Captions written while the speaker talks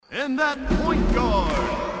And that point guard,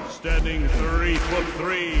 standing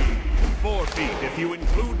 3'3", 4 feet if you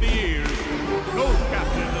include the ears,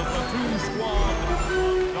 co-captain of the Platoon Squad,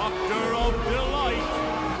 Doctor of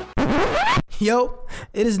Delight. Yo,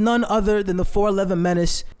 it is none other than the 411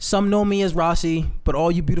 Menace. Some know me as Rossi, but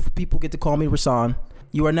all you beautiful people get to call me Rasan.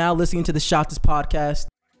 You are now listening to the Shottaz podcast.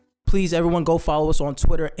 Please, everyone, go follow us on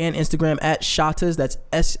Twitter and Instagram at Shottaz. That's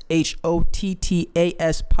SHOTTAS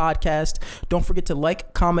podcast. Don't forget to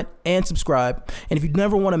like, comment, and subscribe. And if you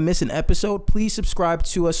never want to miss an episode, please subscribe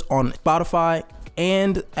to us on Spotify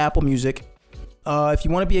and Apple Music. If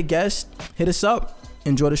you want to be a guest, hit us up.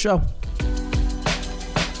 Enjoy the show.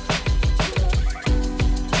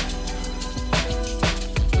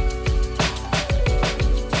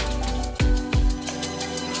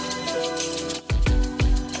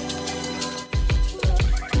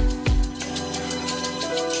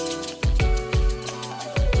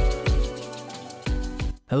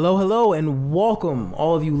 Hello, and welcome,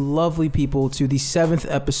 all of you lovely people, to the 7th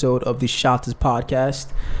episode of the Shottaz podcast.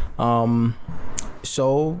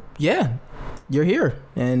 You're here,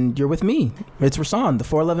 and you're with me. It's Rasan, the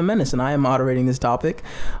 411 Menace, and I am moderating this topic.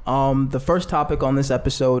 The first topic on this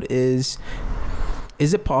episode is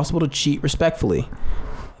it possible to cheat respectfully?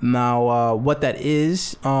 Now, what that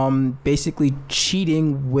is, basically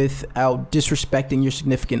cheating without disrespecting your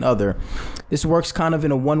significant other. This works kind of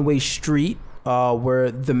in a one-way street.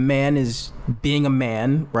 Where the man is being a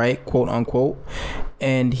man, right, quote unquote,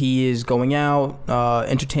 and he is going out,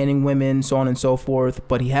 entertaining women, so on and so forth,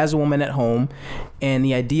 but he has a woman at home, and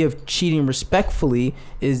the idea of cheating respectfully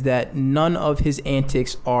is that none of his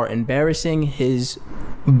antics are embarrassing his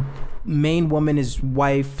main woman, his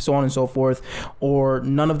wife, so on and so forth, or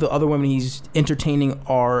none of the other women he's entertaining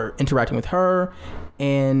are interacting with her,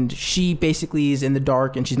 and she basically is in the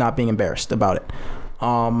dark and she's not being embarrassed about it.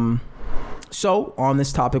 So, on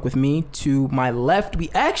this topic with me, to my left, we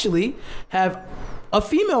actually have a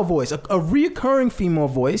female voice, a reoccurring female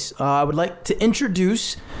voice. I would like to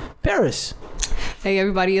introduce Paris. Hey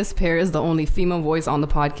everybody, it's Paris, the only female voice on the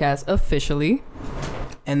podcast officially.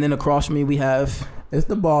 And then across from me, we have... It's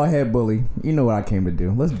the bald head bully. You know what I came to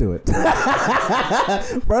do. Let's do it.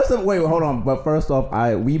 Hold on. But first off,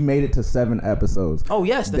 we made it to 7 episodes. Oh,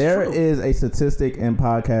 yes, that's true. There is a statistic in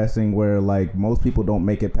podcasting where, like, most people don't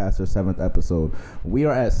make it past their 7th episode. We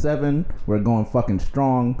are at 7. We're going fucking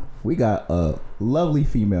strong. We got a lovely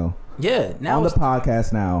female. Yeah, now on the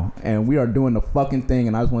podcast now, and we are doing the fucking thing.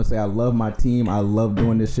 And I just want to say I love my team. I love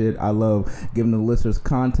doing this shit. I love giving the listeners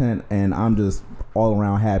content, and I'm just all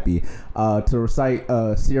around happy. To recite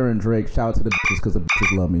Sierra and Drake, shout out to the bitches because the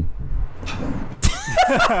bitches love me.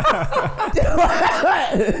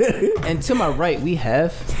 And to my right, we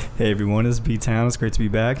have... Hey everyone, it's B-Town. It's great to be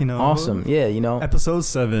back. Awesome. Yeah, Episode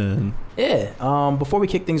 7. Yeah. Before we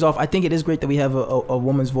kick things off, I think it is great that we have a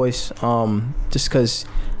woman's voice. Just because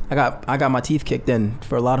I got my teeth kicked in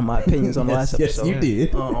for a lot of my opinions on the last episode. Yes, you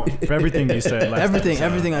did. For everything you said last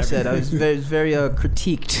everything I said. I was very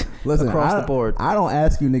critiqued across the board. I don't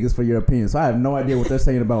ask you niggas for your opinions, so I have no idea what they're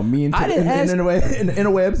saying about me in the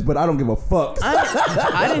interwebs, but I don't give a fuck.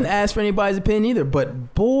 I didn't ask for anybody's opinion either,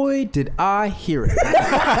 but boy, did I hear it.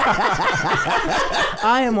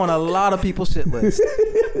 I am on a lot of people's shit list.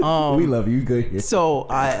 We love you. Good here. So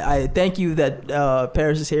I thank you that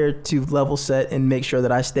Paris is here to level set and make sure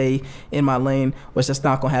that I stay in my lane, which that's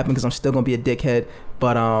not gonna happen because I'm still gonna be a dickhead.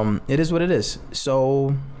 But it is what it is.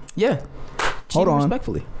 So yeah, hold on.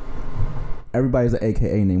 Respectfully. Everybody's an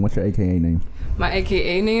AKA name. What's your AKA name? My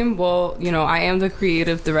AKA name, well, I am the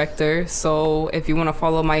creative director. So if you want to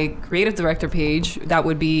follow my creative director page, that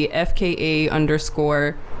would be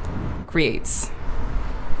FKA_creates.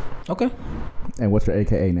 Okay. And what's your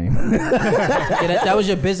AKA name? Yeah, that was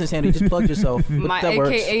your business handle. You just plugged yourself. My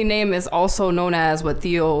AKA name is also known as what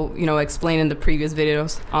Theo, explained in the previous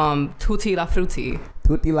videos. Tutti La Frutti.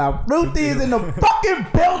 Tutti La Frutti is in the fucking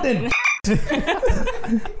building.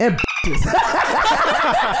 And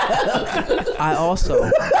I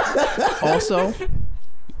also,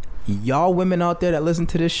 y'all women out there that listen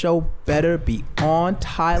to this show better be on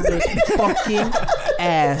Tyler's fucking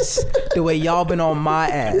ass the way y'all been on my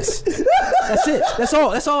ass. That's it. That's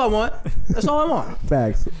all I want.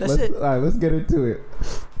 Facts. That's it. All right, let's get into it.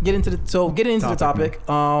 Get into the topic.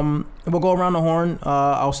 We'll go around the horn.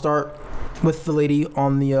 I'll start with the lady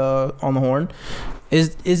on the horn.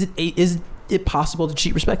 Is it possible to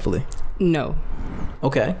cheat respectfully? No.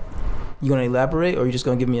 Okay. You gonna elaborate, or are you just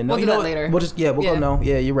gonna give me a no? We'll do that later. We'll go no.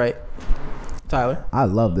 Yeah, you're right. Tyler? I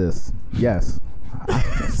love this. Yes.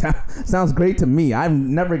 Sounds great to me. I've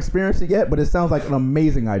never experienced it yet, but it sounds like an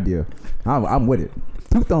amazing idea. I'm with it.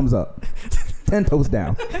 2 thumbs up. 10 toes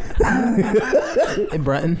down. And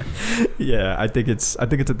Brenton, Yeah, I think it's a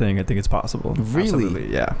thing. I think it's possible. Really?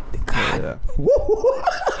 Absolutely, yeah. God,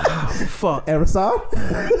 Yeah. fuck. Ever saw?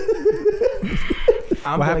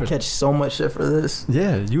 I'm What gonna happened? catch so much shit for this.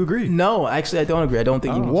 Yeah, you agree. No, actually, I don't agree. I don't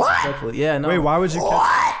think you can What? respectfully. Yeah, no. Wait, why would you?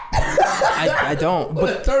 I don't. What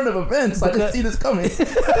a turn of events. I didn't see this coming.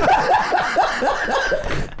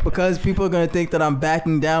 Because people are gonna think that I'm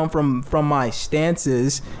backing down from my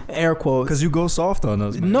stances, air quotes. Because you go soft on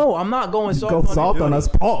us, man. No, I'm not going soft. Go on soft you. on us.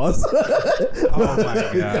 Pause. Oh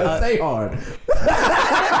my god. Stay hard.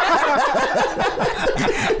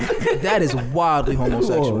 That is wildly Oh,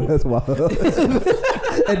 homosexual. that's wild.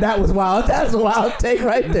 And that was wild. That's a wild take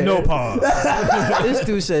right there. No pause. This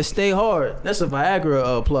dude says stay hard. That's a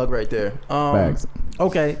Viagra plug right there. Facts.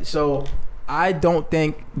 Okay, so I don't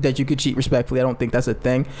think that you could cheat respectfully. I don't think that's a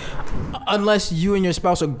thing, unless you and your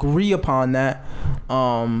spouse agree upon that.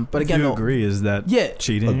 But again, you no, agree is that Yeah.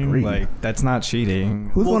 cheating? Agreed. Like that's not cheating.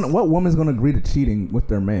 What woman's gonna agree to cheating with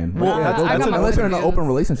their man? Well, I got my unless you're in an points of open views.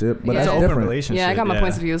 relationship, but Yeah. that's It's Open different. relationship. Yeah, I got my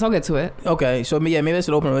points of views. I'll get to it. Okay, so yeah, maybe it's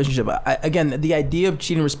an open relationship. Again, the idea of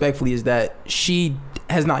cheating respectfully is that she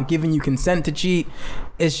has not given you consent to cheat.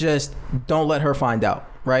 It's just don't let her find out,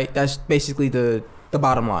 right? That's basically the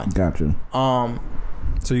bottom line. Gotcha.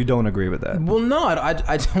 So you don't agree with that? Well, no, I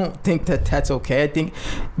don't think that that's okay. I think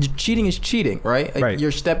cheating is cheating, right? Like, Right.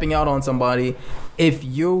 You're stepping out on somebody. If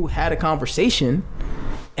you had a conversation,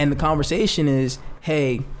 and the conversation is,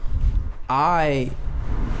 hey, I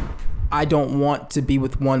don't want to be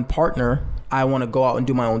with one partner. I want to go out and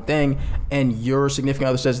do my own thing, and your significant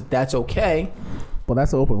other says that's okay. Well,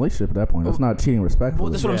 that's an open relationship at that point. That's not cheating respectfully.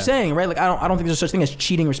 Well, that's what I'm Yeah. saying, right? Like I don't think there's such thing as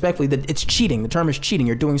cheating respectfully. That it's cheating. The term is cheating.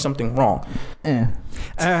 You're doing something wrong.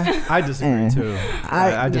 I disagree too.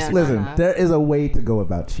 I just Yeah. listen. There is a way to go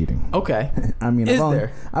about cheating. Okay. I mean, Is I've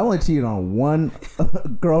there? only cheated on one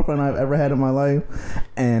girlfriend I've ever had in my life,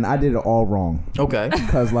 and I did it all wrong. Okay.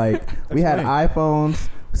 Because like we had iPhones.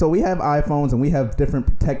 So we have iPhones and we have different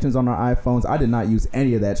protections on our iPhones. I did not use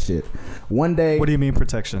any of that shit. One day, What do you mean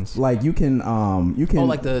protections? like you can Oh,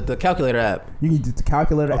 like the calculator app. you can use the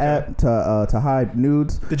calculator Okay. app to hide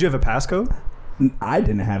nudes. Did you have a passcode? I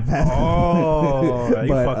didn't have that. Oh, you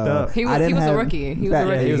But, fucked up. He I was didn't a have- rookie. He was Yeah, a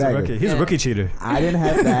rookie. He was exactly. a rookie. He's a Yeah. rookie cheater. I didn't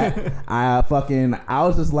have that. I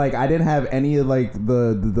was just like I didn't have any of like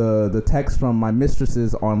the text from my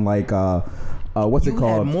mistresses on like what's You it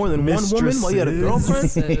called? had more than one woman while you had a girlfriend.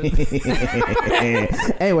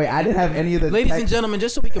 Anyway, I didn't have any of the Ladies and text- gentlemen,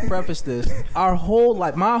 just so we can preface this, my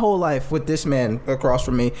whole life with this man across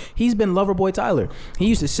from me, he's been Loverboy Tyler. He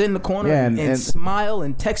used to sit in the corner Yeah, and and- smile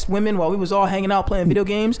and text women while we was all hanging out playing video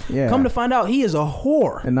games. Yeah. Come to find out, he is a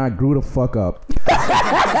whore. and I grew the fuck up.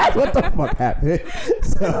 What the fuck happened?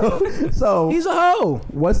 So He's a hoe.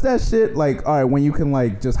 what's that shit like? All right, when you can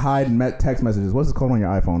like just hide text messages. What's it called on your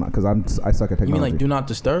iPhone? Because I suck at technology. You mean like do not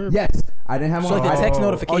disturb? Yes, I didn't have So my like the iPhone. text you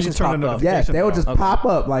notifications turn pop the up. Yes, they would just Okay. pop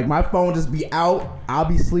up. Like my phone just be out. I'll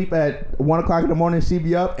be asleep at 1:00 in the morning. She'd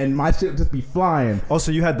be up, and my shit would just be flying.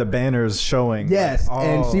 Also, you had the banners showing. Yes, like,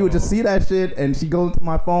 and she would just oh. see that shit, and she goes to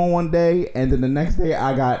my phone one day, and then the next day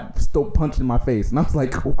I got punched in my face, and I was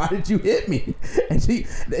like, "Why did you hit me?" And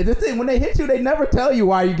the thing when they hit you, they never tell you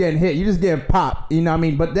why you getting hit. You just getting popped, you know what I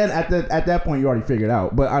mean? But then at that point, you already figured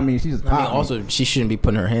out. But I mean, she just I mean, popped me. also, she shouldn't be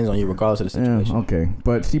putting her hands on you regardless of the Yeah, situation. okay,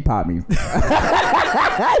 but she popped me.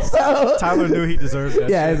 So Tyler knew he deserved that.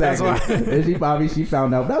 yeah, shit. That's exactly. why. And she probably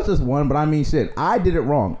found out. That was just one, but I mean, shit. I did it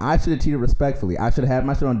wrong. I should have cheated respectfully. I should have had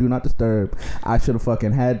my shit on Do Not Disturb. I should have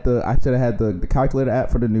fucking had the calculator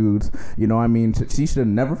app for the nudes. You know what I mean? She should have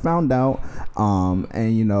never found out.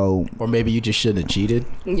 And you know, Or maybe you just shouldn't have cheated.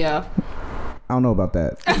 Yeah. I don't know about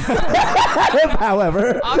that.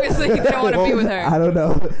 However, Obviously, you didn't want to be with her. I don't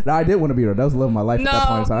know. No, I did want to be with her. That was the love of my life at that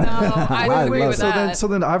point in time. No, I agree love with it. that. So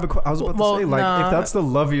then I was about Well, to say, like, nah. if that's the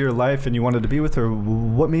love of your life and you wanted to be with her,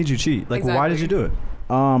 what made you cheat? Like, why did you do it?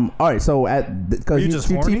 All right, so Were because you you just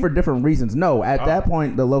cheat horny? for different reasons. No, at that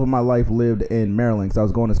point, the love of my life lived in Maryland because I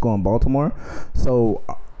was going to school in Baltimore. So,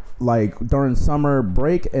 like during summer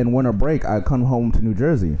break and winter break, I come home to New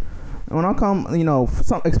Jersey. And when I come, you know,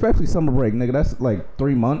 especially summer break, nigga, that's like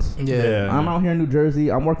 3 months. Yeah. I'm out here in New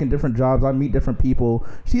Jersey. I'm working different jobs. I meet different people.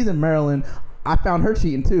 She's in Maryland. I found her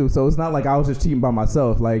cheating too, so it's not like I was just cheating by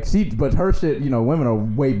myself. Like but her shit, women are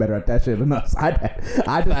way better at that shit than us. I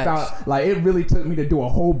just found like it really took me to do a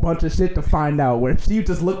whole bunch of shit to find out where she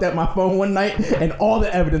just looked at my phone one night and all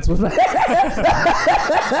the evidence was right.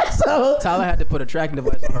 So Tyler had to put a tracking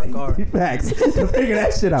device on her car. Facts to figure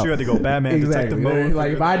that shit out. You had to go Batman detective mode.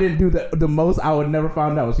 Like if I didn't do the most, I would never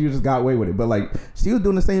find out. She just got away with it. But like she was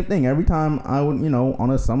doing the same thing every time I would,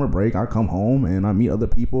 on a summer break, I come home and I meet other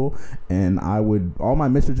people, and all my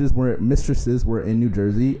mistresses were in New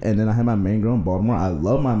Jersey, and then I had my main girl in Baltimore. I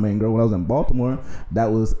love my main girl. When I was in Baltimore,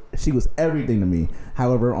 she was everything to me.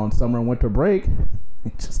 However, on summer and winter break,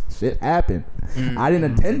 shit happened. I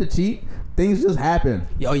didn't intend to cheat. Things just happen.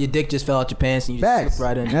 Yo, your dick just fell out your pants and you just slipped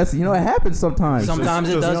right in. That's it happens sometimes. Sometimes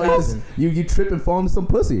it does happen. You trip and fall into some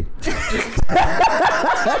pussy.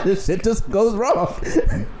 This shit just goes wrong.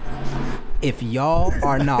 If y'all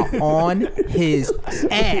are not on his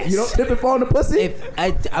ass, you don't trip and fall into pussy.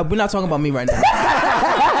 We're not talking about me right now.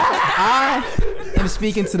 I am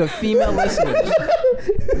speaking to the female listeners.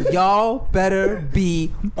 Y'all better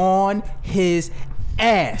be on his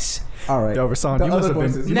ass. All right. Yo, Rasan, you must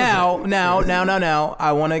have been. Now,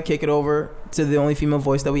 I want to kick it over to the only female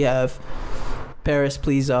voice that we have. Paris,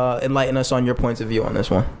 please enlighten us on your points of view on this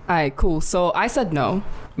one. All right, cool. So I said no.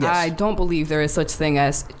 Yes. I don't believe there is such thing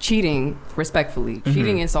as cheating respectfully. Mm-hmm.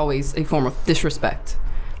 Cheating is always a form of disrespect.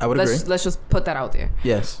 I would agree. Let's just put that out there.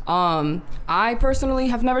 Yes. I personally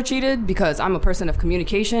have never cheated because I'm a person of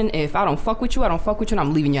communication. If I don't fuck with you, I don't fuck with you, and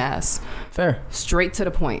I'm leaving your ass. Fair. Straight to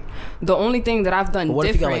the point. The only thing that I've done But what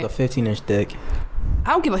different... if you got like a 15-inch dick?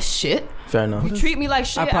 I don't give a shit. Fair enough. You treat me like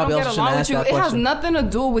shit. I don't get along with you. It has nothing to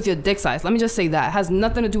do with your dick size. Let me just say that. It has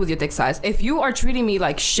nothing to do with your dick size. If you are treating me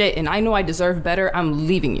like shit and I know I deserve better, I'm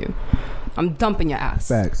leaving you. I'm dumping your ass.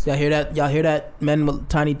 Facts. Y'all hear that? Men with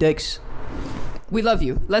tiny dicks. We love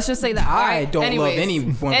you. Let's just say that. I don't love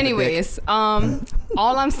anyone. Anyways,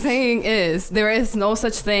 all I'm saying is there is no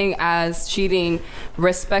such thing as cheating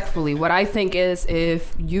respectfully. What I think is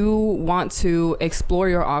if you want to explore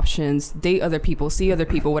your options, date other people, see other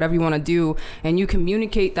people, whatever you want to do, and you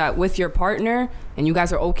communicate that with your partner and you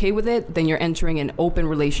guys are okay with it, then you're entering an open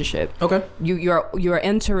relationship. Okay. You're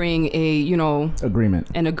entering an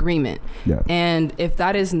agreement. Yeah. And if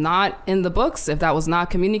that is not in the books, if that was not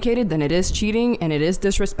communicated, then it is cheating and it is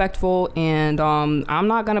disrespectful, and I'm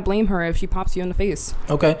not gonna blame her if she pops you in the face.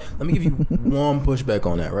 Okay, let me give you one pushback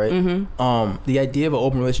on that, right? Mm-hmm. The idea of an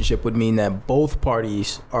open relationship would mean that both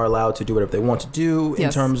parties are allowed to do whatever they want to do in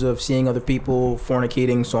terms of seeing other people,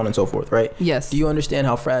 fornicating, so on and so forth, right? Yes. Do you understand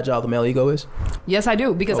how fragile the male ego is? Yes, I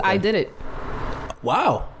do, because I did it.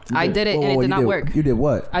 Wow. I did it, and it did not work. You did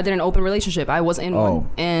what? I did an open relationship. I was in one,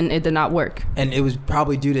 and it did not work. And it was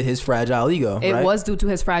probably due to his fragile ego, right? It was due to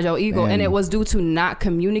his fragile ego, and it was due to not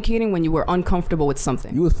communicating when you were uncomfortable with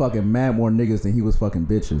something. You was fucking mad more niggas than he was fucking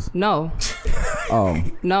bitches. No.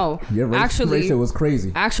 No. Your ratio was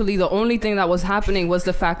crazy. Actually, the only thing that was happening was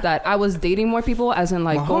the fact that I was dating more people, as in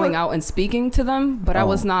like going out and speaking to them, but I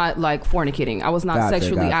was not like fornicating. I was not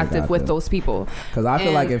sexually active with those people. Because I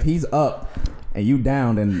feel like if he's up and you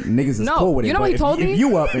down, then niggas is cool with it. You know what he told me? If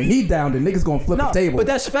you up and he down, then niggas gonna flip the table. But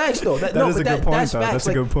that's facts, though. That's a good point, though. That's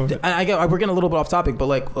a good point. We're getting a little bit off topic, but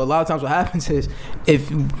like a lot of times what happens is, if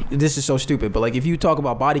this is so stupid, but like if you talk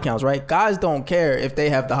about body counts, right? Guys don't care if they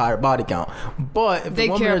have the higher body count, but if they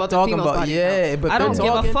the women care are about talking the about but I don't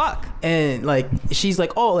give a fuck. And like she's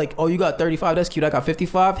like, oh, you got 35, that's cute. I got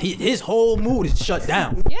 55. His whole mood is shut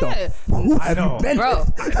down. Yeah, I know, bro.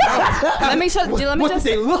 Let me just. What do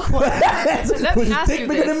they look like? Let me ask you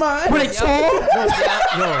this. Were they tall?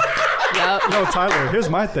 Yo, Tyler, here's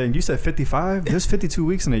my thing. You said 55. There's 52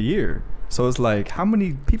 weeks in a year. So it's like, how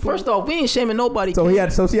many people? First off, we ain't shaming nobody. So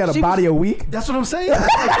she had a body a week? That's what I'm saying. Let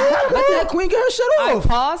that queen get her shit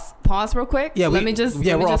off. Pause real quick. Yeah, let me just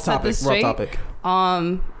set this straight.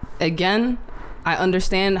 Again, I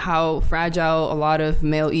understand how fragile a lot of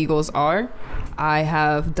male egos are. I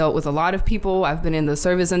have dealt with a lot of people. I've been in the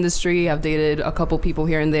service industry. I've dated a couple people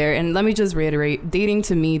here and there. And let me just reiterate, dating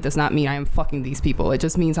to me does not mean I am fucking these people. It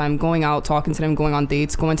just means I'm going out, talking to them, going on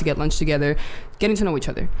dates, going to get lunch together, getting to know each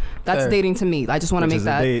other. That's dating to me. I just want to make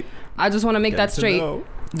that. I just want to make that straight.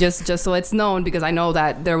 Just so it's known, because I know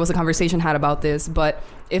that there was a conversation had about this. But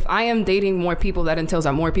if I am dating more people, that entails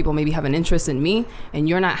that more people maybe have an interest in me, and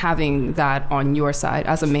you're not having that on your side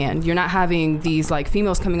as a man. You're not having these like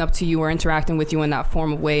females coming up to you or interacting with you in that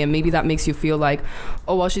form of way, and maybe that makes you feel like,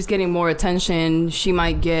 oh well, she's getting more attention, she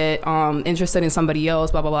might get interested in somebody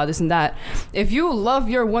else, blah blah blah, this and that. If you love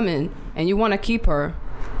your woman and you want to keep her,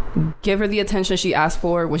 Give her the attention she asked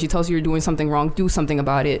for. When she tells you you're doing something wrong, do something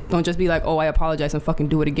about it. Don't just be like, oh, I apologize, and fucking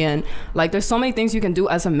do it again. Like, there's so many things you can do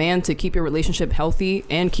as a man to keep your relationship healthy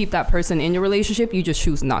and keep that person in your relationship. You just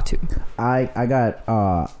choose not to. I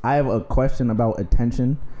have a question about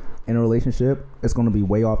attention in a relationship. It's going to be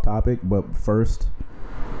way off topic, but first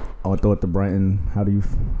I want to throw it to Brenton. How do you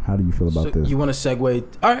feel about this? You want to segue?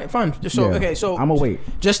 All right, fine. So Yeah. okay, so I'm gonna wait.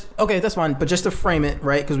 Just okay, that's fine. But just to frame it,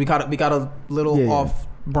 right? Because we got a little off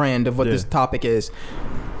brand of what this topic is.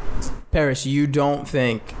 Paris, you don't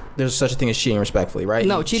think there's such a thing as cheating respectfully, right?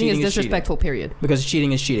 No, cheating is disrespectful, period. Because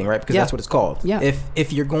cheating is cheating, right? Because that's what it's called. Yeah.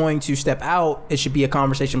 If you're going to step out, it should be a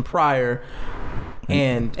conversation prior.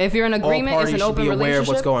 And if you're in agreement, all it's an parties should open be relationship. aware of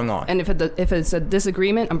what's going on. And if it's a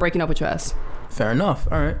disagreement, I'm breaking up with your ass. Fair enough.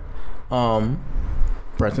 All right.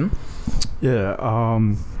 Brenton. Yeah.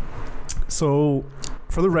 So,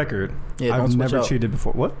 for the record, I've never cheated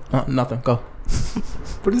before. What? Nothing. Go.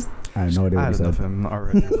 What is? I have no idea I what had you enough said. of him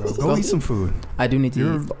already, bro. Go eat some food. I do need to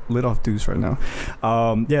You're eat. lit off deuce right now.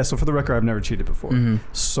 Yeah, so for the record, I've never cheated before. Mm-hmm.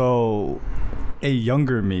 So a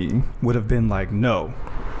younger me would have been like, no,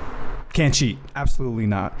 can't cheat. Absolutely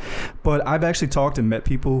not. But I've actually talked and met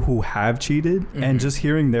people who have cheated, and just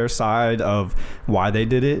hearing their side of why they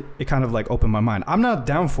did it, it kind of like opened my mind. I'm not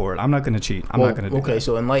down for it. I'm not going to cheat. I'm not going to do Okay, that.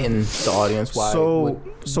 so enlighten the audience.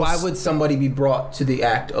 Why would somebody be brought to the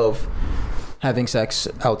act of having sex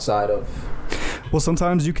outside of... Well,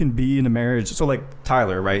 sometimes you can be in a marriage. So like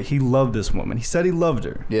Tyler, right? He loved this woman. He said he loved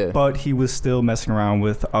her. Yeah. But he was still messing around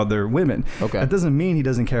with other women. Okay. That doesn't mean he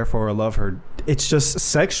doesn't care for her or love her. It's just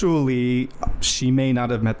sexually, she may not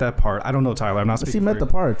have met that part. I don't know, Tyler. I'm not speaking She met for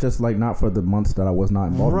the part, just like not for the months that I was not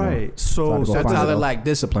involved. in. Right. So I had to go So find Tyler it. lacked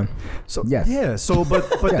discipline. So Yes. yeah. So but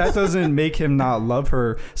that doesn't make him not love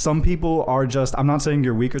her. Some people are just. I'm not saying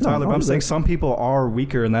you're weaker, No, Tyler. But I'm I'm saying good. some people are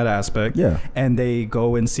weaker in that aspect. Yeah. And they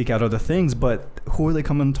go and seek out other things. But who are they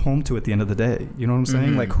coming home to at the end of the day? You know what I'm saying?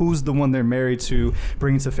 Mm-hmm. Like, who's the one they're married to,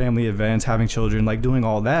 bringing to family events, having children, like doing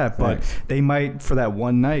all that. But Facts. they might for that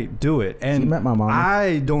one night do it. And She met my mama.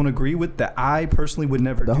 I don't agree with that. I personally would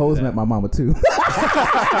never. The do hoes that. met my mama too.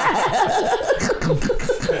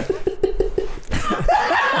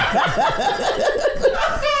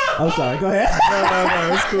 I'm sorry. Go ahead.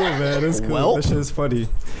 No, it's cool, man. It's cool. Well. That shit is funny.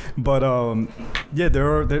 But yeah,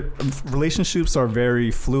 relationships are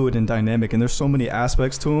very fluid and dynamic, and there's so many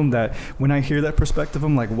aspects to them that when I hear that perspective,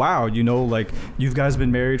 I'm like, wow, you know, like you guys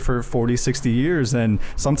been married for 40, 60 years, and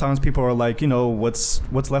sometimes people are like, you know, what's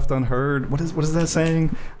left unheard? What is that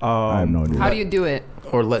saying? I have no idea. How do you do it?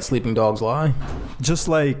 Or let sleeping dogs lie. Just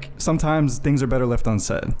like sometimes things are better left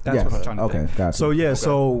unsaid. That's Yes. what I'm trying to Okay, think. gotcha. So yeah,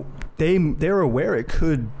 so they're aware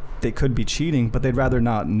they could be cheating, but they'd rather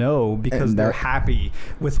not know because And they're that- happy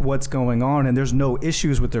with what's going on and there's no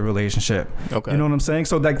issues with their relationship. Okay. You know what I'm saying?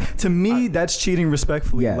 So like to me, that's cheating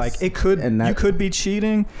respectfully. Yes. Like it could, And that- you could be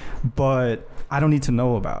cheating, but I don't need to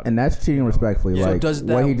know about it. And that's cheating respectfully. So Like, does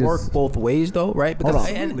what that he just, work both ways though, right? Hold on.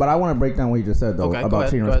 and- But I want to break down what you just said though Okay, go about ahead,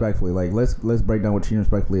 cheating go ahead. respectfully. Like let's break down what cheating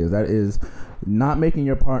respectfully is. That is not making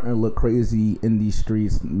your partner look crazy in these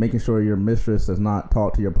streets, making sure your mistress does not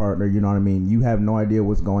talk to your partner. You know what I mean? You have no idea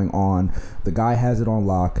what's going on. The guy has it on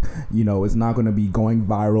lock. You know, it's not going to be going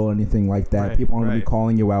viral or anything like that. Right, People aren't going to be right.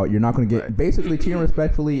 calling you out. You're not going to get. Right. Basically, cheating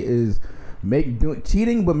respectfully is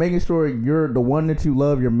cheating, but making sure you're the one that you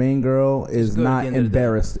love, your main girl, is good at not the end of the day.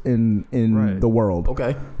 embarrassed in Right. the world.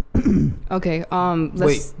 Okay. Okay. Wait,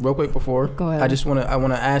 Let's. real quick before. Go ahead. I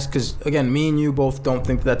want to ask, because again, me and you both don't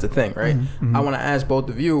think that's a thing, right? I want to ask both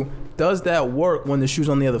of you, does that work when the shoe's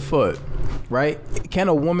on the other foot, right? Can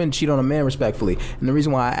a woman cheat on a man respectfully? And the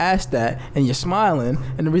reason why I asked that, and you're smiling,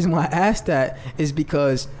 and the reason why I asked that is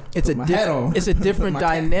because it's Put my hat on. it's a different Put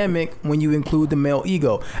my hat. dynamic when you include the male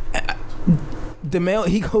ego. The male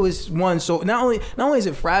ego is one, so not only is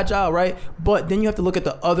it fragile, right? But then you have to look at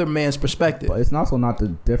the other man's perspective. But it's also not the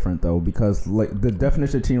different though, because like the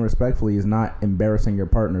definition of cheating respectfully is not embarrassing your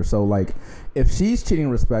partner. So like, if she's cheating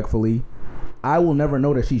respectfully, I will never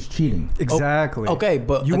know that she's cheating. Exactly. Okay,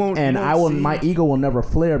 but you won't. And you won't I will, see- my ego will never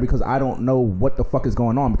flare because I don't know what the fuck is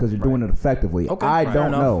going on because you're doing it effectively. Okay, I fair don't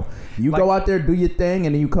enough. know. You Like- go out there, do your thing,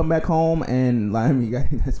 and then you come back home and like, I mean,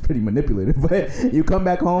 that's pretty manipulative. But you come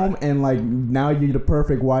back home and like now you're the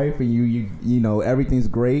perfect wife and you know everything's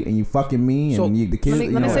great and you fucking me So, and you the kids.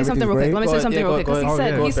 Let me say something real quick. Let me Go say ahead. something Yeah, real go quick. Because ahead. Oh,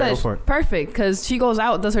 yeah, go he for said it. perfect. Because she goes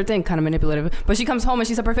out, does her thing, kind of manipulative. But she comes home and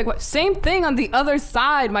she's a perfect wife. Same thing on the other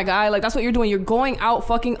side, my guy. Like that's what you're doing. You're going out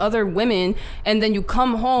fucking other women, and then you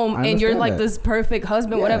come home I and you're understand like that. this perfect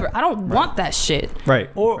husband, Yeah. whatever. I don't want that shit. Right.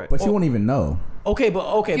 Or- right. But she won't even know. Okay,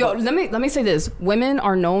 Yo, let me say this. Women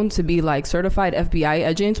are known to be like certified FBI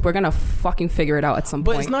agents. We're gonna fucking figure it out at some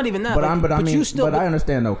but point. it's not even that. But like, I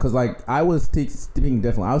understand though, because like I was speaking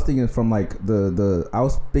differently. I was thinking from like I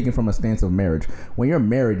was speaking from a stance of marriage. When you're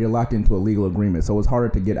married, you're locked into a legal agreement, so it's harder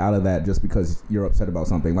to get out of that just because you're upset about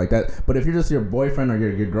something like that. But if you're just your boyfriend or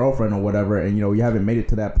your girlfriend or whatever, and you know you haven't made it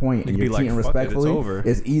to that point, and you're cheating respectfully,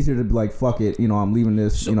 it's easier to be like, fuck it, you know, I'm leaving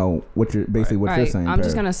this. You know what you're basically what you're saying. I'm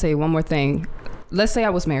just gonna say one more thing. Let's say I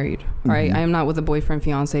was married, right? I am not with a boyfriend,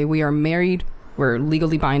 fiance. We are married. We're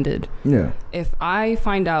legally binded. Yeah. If I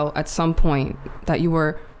find out at some point that you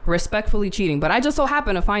were respectfully cheating, but I just so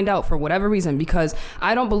happen to find out for whatever reason, because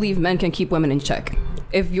I don't believe men can keep women in check.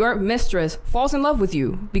 If your mistress falls in love with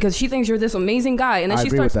you because she thinks you're this amazing guy, and then she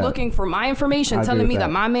starts looking for my information, telling me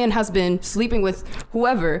that my man has been sleeping with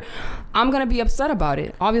whoever, I'm going to be upset about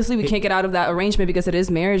it. Obviously, we can't get out of that arrangement because it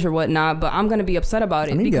is marriage or whatnot, but I'm going to be upset about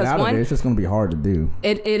it. Because get out of it, it's just going to be hard to do.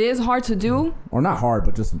 It is hard to do. Or not hard,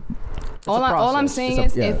 but just... All I'm saying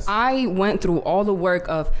is, if I went through all the work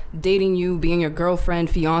of dating you, being your girlfriend,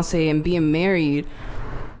 fiance, and being married,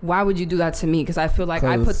 why would you do that to me? Because I feel like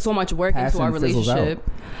I put so much work into our relationship.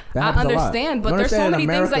 I understand, but there's so many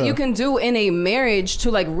things that you can do in a marriage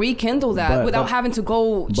to like rekindle that without having to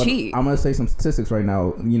go cheat. I'm gonna say some statistics right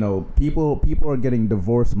now. You know, people are getting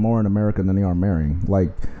divorced more in America than they are marrying.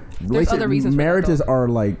 Like, there's other reasons. Marriages are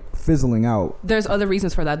like fizzling out. There's other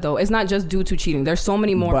reasons for that though. It's not just due to cheating. There's so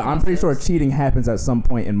many more. But I'm pretty sure cheating happens at some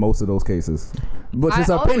point in most of those cases. But it's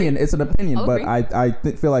an opinion. It's an opinion. But I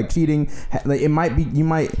feel like cheating, it might be,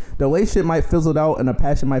 the relationship might fizzle out and the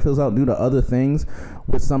passion might fizzle out due to other things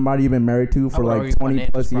with somebody you've been married to for like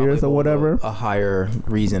 20 plus years or whatever. A higher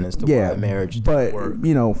reason as to why marriage doesn't work. But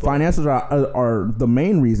you know, financials are the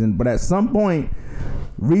main reason. But at some point,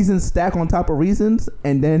 reasons stack on top of reasons,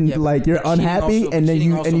 and then like you're unhappy, and then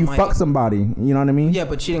you fuck somebody. You know what I mean? Yeah,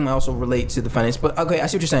 but cheating might also relate to the finance. But okay, I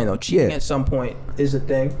see what you're saying though. Cheating at some point is a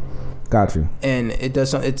thing. Got you. And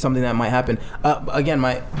it's something that might happen. Again,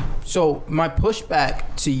 my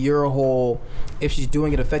pushback to your whole, if she's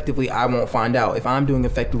doing it effectively, I won't find out. If I'm doing it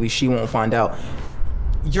effectively, she won't find out.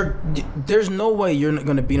 There's no way you're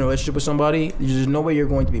going to be in a relationship with somebody. There's no way you're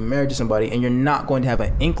going to be married to somebody, and you're not going to have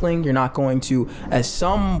an inkling. You're not going to, at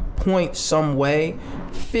some point, some way,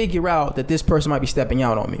 figure out that this person might be stepping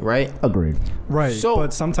out on me, right? Agreed. Right. So,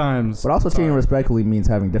 but sometimes, but also cheating respectfully means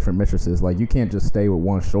having different mistresses. Like, you can't just stay with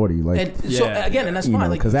one shorty. Like, so again, and that's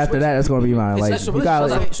fine. Because after that, it's going to be mine. Like,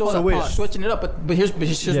 switching it up. But here's what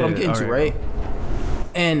I'm getting to, right?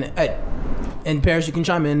 And Paris, you can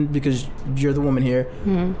chime in because you're the woman here.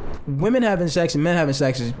 Mm-hmm. Women having sex and men having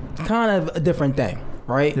sex is kind of a different thing,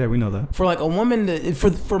 right? Yeah, we know that. For like a woman,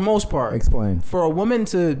 for most part, explain. For a woman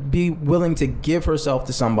to be willing to give herself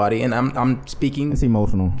to somebody, and I'm speaking. It's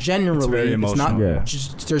emotional. Generally, it's very emotional. It's not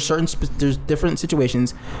just there's different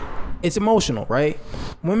situations. It's emotional, right?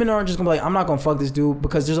 Women aren't just gonna be like, I'm not gonna fuck this dude,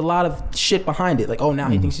 because there's a lot of shit behind it. Like, oh, now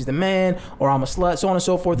he thinks he's the man, or I'm a slut, so on and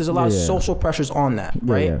so forth. There's a lot of social pressures on that,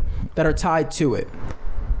 right? That are tied to it.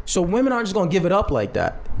 So women aren't just gonna give it up like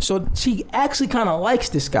that. So she actually kind of likes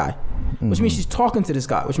this guy, which means she's talking to this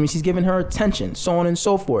guy, which means he's giving her attention, so on and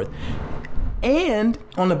so forth. And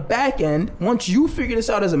on the back end, once you figure this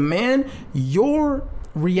out as a man, your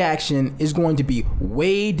reaction is going to be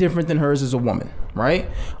way different than hers as a woman, right?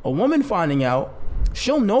 A woman finding out,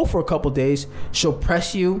 she'll know for a couple days. She'll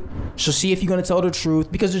press you. She'll see if you're going to tell the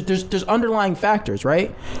truth, because there's underlying factors,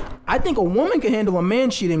 right? I think a woman can handle a man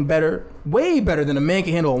cheating way better than a man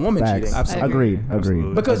can handle a woman cheating. Absolutely.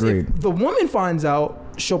 Agreed. Because if the woman finds out,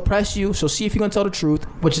 she'll press you. She'll see if you're going to tell the truth,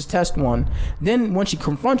 which is test 1. Then once she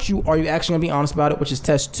confronts you, are you actually going to be honest about it, which is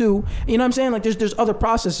test 2. You know what I'm saying? Like, there's other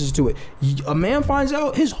processes to it. A man finds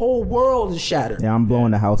out, his whole world is shattered. Yeah, I'm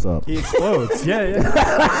blowing the house up. He explodes. yeah.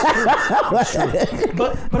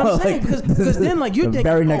 But I'm saying, because then, like, you think, the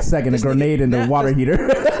very next second, a grenade in the water heater.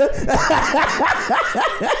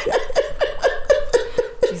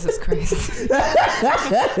 Jesus Christ.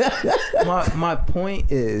 My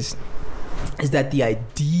point is that the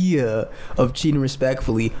idea of cheating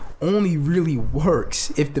respectfully only really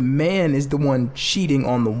works if the man is the one cheating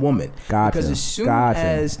on the woman. Gotcha. Because as soon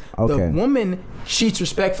as the woman cheats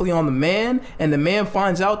respectfully on the man, and the man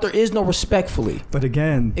finds out, there is no respectfully. But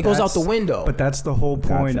again, it goes out the window. But that's the whole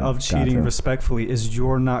point of cheating respectfully, is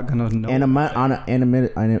you're not gonna know.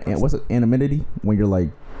 What's it? Anonymity? When you're like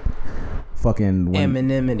fucking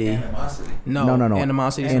anonymity. No.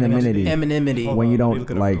 Animosity. is Anonymity. Anonymity. Hold When on, you let me don't look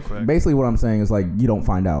it up like, real quick. basically what I'm saying is like you don't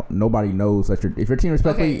find out. Nobody knows that if you're cheating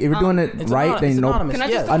respectfully, Okay, if you're doing it It's right, anonymous. then It's no. anonymous. Can I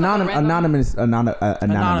just Yes. talk about the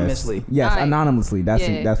random- Anonymously. Yes, Alright. anonymously. That's Yeah.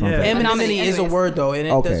 what I'm Yeah. saying. Anonymity is a Anyways. word though, and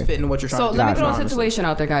it Okay. does fit in what you're trying So to do. let me throw a Anonymously. situation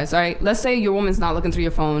out there, guys. All right, let's say your woman's not looking through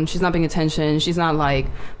your phone. She's not paying attention. She's not like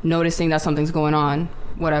noticing that something's going on.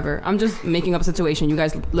 Whatever. I'm just making up a situation. You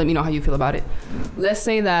guys let me know how you feel about it. Let's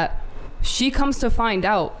say that she comes to find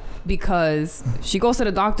out because she goes to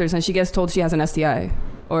the doctors and she gets told she has an STI.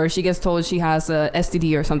 Or she gets told she has a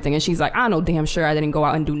STD or something, and she's like, I know damn sure I didn't go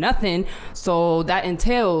out and do nothing. So that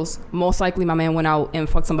entails most likely my man went out and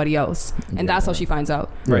fucked somebody else, and that's how she finds out.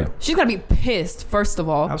 Right. She's gonna be pissed. First of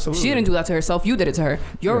all, Absolutely. she didn't do that to herself. You did it to her.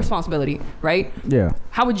 Your responsibility, right? Yeah.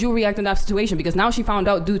 How would you react in that situation? Because now she found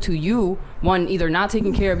out due to you, one, either not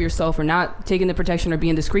taking care of yourself or not taking the protection or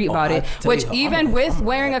being discreet about it. tell Which you, even with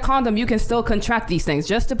wearing a condom, you can still contract these things.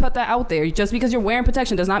 Just to put that out there, just because you're wearing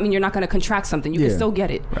protection does not mean you're not going to contract something. You can Yeah. still get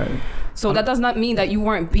it. Right. So that does not mean that you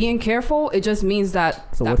weren't being careful. It just means that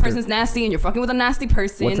So that what's your- person's nasty and you're fucking with a nasty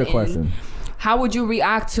person. What's your and question? How would you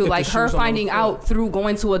react to If like the her shoe's on the finding foot. out through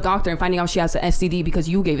going to a doctor and finding out she has an STD because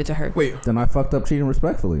you gave it to her? Wait, Then I fucked up cheating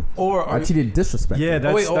respectfully. or I cheated disrespectfully. Yeah,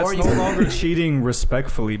 that's, wait, or that's you- no longer cheating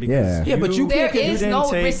respectfully because Yeah. Yeah, but you There can't- you is didn't no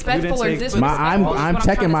take- you respectful didn't or take- disrespectful. I'm That's what I'm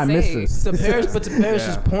checking trying my to say. mistress. to Paris's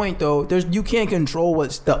Yeah. point though, you can't control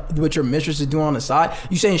what your mistress is doing on the side.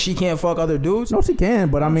 You saying she can't fuck other dudes? No, she can,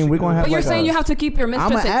 but I mean, we're gonna have. But you're like saying a, you have to keep your I'm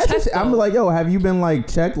mistress gonna in ask check. you. I'm though. like, yo, have you been like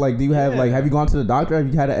checked? Like, do you have like, have you gone to the doctor? Have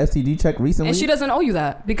you had an STD check recently? And she doesn't owe you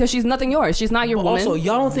that because she's nothing yours. She's not your But woman. also,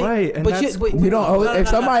 y'all don't think. Right, and but that's- You don't owe it. If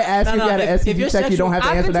somebody asks you if you had an If STD you're check, you don't have to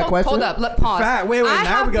I've answer been that told, question. hold up, let pause. Fact, wait, I now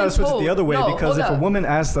have we gotta been switch it told- the other way no, because hold if a up. woman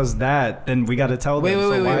asks us that, then we gotta tell them. Wait, so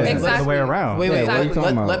why is it the other Exactly. way around? Wait, Yeah, what are you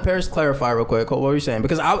talking about? let Paris clarify real quick. What were you saying?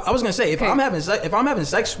 Because I was gonna say if Okay. I'm having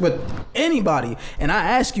sex with anybody and I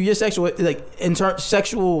ask you your sexual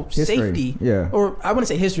sexual History. safety, Yeah. or I wouldn't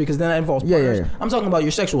say history because then that involves Yeah, partners. yeah. I'm talking about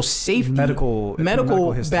your sexual safety, Medical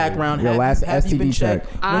background. history. Your last have you been STD check.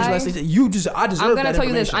 checked? When's your last STD? I deserve I'm gonna that tell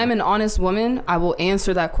you this. information. I'm an honest woman. I will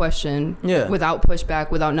answer that question Yeah. without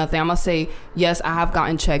pushback, without nothing. I'm gonna say yes, I have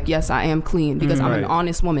gotten checked. Yes, I am clean because I'm an Right.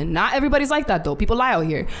 honest woman. Not everybody's like that though. People lie out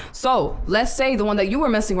here. So let's say the one that you were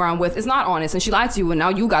messing around with is not honest and she lied to you and now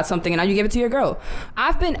you got something and now you give it to your girl.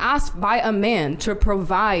 I've been asked by a man to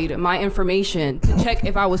provide my information to check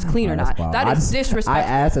if I was clean or That's not. wild. That I is just- disrespectful. I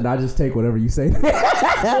ask and I just take whatever you say.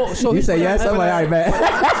 So You here's say the- yes, I'm like, all right, man.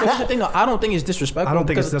 So here's the thing, though. I don't think it's disrespectful. I don't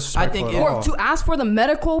think it's because disrespectful I think at if- all. or to ask for the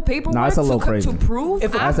medical paperwork No, it's a little to crazy. prove.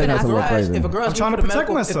 If I've think been that's a asked little for that. crazy. If a girl I'm asks trying me to for the protect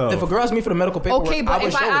medical, myself. if a girl asks me for the medical paperwork, Okay, I but would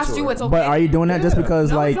if show I it asked to you, her. it's okay. But are you doing that just because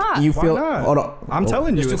No, like it's not. you Why feel? not? Hold on. I'm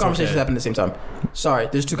telling you, There's two it's conversations okay. happening at the same time. Sorry,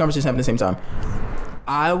 there's two conversations happening at the same time.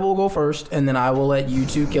 I will go first, and then I will let you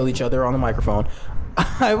two kill each other on the microphone.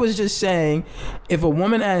 I was just saying, if a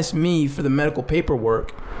woman asked me for the medical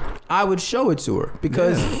paperwork, I would show it to her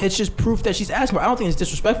because it's just proof that she's asking for. I don't think it's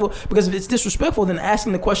disrespectful because if it's disrespectful, then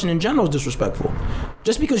asking the question in general is disrespectful.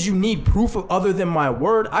 Just because you need proof of other than my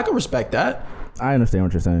word, I can respect that. I understand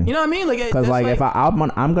what you're saying. You know what I mean? Like, Because like if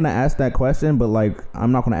I'm gonna ask that question, but like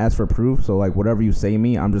I'm not gonna ask for proof. So like whatever you say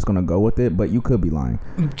me, I'm just gonna go with it. But you could be lying.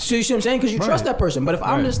 so you see what I'm saying? Because you trust that person. But if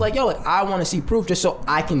I'm Right. just like, yo, like I want to see proof just so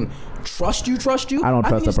I can trust you. I don't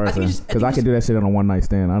trust a person because I can do that shit on a one night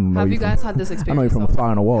stand. I don't know. Have you from- guys had this I experience? know you from a though? fly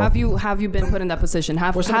on a wall. Have you been put in that position?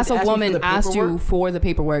 Where Has somebody a asked me for woman the asked you paperwork? for the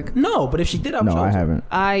paperwork? No, but if she did, I would No, show I it to her. haven't.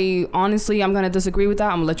 I honestly, I'm gonna disagree with that.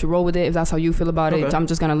 I'm gonna let you roll with it if that's how you feel about it. Okay. I'm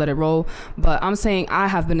just gonna let it roll. But I'm saying I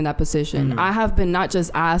have been in that position. I have been not just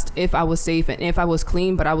asked if I was safe and if I was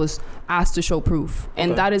clean, but I was asked to show proof,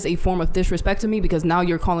 and Okay. that is a form of disrespect to me because now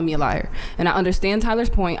you're calling me a liar. And I understand Tyler's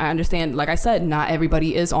point. I understand, like I said, not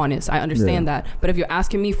everybody is honest. I understand that. But if you're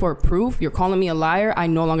asking me for proof, you're calling me a liar. I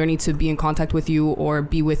no longer need to be in contact with you or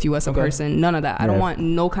be with you as a Okay. person. None of that. I Yeah. don't want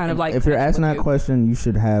no kind of like. If you're connection asking with that you. question, you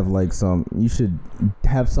should have like you should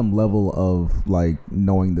have some level of like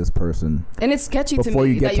knowing this person. And it's sketchy to Before me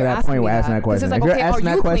you get that to you're that asking point me with asking that This question. is like, If you're okay, are asking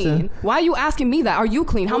that you question- clean? Why are you asking me that? Are you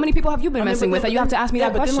clean? How many people have you been messing with that you have to ask me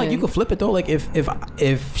that but question? then like you could flip it though. Like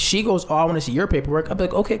if she goes, oh, I want to see your paperwork, I'd be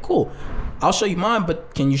like, okay, cool. I'll show you mine,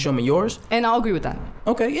 but can you show me yours? And I'll agree with that.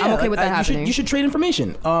 Okay, yeah. I'm okay with that you happening. you should trade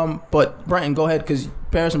information. But Brighton, go ahead because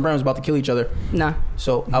Paris and Brown's about to kill each other. Nah.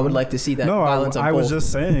 So I would like to see that No, violence I was unfold.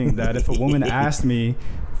 just saying that if a woman asked me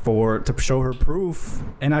to show her proof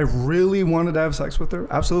and I really wanted to have sex with her,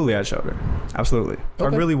 absolutely I'd show her. Absolutely. If I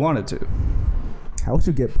Okay. really wanted to. How would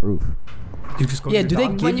you get proof? You just go Yeah, to do your they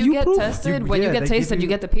doctor? give When you you get proof? tested, You- when you yeah, get they give tested, you you-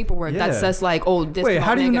 get the paperwork that Yeah. says like, oh, this. Wait, is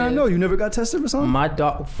how all do you not negative. know? You never got tested or something? My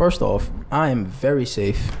doc. First off, I am very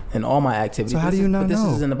safe in all my activities. So how do This you is- not but this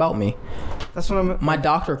know? isn't about me. That's what I'm. My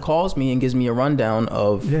doctor calls me and gives me a rundown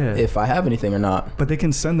of Yeah. if I have anything or not. But they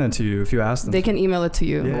can send that to you if you ask them. They can email it to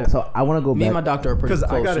you. Yeah. So I want to go Me and my back. doctor are pretty 'Cause I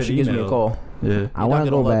close, got so an she gives me a email. call. Yeah. I want to Your go doctor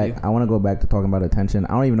don't love back. I want to go back to talking about attention.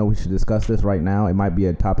 I don't even know if we should discuss this right now. It might be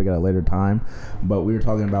a topic at a later time, but we were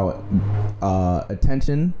talking about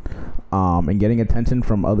attention, and getting attention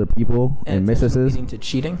from other people and mistresses. Leading to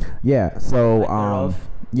cheating. Yeah. So Lack thereof.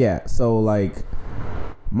 yeah. So like,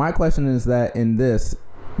 my question is that in this,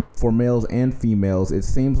 for males and females, it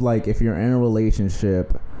seems like if you're in a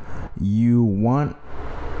relationship, you want.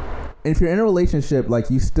 If you're in a relationship, like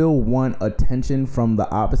you still want attention from the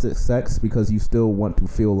opposite sex because you still want to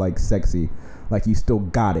feel like sexy, like you still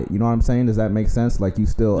got it. You know what I'm saying? Does that make sense? Like you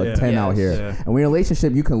still a Yeah. 10 out Yes. here. Yeah. And when you're in a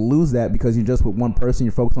relationship, you can lose that because you're just with one person.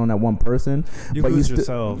 You're focused on that one person. You but lose sti-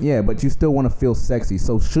 yourself. Yeah, but you still want to feel sexy.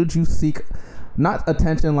 So should you seek not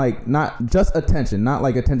attention, like not just attention, not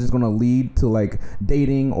like attention is going to lead to like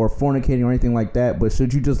dating or fornicating or anything like that, but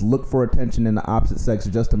should you just look for attention in the opposite sex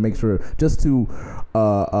just to make sure, just to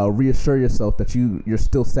reassure yourself that you're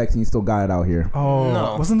still sexy and you still got it out here? Oh,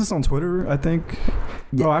 No. wasn't this on Twitter? I think.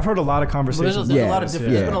 Yeah. Oh, I've heard a lot of But conversations. there's Yeah. a lot of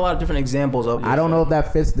different. Yeah. There's been a lot of different examples of. I don't know if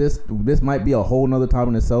that fits this. This might be a whole nother topic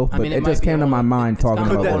in itself, but it might just be came a to my whole- mind it's talking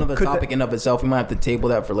kind of about a whole that. other Could topic in of itself. We might have to table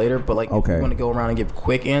that for later. But like, Okay. if you want to go around and give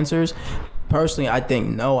quick answers, personally, I think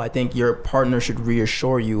no. I think your partner should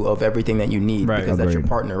reassure you of everything that you need Right. because that's your Agreed.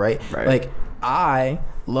 partner, right? Right. Like, I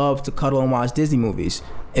love to cuddle and watch Disney movies.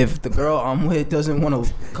 If the girl I'm with doesn't want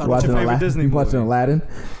to cuddle, What's your favorite Aladdin? Disney You watching movie? Aladdin?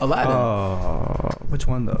 Aladdin Which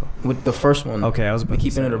one though? with the first one. Okay, I was We about to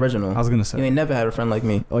keeping say. it original. I was gonna You say. ain't never had a friend like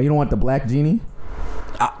me. Oh, you don't want the black genie?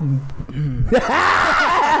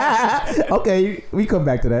 Okay, we come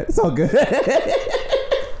back to that. It's all good.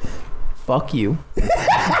 Fuck you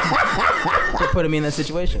for putting me in that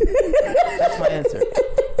situation. That's my answer.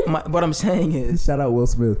 What I'm saying is, Shout out Will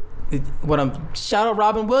Smith. shout out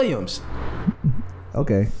Robin Williams.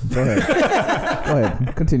 Okay, go ahead. Go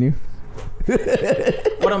ahead. Continue.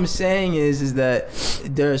 What I'm saying is that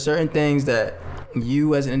there are certain things that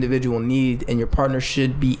you as an individual need and your partner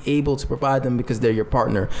should be able to provide them because they're your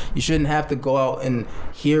partner. You shouldn't have to go out and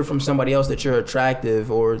hear from somebody else that you're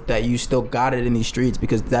attractive or that you still got it in these streets,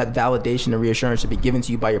 because that validation and reassurance should be given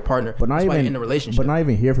to you by your partner. But not That's why even you're in a relationship. But not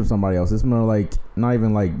even hear from somebody else. It's more like not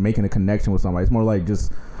even like making a connection with somebody. It's more like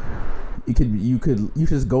just you could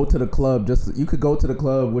just go to the club. You could go to the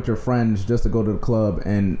club with your friends just to go to the club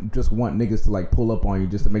and just want niggas to like pull up on you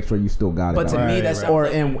just to make sure you still got it. But to out. me, Right, that's right. Or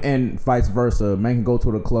and vice versa. Man can go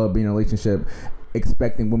to the club, be in a relationship,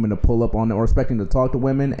 expecting women to pull up on them or expecting to talk to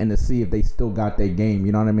women and to see if they still got their game.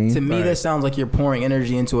 You know what I mean? To me, Right. that sounds like you're pouring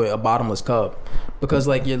energy into a bottomless cup, because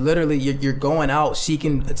like you're literally you're going out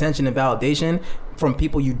seeking attention and validation from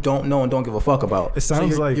people you don't know and don't give a fuck about. It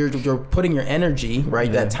sounds so like- you're putting your energy, right,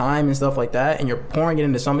 Yeah. that time and stuff like that, and you're pouring it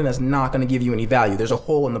into something that's not going to give you any value. There's a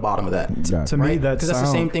hole in the bottom of that. Got it. To me, Right? that Because that's the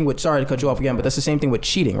same thing with, sorry to cut you off again, but that's the same thing with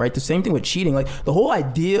cheating, right? The same thing with cheating. Like the whole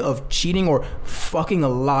idea of cheating or fucking a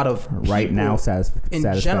lot of right people now in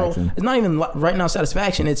satisfaction. general, it's not even right now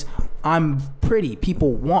satisfaction. It's I'm pretty.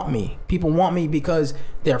 People want me. People want me because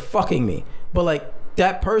they're fucking me. But like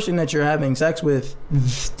that person that you're having sex with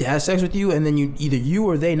has sex with you, and then either you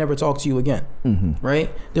or they never talk to you again. Right?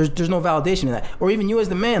 There's no validation in that. Or even you as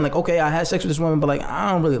the man, like, okay, I had sex with this woman, but like I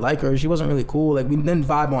don't really like her. She wasn't really cool. Like we didn't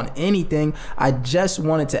vibe on anything. I just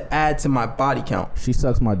wanted to add to my body count. She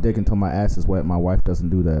sucks my dick until my ass is wet. My wife doesn't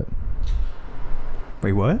do that.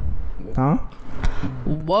 Wait, what? Huh?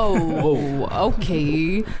 Whoa.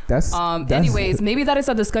 Okay. That's Anyways, maybe that is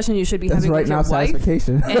a discussion you should be that's having right with your now wife.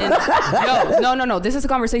 satisfaction. And no. This is a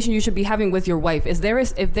conversation you should be having with your wife. If there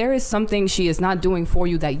is something she is not doing for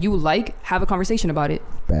you that you like, have a conversation about it.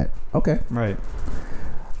 Bad. Okay. Right.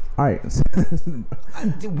 All right.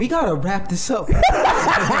 Dude, we gotta wrap this up.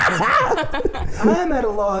 I'm at a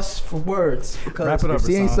loss for words because Wrap it up. If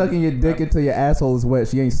she ain't Rasan. sucking your dick until your asshole is wet,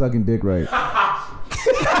 she ain't sucking dick right.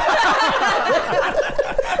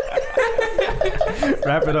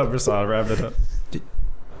 Wrap it up, Rasan. Wrap it up.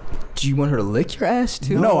 Do you want her to lick your ass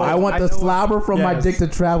too? No, I want the know- slobber from my yes. dick to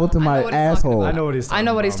travel to I my know what he's talking asshole. I know what he's talking I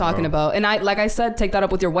know what he's talking bro. about. And like I said, take that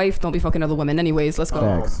up with your wife. Don't be fucking other women. Anyways, let's go.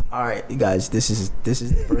 Facts. All right, you guys. This is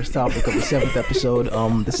the first topic of the 7th episode. The You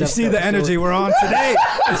 7th see the episode- energy we're on today.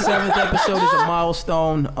 The 7th episode is a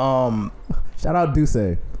milestone. Shout out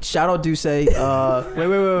Duce. Shout out Duce. Wait.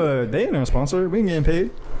 They ain't our sponsor. We ain't getting paid.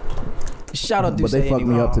 Shout out, but they fucked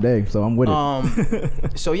me up today, so I'm with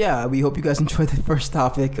it. So yeah, we hope you guys enjoyed the first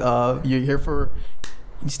topic. You're here for.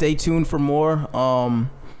 Stay tuned for more.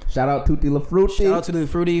 Shout out Tutti La Frutti. Shout out to the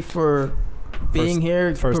Fruity for being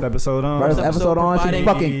here. First episode on. First episode on. She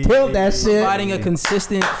fucking killed that shit. Providing a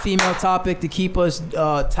consistent female topic to keep us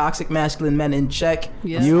toxic masculine men in check.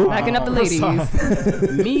 Yes. You? Backing up the ladies.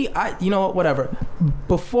 Me, you know what, whatever.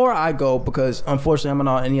 Before I go, because unfortunately I'm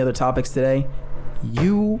not on any other topics today,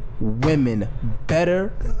 you women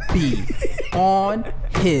better be on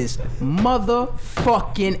his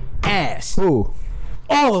motherfucking ass. Who?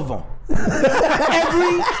 All of them.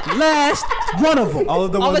 Every last one of them. All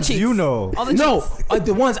of the All the ones cheats. you know. All the No, cheats.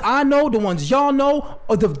 the ones I know, the ones y'all know,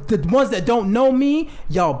 or the ones that don't know me,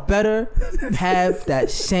 y'all better have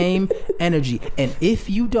that same energy. And if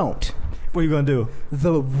you don't, What are you gonna do?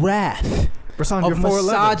 the wrath Rasan, of you're 4'11".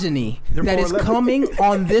 misogyny You're that is 4'11". coming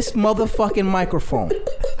on this motherfucking microphone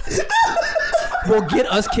will get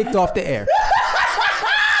us kicked off the air.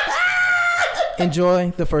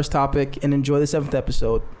 Enjoy the first topic and enjoy the 7th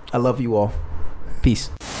episode. I love you all. Peace.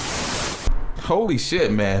 Holy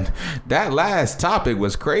shit, man. That last topic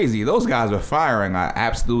was crazy. Those guys were firing. I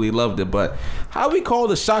absolutely loved it. But how we call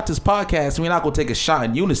the Shot This podcast? We're not going to take a shot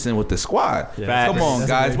in unison with the squad. Yeah. Come on, That's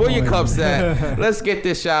a guys. great Where your point. cups at? Let's get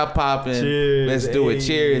this shot popping. Cheers. Let's do it.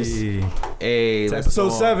 Cheers. Hey. Hey, It's let's episode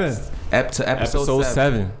go. 7. To Episode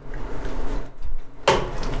 7.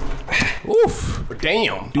 Oof.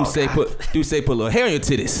 Damn. Do say put a little hair on your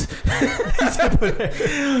titties.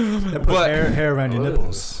 Put hair around your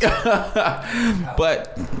nipples.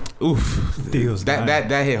 But oof. Deals. That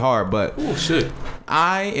hit hard, but Oh, shit.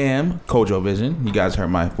 I am Kojo Vision. You guys heard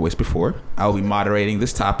my voice before. I will be moderating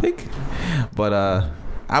this topic, but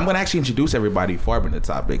I'm gonna actually introduce everybody before I bring the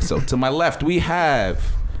topic. So to my left we have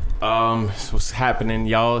What's happening,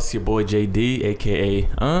 y'all? It's your boy JD,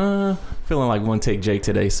 aka feeling like One Take Jake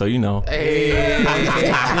today, so you know. Hey,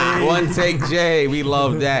 One Take J. We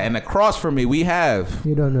love that. And across from me we have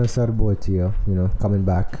You don't know Sarboy Tio, coming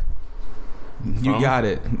back. you got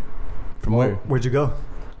it. From where? Where'd you go?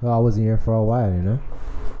 Well, I wasn't here for a while,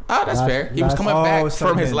 Oh, that's fair. He was coming back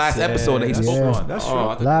from his last episode that he spoke Yeah. on. That's Oh, true.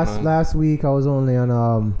 I thought you Last week I was only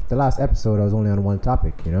on the last episode I was only on one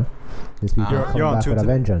topic, This week I'm You're coming on back two with a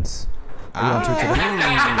today. vengeance.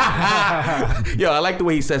 Yo, I like the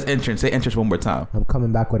way he says entrance. Say entrance one more time. I'm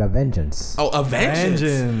coming back with a vengeance. Oh, a vengeance.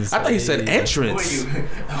 Vengeance. I thought he said entrance.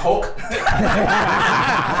 Hulk?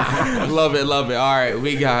 Love it. All right,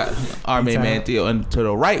 we got our main man Theo, and to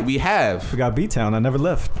the right we have We got B-Town. I never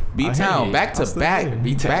left. B-Town. Hey, Back to I'll still back. be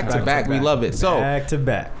here. Back to back. We love it. So Back to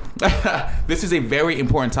back. this is a very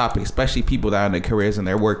important topic, especially people that are in their careers and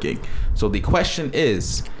they're working. So the question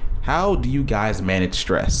is, how do you guys manage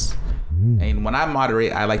stress? And when I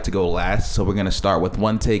moderate, I like to go last. So we're gonna start with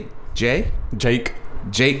One Take Jake. Jake.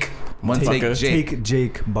 One Take Jake. Take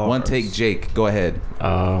Jake bars. One Take Jake. Go ahead.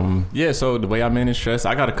 Yeah, so the way I manage stress,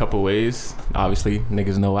 I got a couple ways. Obviously,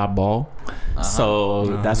 niggas know I ball.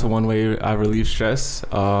 So that's one way I relieve stress.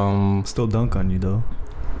 Still dunk on you, though.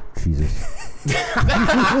 Jesus.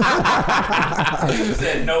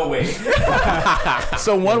 Said no way.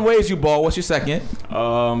 So one way is you ball. What's your second?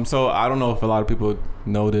 So I don't know if a lot of people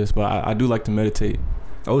know this, but I do like to meditate.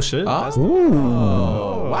 Oh, shit.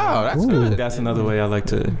 Oh, wow, that's good. That's another way I like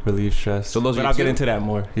to relieve stress. So those are but your I'll get two? into that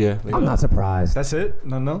more. Yeah. I'm not surprised. That's it?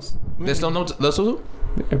 Nothing else? There's no notes. That's who?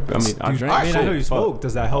 I mean, I drink. I know you Fuck. smoke.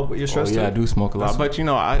 Does that help with your Oh, stress? yeah, I too? do smoke a lot. But,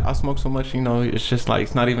 I smoke so much, it's just like,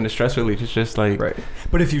 it's not even a stress relief. It's just like, Right.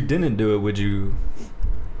 But if you didn't do it, would you?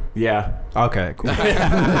 yeah. Okay, cool.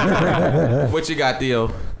 What you got, Theo?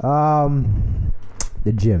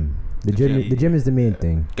 The gym. The gym is the main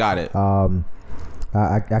thing. Got it.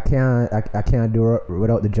 I can't do it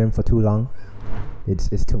without the gym for too long.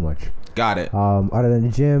 It's too much. Got it. Other than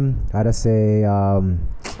the gym, I'd say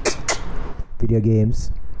video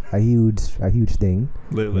games, a huge thing.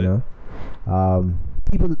 Lit.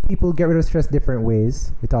 People get rid of stress different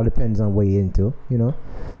ways. It all depends on what you're into.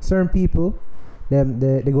 Certain people,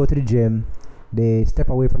 they go to the gym, they step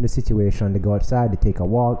away from the situation, they go outside, they take a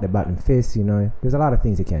walk, they bat them fists. There's a lot of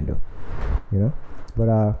things they can do. But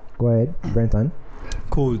go ahead, Brenton.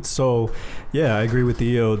 Cool. So, yeah, I agree with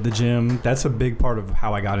Theo. The gym, that's a big part of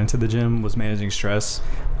how I got into the gym, was managing stress.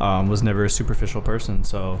 Was never a superficial person,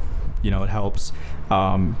 so, it helps.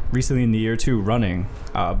 Recently in the year too, running,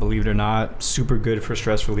 believe it or not, super good for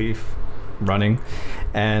stress relief, running.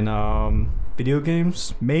 And video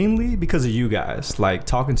games, mainly because of you guys. Like,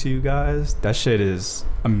 talking to you guys, that shit is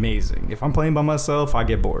amazing. If I'm playing by myself, I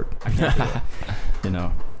get bored. I can't do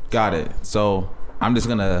it. Got it. So I'm just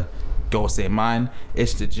gonna go say mine.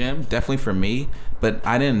 It's the gym, definitely for me. But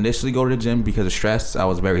I didn't initially go to the gym because of stress. I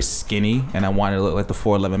was very skinny and I wanted to look like the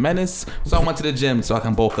 4'11 Menace. So I went to the gym so I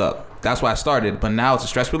can bulk up. That's why I started. But now it's a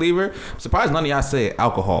stress reliever. I'm surprised none of y'all say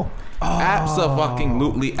alcohol.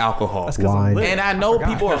 Absolutely alcohol. That's 'cause I'm Wine. lit. And I know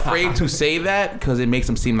people are afraid to say that because it makes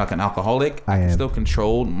them seem like an alcoholic. I am. Still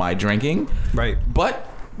control my drinking. Right. But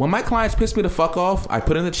when my clients piss me the fuck off, I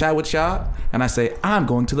put in the chat with y'all and I say, I'm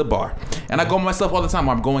going to the bar. And I go myself all the time,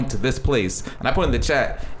 I'm going to this place. And I put in the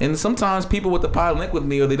chat. And sometimes people with the pod link with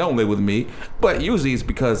me or they don't live with me. But usually it's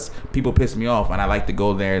because people piss me off and I like to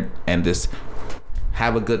go there and just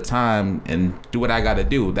have a good time and do what I gotta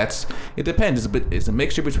do. It depends. It's a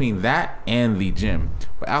mixture between that and the gym.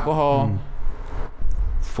 But alcohol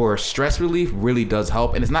for stress relief really does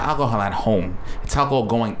help, and it's not alcohol at home. It's alcohol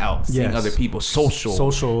going out, seeing Yes. other people, social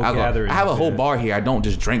alcohol. gatherings. I have a whole Yeah. bar here. I don't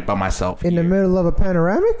just drink by myself. In the here. middle of a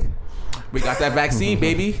panoramic? We got that vaccine,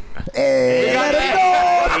 baby. Hey, We got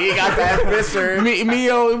that. We got that, Mister.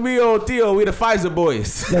 Mio, Theo. We the Pfizer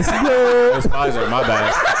boys. let's go. It's Pfizer, my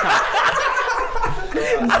bad.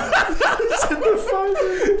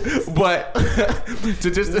 But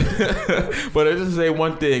to just say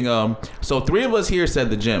one thing. So 3 of us here said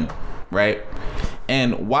the gym, right?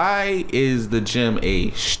 And why is the gym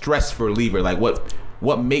a stress reliever? Like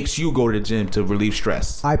what makes you go to the gym to relieve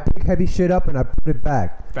stress? I pick heavy shit up and I put it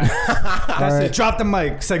back. That's Alright. it. Drop the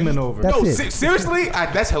mic. Segment over. That's No, it. seriously,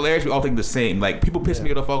 that's hilarious. We all think the same. Like people piss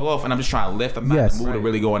me the fuck off, and I'm just trying to lift. I'm not Yes. in the mood of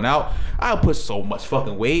really going out. I'll put so much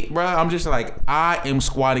fucking weight, bro. I'm just like, I am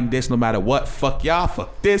squatting this no matter what. Fuck y'all.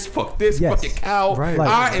 Fuck this. Yes. Fuck your cow. Right. Like-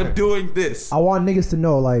 I am doing this. I want niggas to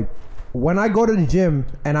know, like, when I go to the gym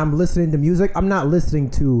and I'm listening to music, I'm not listening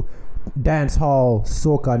to dance hall,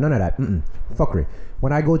 soca, none of that. Fuckery.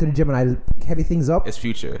 When I go to the gym and I pick heavy things up, It's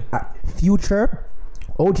Future. Future,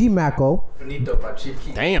 OG Mako, Damn. Finito by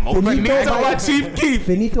Chief Keef.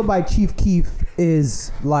 Finito by Chief Keef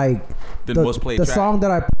is like The most played the track. song that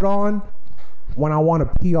I put on when I want a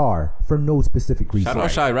PR for no specific reason. Shout out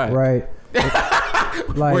Shy Rat. Right.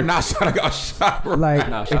 Like, We're not shouting out shot. like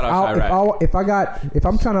Nah, if, shout out if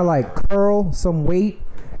I'm trying to like curl some weight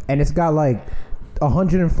and it's got like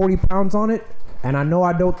 140 pounds on it and I know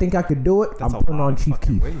I don't think I could do it, That's I'm a putting lot on of Chief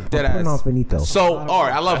fucking Keef. weight. I'm Dead putting ass. on Finito. So, all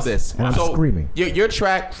right, I love this. And I'm so, screaming. Your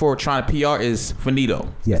track for trying to PR is Finito.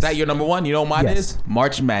 Yes. Is that your number one? You know what mine Yes. is?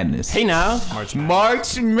 March Madness. Hey now.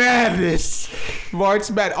 March Madness.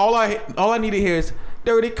 All I need to hear is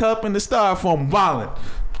Dirty Cup and the Styrofoam Violent.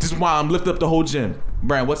 This is why I'm lifting up the whole gym.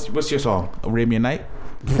 Brian, what's your song? Arabian Night?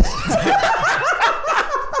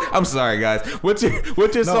 I'm sorry, guys. What's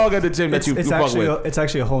your song at the gym that you fuck with? It's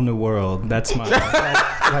actually a whole new world. That's my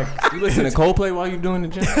like. You listen to Coldplay while you doing the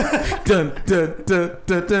gym? Dun, dun, dun,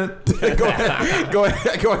 dun, dun.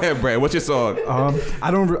 Go ahead, Brian. What's your song?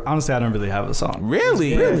 I don't really have a song.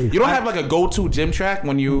 Really? Really? You don't have like a go-to gym track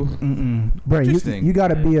when you? Bro, Interesting. you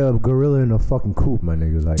gotta be a gorilla in a fucking coop, my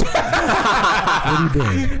nigga. Like, what are you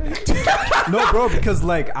doing? No, bro, because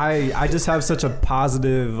like I just have such a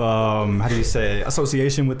positive how do you say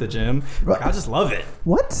association with the gym. Like I just love it.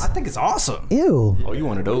 What? I think it's awesome. Ew. Oh, you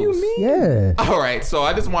one of those? Yeah. All right. So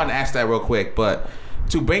I just wanted to ask that real quick, but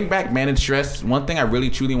to bring back managed stress, one thing I really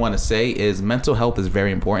truly want to say is mental health is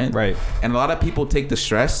very important. Right. And a lot of people take the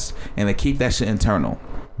stress and they keep that shit internal.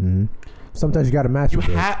 Sometimes you gotta match You it.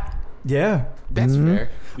 bro. have. Yeah. That's fair.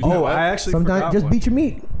 Oh, I actually Sometimes forgot just one. beat your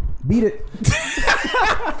meat. Beat it.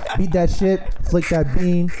 Beat that shit. Flick that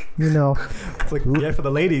bean. You know. It's like, yeah, for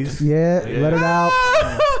the ladies. Yeah. Let it out.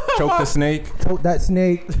 Choke the snake. Choke that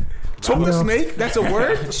snake. Choke You the know. snake? That's a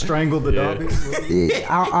word? Strangle the doggy.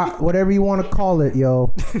 Whatever you want to call it,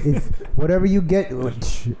 yo. If whatever you get,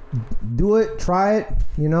 do it. Try it.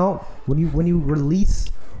 You know. When you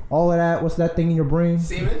release all of that, what's that thing in your brain?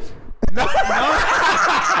 Semen?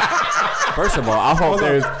 First of all, I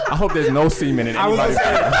hope there's no semen in I was anybody's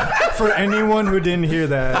gonna say, for anyone who didn't hear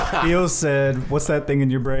that, Theo said, "What's that thing in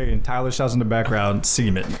your brain?" Tyler shouts in the background,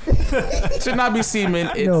 "Semen." It should not be semen.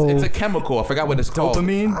 No. It's a chemical. I forgot what it's called.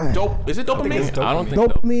 Dopamine. Dope. Is it dopamine? I don't think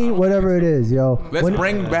Dopamine, whatever it is, yo. Let's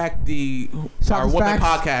bring back our Shots woman facts.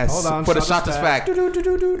 podcast Hold on, for the shots Shots fact. Fact.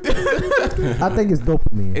 I think it's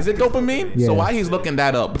dopamine. Is it dopamine? Yeah. So while he's looking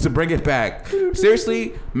that up, to bring it back,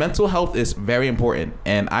 seriously, mental health is very important.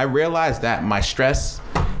 And I realized that my stress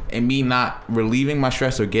and me not relieving my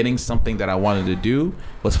stress or getting something that I wanted to do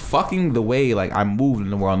was fucking the way like I moved in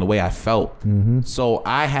the world and the way I felt. So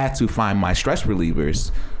I had to find my stress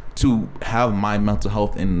relievers. to have my mental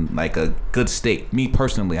health in like a good state. Me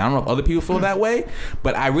personally, I don't know if other people feel that way,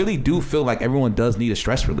 but I really do feel like everyone does need a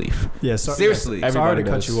stress relief. Yeah, seriously. Sorry to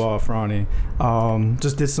does. cut you off, Ronnie.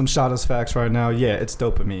 Just did some Shada's facts right now. Yeah, it's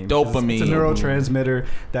dopamine. Dopamine. It's a neurotransmitter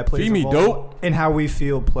that plays Feed me a role dope. in how we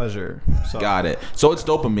feel pleasure. So. Got it. So it's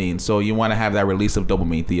dopamine. So you want to have that release of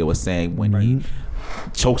dopamine. Theo was saying when he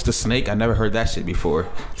chokes the snake. I never heard that shit before.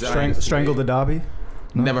 Strangle the Dobby.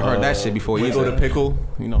 Never heard that shit before. Wiggle the pickle.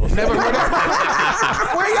 You know. Never heard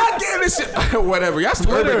that. Where y'all getting this shit? Whatever. Y'all some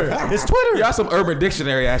Twitter. It's Twitter. Y'all some Urban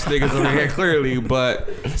Dictionary ass niggas over here, clearly. But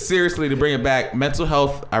seriously, to bring it back, mental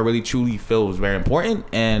health, I really truly feel is very important.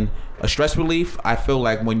 And a stress relief, I feel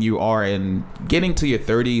like when you are in getting to your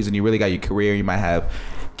 30s and you really got your career, you might have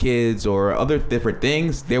kids or other different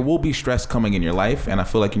things, there will be stress coming in your life, and I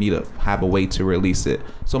feel like you need to have a way to release it.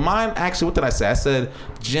 So mine, actually, what did I say? I said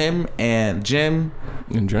gym and drinking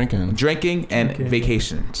and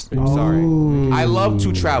vacations. I'm sorry. I love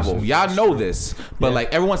to travel. Y'all know this, but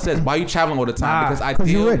like everyone says, why are you traveling all the time? Because I you're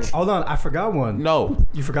deal. rich. Hold on, I forgot one. No,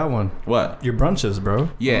 You forgot one. what? Your brunches, bro.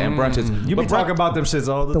 Yeah, and brunches. You be But talking about them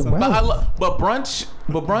shits all the time. But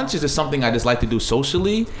brunch is just something I just like to do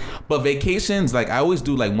socially. But vacations, like I always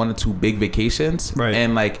do like 1 or 2 big vacations, Right.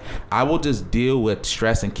 And like I will just deal with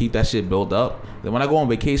stress and keep that shit built up. Then when I go on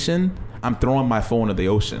vacation, I'm throwing my phone in the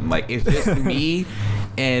ocean. Like it's just me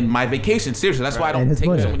and my vacation. Seriously, that's why I don't And his take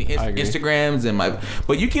money. so many I agree. Instagrams and my.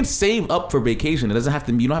 But you can save up for vacation. It doesn't have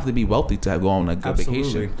to. You don't have to be wealthy to go on a good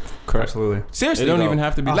vacation. Correct. Absolutely. Seriously, It don't though. even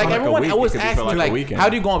have to be like like a everyone week. always It could be asks for me like a like, weekend. how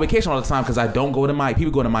do you go on vacation all the time? Because I don't go to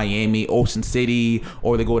people go to Miami, Ocean City,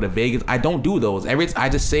 or they go to Vegas. I don't do those. I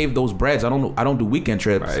just save those breads. I don't do weekend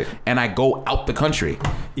trips, Right. and I go out the country.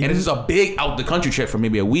 And it's just a big out the country trip for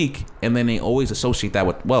maybe a week, and then they always associate that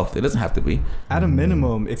with wealth. It doesn't have to be. At a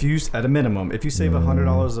minimum, if you save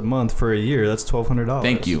 $100 a month for a year, that's $1,200.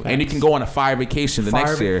 Thank you. And you can go on a fire vacation the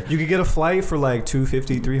next year. You could get a flight for like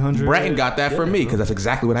 $250, $300. Bratton got that for me because that's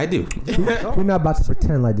exactly what I do. We're not about to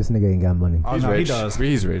pretend like this nigga ain't got money. Oh, He's no, rich. he does.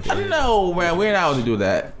 He's rich. No, man, we're not going to do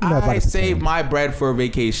that. I'm not about I to save pretend. my bread for a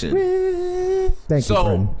vacation. Thank you,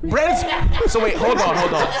 So friend. So wait, hold on.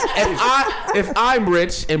 If I'm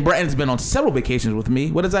rich and Bretton's been on several vacations with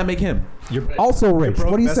me, what does that make him? You're Also rich.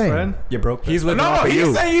 broke What are you best saying? friend? You're broke. He's living No, off of he's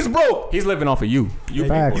you. saying he's broke. He's living off of you. You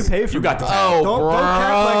Facts. You pay for You me. got the Oh, Don't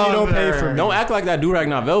cap like you don't pay for me. Don't act like that durag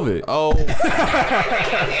not velvet. Oh.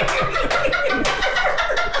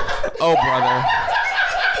 Oh, brother.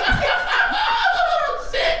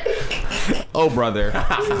 Oh, brother.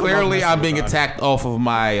 Clearly, I'm being attacked off of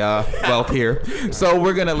my wealth here. So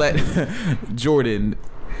we're going to let Jordan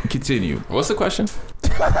continue. What's the question?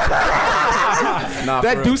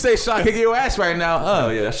 That do say shot kicking your ass right now. Oh,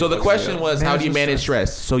 yeah, that's So the the question question, was, how do you manage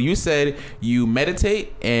stress? So you said you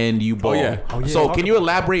meditate and you ball. yeah. So can you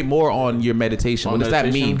elaborate more on your meditation? On What does that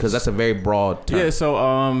mean? meditation? Because that's a very broad term. Yeah,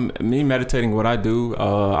 so me meditating, what I do,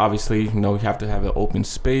 obviously, you have to have an open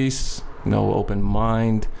space, open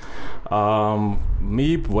mind.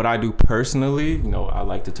 Me, what I do personally, I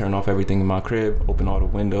like to turn off everything in my crib, open all the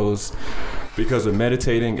windows. Because with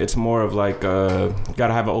meditating, it's more of like, you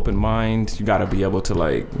gotta have an open mind. You gotta be able to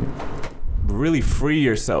like really free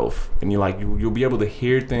yourself, and you'll be able to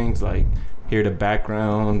hear things, like hear the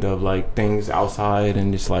background of like things outside,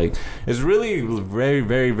 and just like it's really very,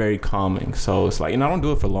 very, very calming. So it's like, I don't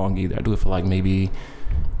do it for long either. I do it for like maybe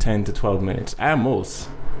 10 to 12 minutes at most.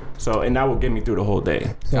 So, and that will get me through the whole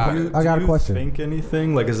day. So I got a question. Do you think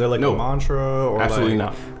anything? Like, is there like a mantra or absolutely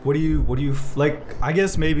like, not. What do you like? I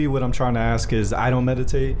guess maybe what I'm trying to ask is, I don't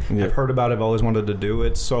meditate. Yeah. I've heard about it. I've always wanted to do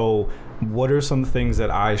it. So, what are some things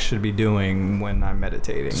that I should be doing when I'm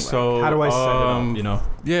meditating? Like, So, how do I set it up?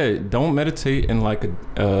 Yeah, don't meditate in like in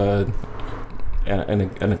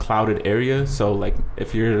a clouded area. So, like,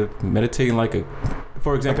 if you're meditating like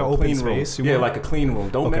for example, like an clean open room. space. Yeah, like a clean room.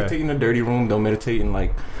 Don't meditate in a dirty room. Don't meditate in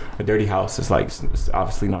like a dirty house. It's like it's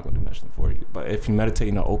obviously not gonna do nothing for you. But if you meditate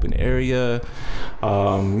in an open area,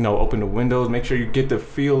 open the windows. Make sure you get the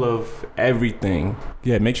feel of everything.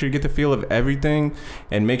 Yeah, make sure you get the feel of everything,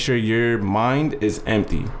 and make sure your mind is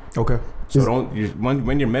empty. Okay. So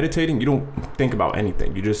when you're meditating, you don't think about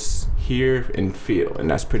anything. You just hear and feel, and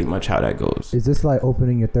that's pretty much how that goes. Is this like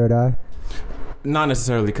opening your third eye? Not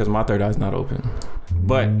necessarily, because my third eye is not open.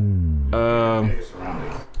 But,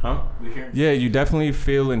 yeah, you definitely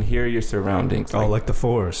feel and hear your surroundings. Like the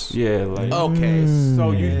force. Yeah, like. Okay.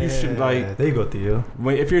 So you should like. There you go, Theo.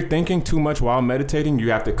 If you're thinking too much while meditating, you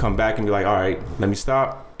have to come back and be like, all right, let me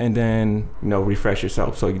stop and then refresh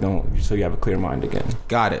yourself so you have a clear mind again.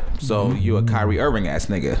 Got it. So you a Kyrie Irving ass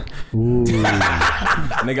nigga. Ooh.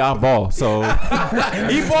 Nigga, I ball. So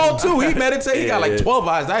He ball too. He meditate. He got like 12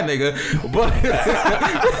 eyes. That nigga. But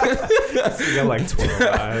You got like 12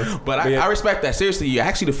 eyes. But I respect that. Seriously, you're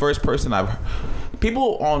actually the first person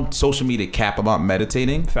people on social media cap about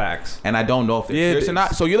meditating. Facts. And I don't know if it's serious or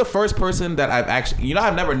not. So you're the first person that I've actually,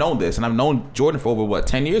 I've never known this, and I've known Jordan for over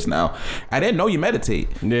 10 years now. I didn't know you meditate.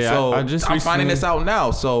 Yeah, so I'm finding this out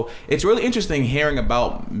now. So it's really interesting hearing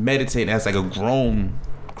about meditating as like a grown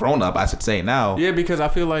up, I should say now. Yeah, because I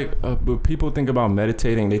feel like when people think about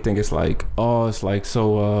meditating, they think it's like, oh, it's like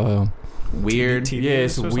so weird. Yeah,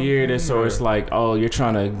 it's weird. It's like, oh, you're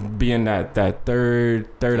trying to be in that third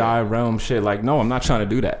eye realm shit. Like, no, I'm not trying to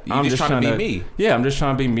do that. I'm just trying to be me. Yeah, I'm just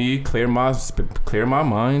trying to be me, clear my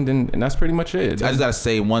mind, and that's pretty much it. I just gotta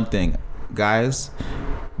say one thing, guys.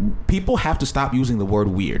 People have to stop using the word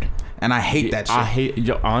weird. And I hate that shit.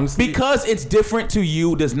 Honestly. Because it's different to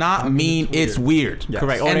you does not mean it's weird. Yes.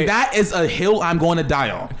 Correct. And that is a hill I'm going to die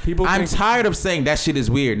on. I'm tired of saying that shit is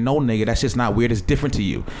weird. No, nigga, that shit's not weird. It's different to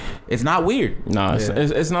you. It's not weird. No,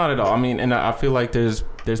 it's not at all. I mean, and I feel like there's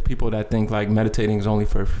people that think like meditating is only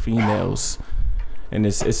for females. And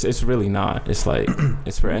it's really not. It's like,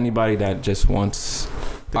 it's for anybody that just wants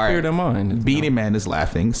to clear their mind. Beanie Man is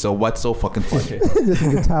laughing, so what's so fucking funny? This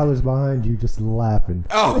nigga Tyler's behind you just laughing.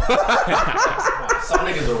 Oh. Some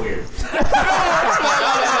niggas are weird.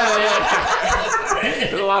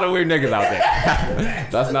 There's a lot of weird niggas out there.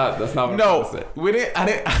 That's not what I'm trying to say. I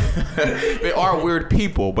didn't. They are weird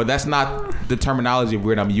people, but that's not the terminology of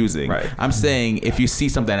weird I'm using. Right. I'm saying if you see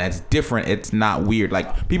something that's different, it's not weird.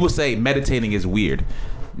 Like people say meditating is weird.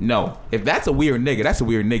 No, if that's a weird nigga, that's a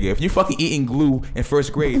weird nigga. If you fucking eating glue in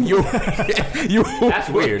first grade, you that's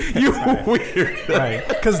weird. You weird, right?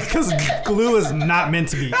 Because glue is not meant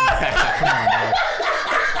to be. Come on, bro.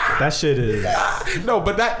 That shit is. No,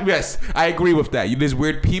 but yes, I agree with that. There's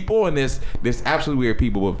weird people and there's absolutely weird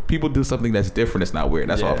people. But people do something that's different, it's not weird.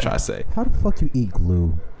 That's all I'm trying to say. How the fuck you eat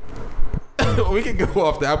glue? We can go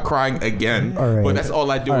off that. I'm crying again, but that's all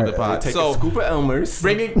I do in the pod. Take so a scoop of Elmer's.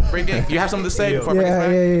 Bring it. You have something to say before I bring Yeah.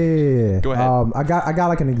 this back? Go ahead. I got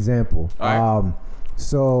like an example. All right.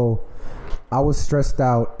 So I was stressed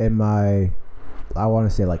out in my, I want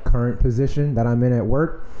to say like current position that I'm in at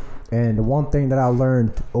work, and the one thing that I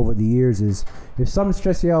learned over the years is if something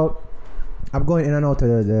stresses you out, I'm going in and out to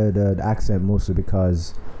the accent mostly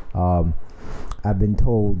because I've been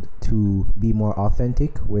told to be more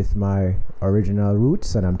authentic with my original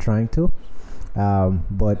roots, and I'm trying to.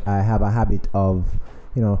 But I have a habit of,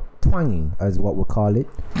 twanging, as what we call it,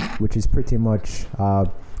 which is pretty much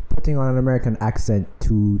putting on an American accent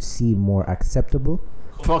to seem more acceptable.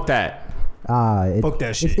 Fuck that. Fuck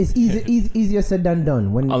that shit. It's easier said than done.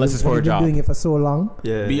 Unless it's for a you've been job. doing it for so long.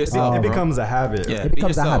 Yeah. Be yourself, it bro. becomes a habit. Yeah. It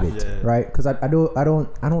becomes a yourself. habit, Yeah. right? Because I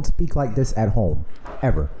don't speak like this at home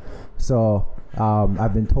ever. So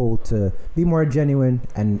I've been told to be more genuine,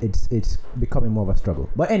 and it's becoming more of a struggle.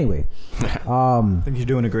 But anyway, I think you're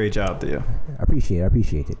doing a great job there. I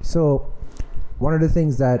appreciate it. So one of the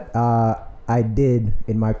things that I did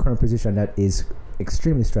in my current position that is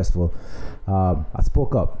extremely stressful, I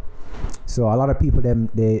spoke up. So a lot of people they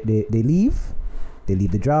leave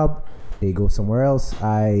the job, they go somewhere else.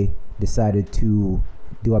 I decided to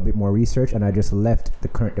do a bit more research, and I just left the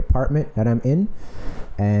current department that I'm in,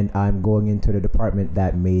 and I'm going into the department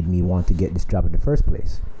that made me want to get this job in the first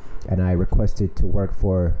place. And I requested to work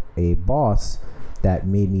for a boss that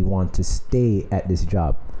made me want to stay at this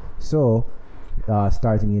job. So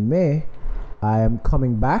starting in May, I am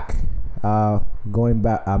coming back,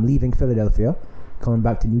 I'm leaving Philadelphia, coming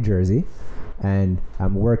back to New Jersey, and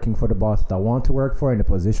I'm working for the boss that I want to work for, in the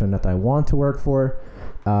position that I want to work for,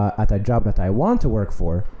 at a job that I want to work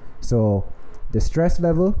for. So the stress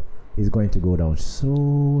level is going to go down so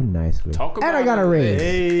nicely. And I got a raise.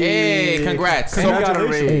 Hey, congrats.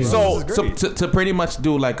 Congratulations. So This is great. to pretty much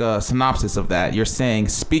do like a synopsis of that, you're saying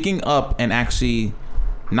speaking up and actually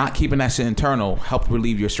not keeping that shit internal helped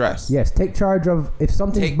relieve your stress. Yes, take charge of, if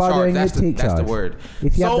something's Take bothering charge. you, take charge. That's the word.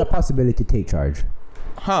 If you have the possibility, take charge.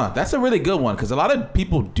 That's a really good one, because a lot of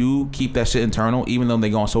people do keep that shit internal, even though they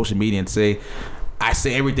go on social media and say, I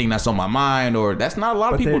say everything that's on my mind, or that's not a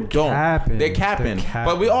lot of people don't. They're capping.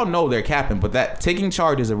 But we all know they're capping, but that taking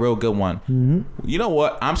charge is a real good one. Mm-hmm. You know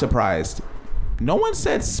what? I'm surprised. No one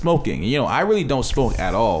said smoking. I really don't smoke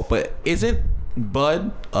at all, but isn't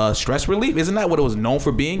Bud, stress relief? Isn't that what it was known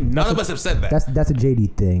for being? None of us have said that. That's a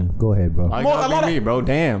JD thing. Go ahead, bro. I gotta be me, bro.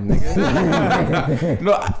 Damn, nigga.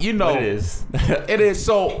 No, you know It is. It is.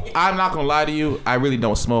 So I'm not gonna lie to you. I really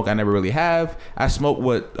don't smoke. I never really have. I smoked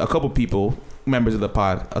with a couple people, members of the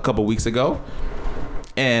pod, a couple weeks ago,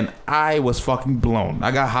 and I was fucking blown.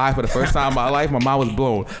 I got high for the first time in my life. My mind was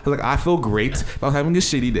blown. I was like, I feel great. If I was having a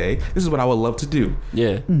shitty day, this is what I would love to do.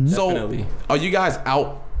 Yeah, So, definitely. are you guys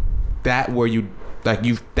out that where you like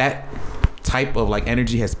you that type of like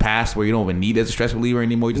energy has passed where you don't even need it as a stress reliever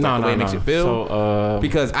anymore? You just like the way it makes you feel. So,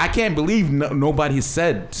 Because I can't believe nobody has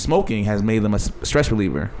said smoking has made them a stress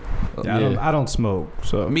reliever. Yeah, I don't smoke,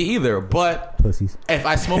 so Me either. But Pussies. if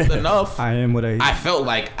I smoked enough, I am what I eat. I felt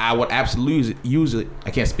like I would absolutely use it. I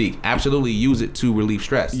can't speak. Absolutely use it to relieve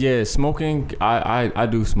stress. yeah, smoking. I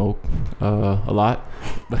do smoke a lot.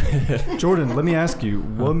 Jordan, let me ask you,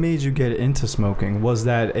 what made you get into smoking? Was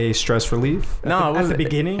that a stress relief? No, it at wasn't. the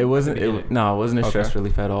beginning. It wasn't. No, it wasn't a stress Okay.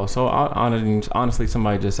 relief at all. So honestly,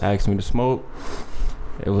 somebody just asked me to smoke.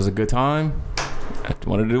 It was a good time. I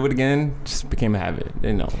wanted to do it again. Just became a habit.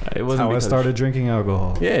 You know, it wasn't. How I because- started drinking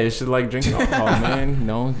alcohol. Yeah, it's just like drinking alcohol, man. You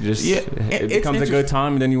know, just Yeah, it it's becomes a good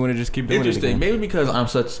time, and then you want to just keep doing it Interesting. again. Maybe because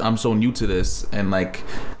I'm so new to this and like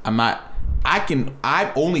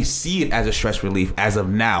I only see it as a stress relief as of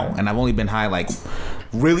now, and I've only been high like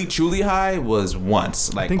really truly high was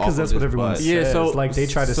once. Like I think off because of that's what this everyone bud. says. Yeah, so- like they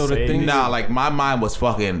try to so the say. thing- Nah, like my mind was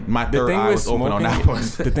fucking. My The third thing eye with was open on that smoking, one.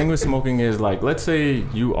 the thing with smoking is like, let's say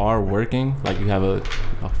you are working, like you have a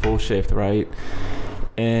full shift, right?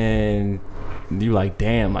 And you like,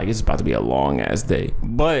 damn, like it's about to be a long ass day.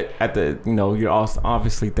 But at the, you're also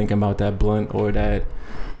obviously thinking about that blunt or that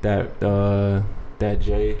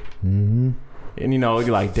J. Mm-hmm. And you're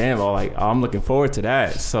like, damn, I'm looking forward to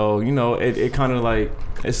that. So it kind of like,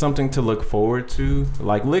 it's something to look forward to,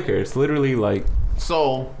 like liquor. It's literally like,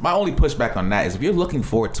 So my only pushback on that is if you're looking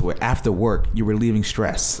forward to it after work, you're relieving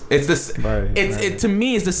stress. It's this. Right, It to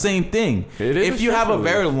me is the same thing. It is If a you stress have a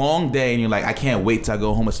relief. very long day and you're like, I can't wait till I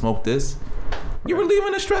go home and smoke this, you're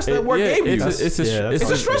relieving the stress that work gave you. it's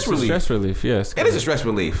a stress relief. Stress relief, yes. It is a stress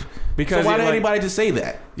relief. Because So why it, did like- anybody just say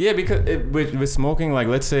that? Yeah, because with smoking, like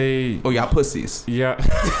let's say, Oh, y'all pussies. yeah.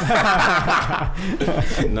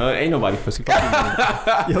 No, ain't nobody pussy.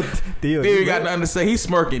 Yo, Theo, Dude, you got nothing to say. He's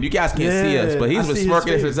smirking. You guys can't see Yeah, us, but I he's been see his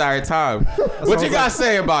smirking this face. entire time. What you guys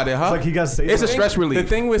say about it, huh? It's like he got to say It's a something. stress relief. The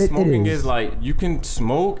thing with It smoking is. is like you can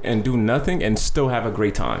smoke and do nothing and still have a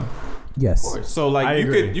great time. Yes. So like I you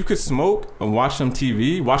agree. could smoke and watch some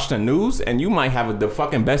TV, watch the news, and you might have the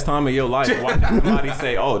fucking best time of your life. Watching somebody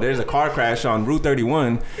say, "Oh, there's a car crash on Route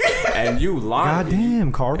 31," and you lying. God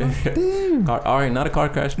damn, Carter. All right, not a car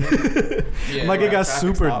crash. Yeah, Like it got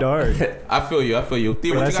super dark. I feel you. Theo, But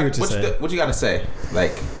I what see you what you're saying. got? What you got to say?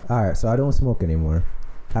 Like, All right, so I don't smoke anymore.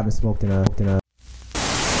 Haven't smoked in a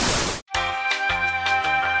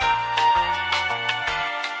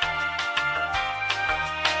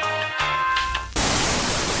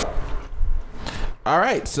all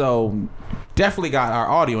right, so definitely got our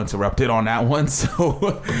audio interrupted on that one.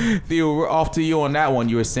 So, Theo, we're off to you on that one.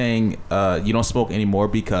 You were saying you don't smoke anymore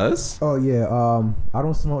because Oh yeah, I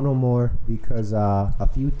don't smoke no more because a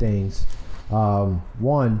few things.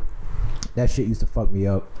 One, that shit used to fuck me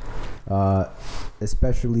up,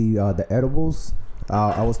 especially the edibles.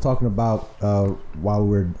 I was talking about while we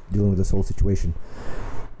were dealing with this whole situation.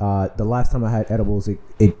 The last time I had edibles, it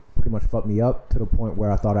pretty much fucked me up to the point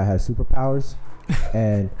where I thought I had superpowers.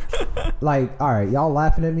 And like, all right, y'all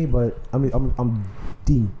laughing at me, but I'm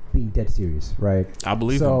being dead serious, right? I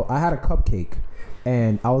believe So I had a cupcake,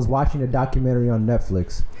 and I was watching a documentary on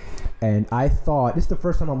Netflix, and I thought, this is the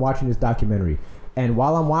first time I'm watching this documentary, and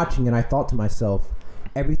while I'm watching it, I thought to myself,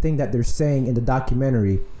 everything that they're saying in the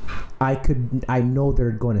documentary, I know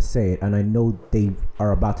they're going to say it, and I know they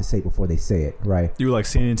are about to say it before they say it, right? You were like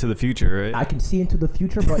seeing into the future, right? I can see into the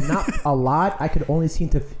future, but not a lot. I could only see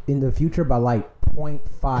in the future by like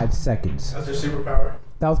 0.5 seconds. That's your superpower.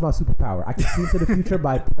 That was my superpower. I can see into the future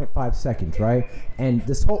by 0.5 seconds, right? And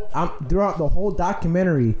throughout the whole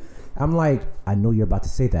documentary, I'm like, I know you're about to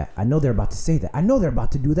say that. I know they're about to say that. I know they're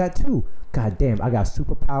about to do that too. God damn, I got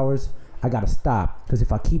superpowers. I gotta stop, because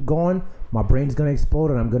if I keep going, my brain's gonna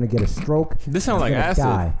explode and I'm gonna get a stroke. This sounds I'm like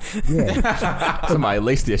gonna acid. die. Yeah. Somebody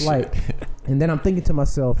laced this Like, shit. and then I'm thinking to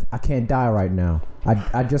myself, I can't die right now.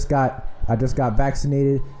 I just got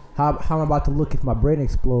vaccinated. how I'm about to look if my brain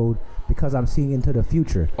explode because I'm seeing into the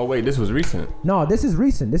future. Oh wait, this was recent. No, this is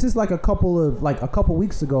recent. This is like a couple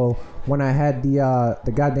weeks ago when I had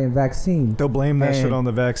the goddamn vaccine. They'll blame that And shit on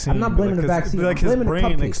the vaccine. I'm not blaming the vaccine. Like I'm his blaming the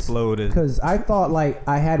brain cupcakes. exploded. Because I thought like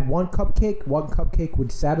I had one cupcake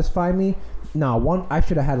would satisfy me. No, I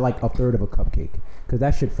should have had like a third of a cupcake because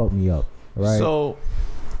that shit fucked me up. Right. So,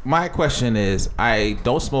 my question is, I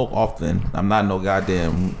don't smoke often. I'm not no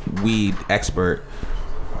goddamn weed expert.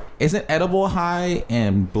 Isn't edible high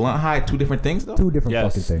and blunt high two different things though? Two different Yes.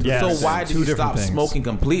 fucking things. Yeah. Yes. So why did Two you different stop things. smoking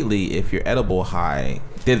completely if your edible high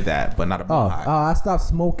did that, but not a blunt high? I stopped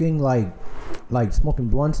smoking like smoking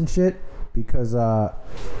blunts and shit because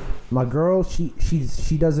my girl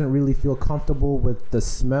she doesn't really feel comfortable with the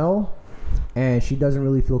smell, and she doesn't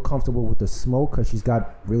really feel comfortable with the smoke because she's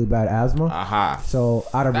got really bad asthma. Aha. So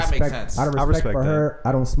out of That makes respect, sense. out of I respect respect for her,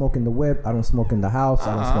 I don't smoke in the whip. I don't smoke in the house.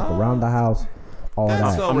 I don't smoke around the house. All That's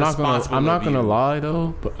that. so I'm not responsible of gonna you. lie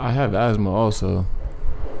though, but I have asthma also.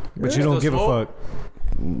 But you don't Still give a smoke? fuck.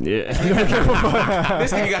 Yeah.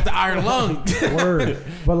 This nigga got the iron lung. Word.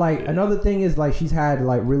 But like another thing is like she's had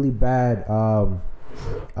like really bad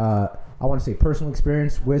I want to say personal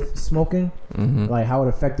experience with smoking, like how it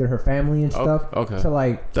affected her family and stuff. okay. So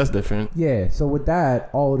like That's different. yeah, so with that,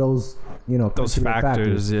 all of those Those contributing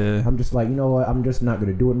factors, yeah. I'm just like, you know what, I'm just not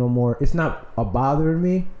gonna do it no more. It's not a bother to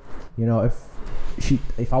me,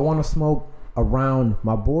 if I want to smoke around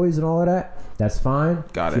my boys and all of that, that's fine.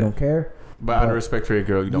 Got She it. don't care. But out of respect for your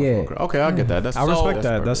girl, you don't Yeah. smoke. Okay, I get that. That's I respect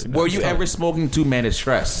that. perfect. Were you ever smoking to manage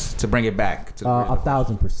stress to bring it back to the original?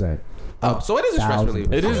 1,000%. Oh, so it is a stress 1,000%.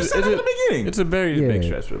 relief. It You is. said that in the beginning. It's a very big Yeah.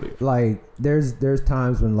 stress relief. Like there's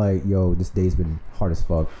times when like, yo, this day's been hard as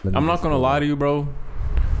fuck. I'm not gonna lie to you, bro.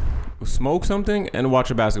 Smoke something and watch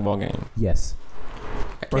a basketball game. Yes.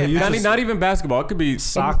 Bro, you Not, just- not even basketball. It could be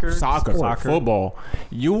Soccer, soccer, sport. football.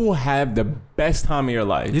 You will have the best time of your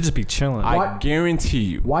life. You just be chilling. I What? guarantee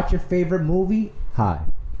you. Watch your favorite movie high.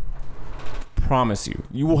 Promise you.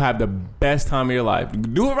 You will have the best time of your life.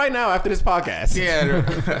 Do it right now after this podcast.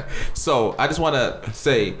 Yeah. So I just want to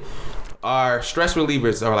say, our stress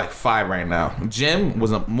relievers are like 5 right now. Gym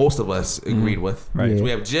was most of us agreed with. Right. So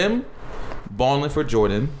we have gym, balling for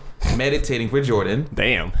Jordan, meditating for Jordan,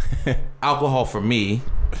 Damn. alcohol for me,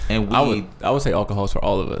 and weed. I would say alcohol's for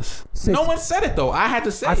all of us. No one said it though. I had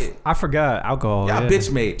to say it. I forgot alcohol. Y'all yeah.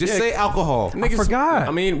 bitch made. Just Yeah. say alcohol. Niggas, forgot.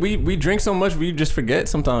 I mean, we drink so much we just forget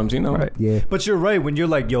sometimes, you know. Right. Yeah. But you're right. When you're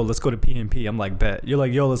like, yo, let's go to PNP, I'm like, bet. You're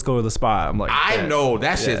like, yo, let's go to the spot. I'm like, I bet. know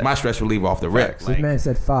that shit's my stress reliever off the rip. This man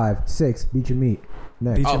said 5, 6. Beat your meat.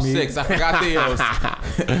 Next. Beat Oh, your meat. 6. I forgot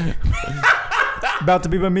the About to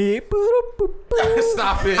be by me.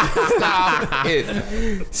 Stop it. Stop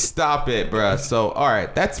it. Stop it, bruh. So, all right.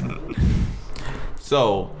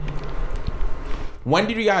 So, when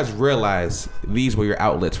did you guys realize these were your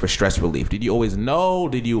outlets for stress relief? Did you always know?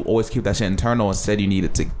 Did you always keep that shit internal and said you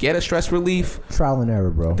needed to get a stress relief? Trial and error,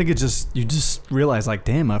 bro. I think you just realize like,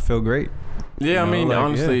 damn, I feel great. Yeah, I You know, mean, like,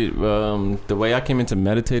 honestly, the way I came into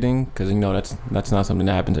meditating, because that's not something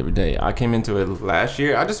that happens every day. I came into it last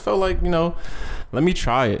year. I just felt like, let me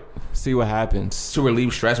try it, see what happens. To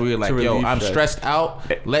relieve stress, where you're like, To yo, relieve I'm stress. stressed out.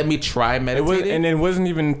 Let me try meditating. It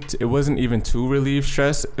wasn't even to relieve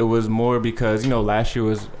stress. It was more because last year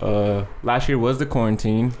was the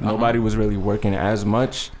quarantine. Nobody was really working as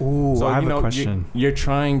much. Ooh, So I have a question. You're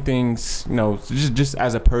trying things, just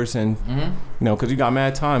as a person, because you got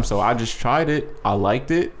mad time. So I just tried it. I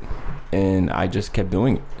liked it, and I just kept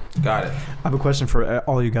doing it. Got it. I have a question for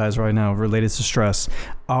all you guys right now related to stress.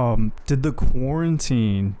 Did the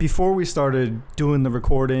quarantine, before we started doing the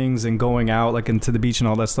recordings and going out like into the beach and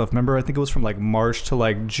all that stuff, remember I think it was from like March to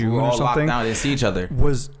like June We were or all locked something? down. Didn't see each other.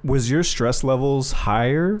 Was your stress levels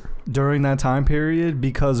higher during that time period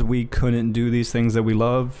because we couldn't do these things that we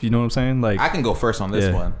love? You know what I'm saying? Like, I can go first on this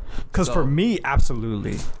Yeah. one. because So- for me,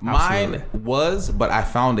 absolutely. Mine Absolutely. was, but I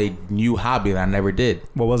found a new hobby that I never did.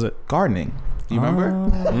 What was it? Gardening. Do you remember?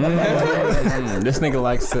 This nigga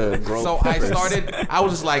likes to grow. So I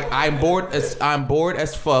was just like, I'm bored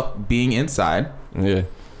as fuck being inside. Yeah.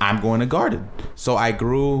 I'm going to garden. So I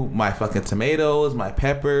grew my fucking tomatoes, my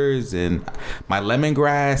peppers, and my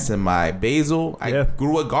lemongrass and my basil. I Yeah.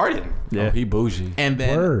 grew a garden. Yeah. Oh, he bougie. And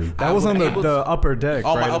then Word. That was on able the upper deck.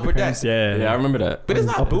 Oh, my right, of the upper deck. pants? Yeah. Yeah, I remember that. But it's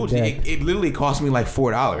not Upper bougie. deck. It literally cost me like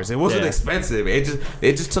 $4. It wasn't Yeah. expensive. It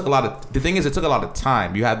just took a lot of. The thing is, it took a lot of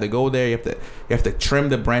time. You have to go there. You have to trim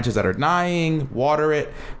the branches that are dying, water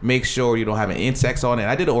it, make sure you don't have any insects on it.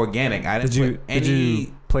 I did it organic. I didn't Did you put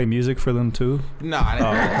any play music for them too? No,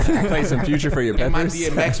 I didn't. Play some Future for your In my peppers.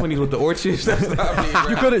 DMX when he's with the orchards. That's not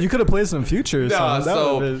me, bro. You could have played some Future. No,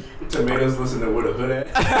 so Tomatoes listen to where the hood at.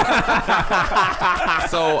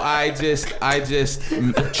 so I just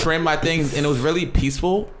trimmed my things, and it was really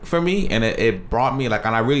peaceful for me, and it brought me like,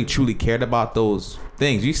 and I really truly cared about those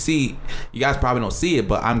things. You guys probably don't see it,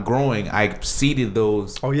 but I'm growing. I seeded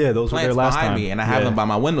those. Oh yeah, those were there plants last behind time. me, and I have them by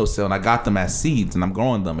my windowsill, and I got them as seeds, and I'm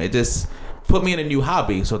growing them. It just put me in a new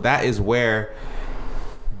hobby. So that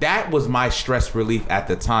was my stress relief at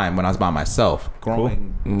the time when I was by myself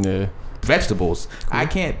growing Yeah. vegetables. I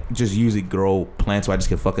can't just usually grow plants so I just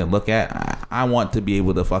can fucking look at. I want to be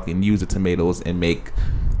able to fucking use the tomatoes and make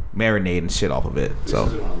marinade and shit off of it. So,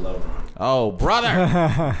 oh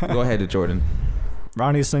brother, go ahead, Jordan.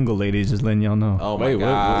 Ronnie's single, ladies. Just letting y'all know. Oh my Wait, what-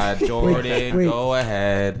 God, Jordan, wait. go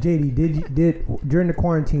ahead. JD, did during the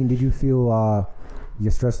quarantine, did you feel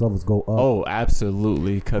your stress levels go up? Oh,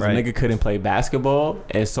 absolutely. Because Right. a nigga couldn't play basketball,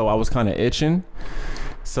 and so I was kind of itching.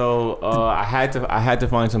 So I had to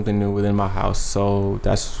find something new within my house. So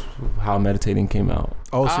that's how meditating came out.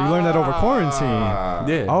 Oh, so you learned that over quarantine.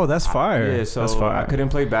 Yeah. Oh, that's fire. Yeah. So that's fire. I couldn't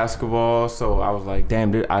play basketball, so I was like,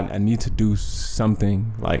 damn, dude, I need to do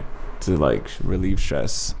something like to like relieve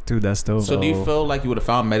stress. Dude, that's dope. So do you feel like you would have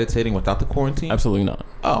found meditating without the quarantine? Absolutely not.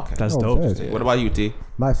 Oh, okay. That's Oh, dope. fair. What about you, T?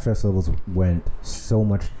 My stress levels went so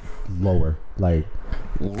much lower. Like,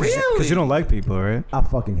 Really? Because you don't like people, right? I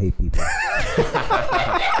fucking hate people.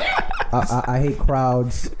 I hate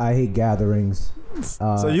crowds. I hate gatherings.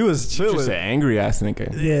 So you was Just chilling. an angry ass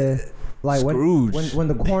nigga. Yeah. Like Scrooge. when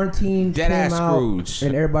the quarantine Dead came ass out Scrooge.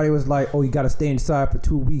 and everybody was like, "Oh, you got to stay inside for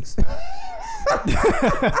 2 weeks."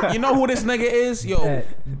 You know who this nigga is? Yo,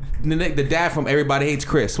 the dad from Everybody Hates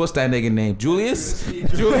Chris. What's that nigga name? Julius?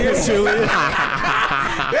 Julius?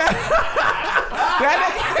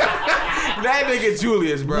 That nigga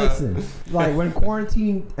Julius, bro. Listen, like when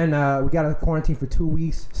quarantine and we got to quarantine for 2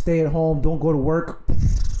 weeks, stay at home, don't go to work,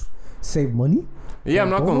 save money. Yeah, I'm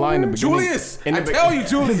not gonna lie. In the beginning, Julius! in the I tell you,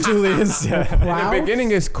 Julius. Julius, yeah. in the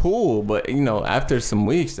beginning it's cool, but you know, after some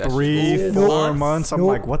weeks, that's 3, 4 months. I'm Nope.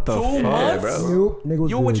 like, what the 2 fuck? months? bro. Nope, nigga was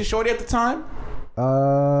You were with good. your shorty at the time?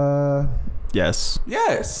 Yes.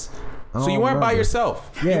 Yes. So you don't weren't by remember.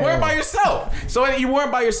 yourself. You Yeah. weren't by yourself. So you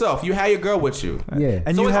weren't by yourself. You had your girl with you. Yeah.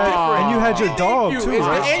 And So you it's had different. and you had your dog Thank too, you. It's-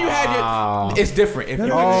 right? And you had your. It's different. If you were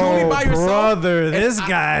no. truly by yourself, brother, this I-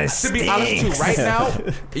 guy To be honest with you, right now,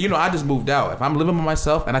 you know, I just moved out. If I'm living by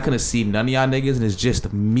myself and I couldn't see none of y'all niggas and it's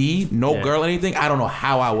just me, no Yeah. girl, anything, I don't know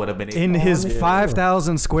how I would have been able. in his yeah.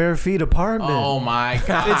 5,000 square feet apartment. Oh my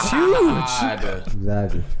God. It's huge.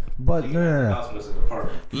 Exactly. But no.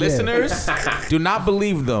 Listeners, do not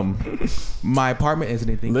believe them. My apartment isn't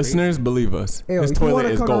anything. Listeners, believe us. Hey, His if you toilet wanna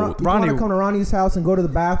is come gold. To, Ronnie, Ronnie- come to Ronnie's house and go to the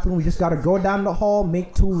bathroom, we just got to go down the hall,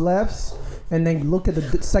 make 2 lefts, and then look at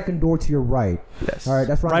the second door to your right. Yes. All right,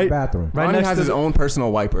 that's Ronnie's Right. bathroom. Right Ronnie next has to his the, own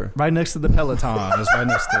personal wiper. right next to the Peloton. Is right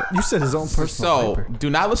next to. You said his own personal. So wiper.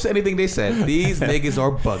 do not listen to anything they said. These niggas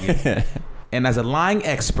are bugging. And as a lying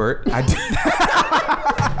expert, I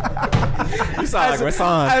You sound like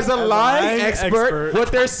Rasan. as a lying expert, expert.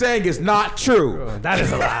 what they're saying is not true. That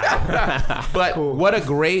is a lie. But what a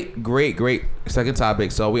great second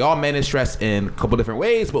topic. So we all manage stress in a couple different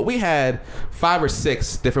ways, but we had 5 or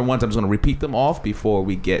 6 different ones. I'm just going to repeat them off before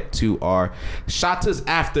we get to our Shotas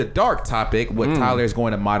After Dark topic, what Tyler is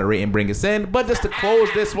going to moderate and bring us in. But just to close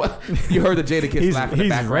this one, you heard the Jada Kids laugh in the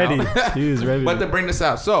He's background. ready. He's ready. But to bring this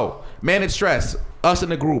out, so manage stress. Us in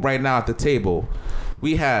the group right now at the table,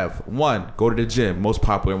 we have 1, go to the gym, most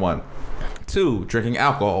popular one. 2, drinking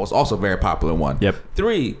alcohol is also a very popular one. Yep.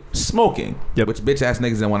 3, smoking, Yep. which bitch ass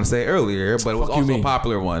niggas didn't want to say earlier, but it was Fuck you also a mean.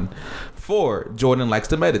 popular one. 4, Jordan likes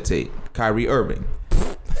to meditate, Kyrie Irving.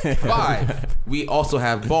 5, we also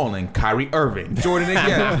have bowling, Kyrie Irving, Jordan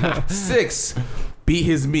again. 6, beat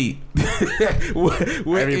his meat.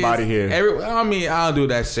 Everybody here. I mean, I don't do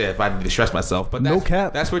that shit if I need to stress myself. But No that's,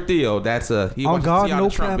 cap. That's for Theo. That's he On watches God, Tiana no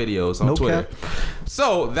Trump cap. videos on No Twitter. cap.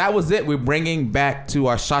 So that was it. We're bringing back to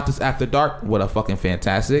our Shotas After Dark. What a fucking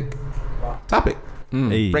fantastic topic.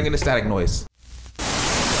 Hey. Bringing the static noise.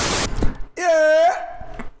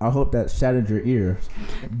 I hope that shattered your ears.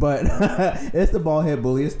 But it's the Baldhead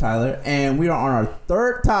Bully. It's Tyler. And we are on our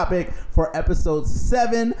 3rd topic for episode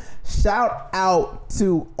 7. Shout out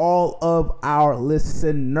to all of our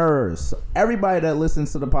listeners. Everybody that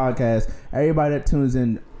listens to the podcast. Everybody that tunes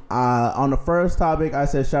in. On the first topic, I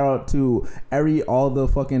said shout out to all the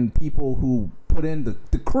fucking people who put in,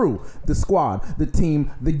 the crew, the squad, the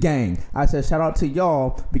team, the gang. I said shout out to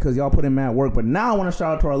y'all because y'all put in mad work. But now I want to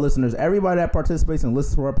shout out to our listeners, everybody that participates and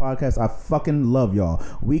listens to our podcast. I fucking love y'all.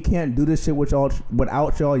 We can't do this shit with y'all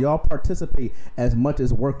without y'all. Y'all participate as much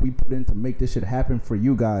as work we put in to make this shit happen for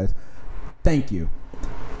you guys. Thank you.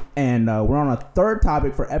 And we're on a third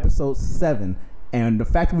topic for episode 7. And the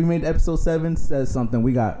fact that we made episode 7 says something.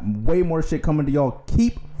 We got way more shit coming to y'all.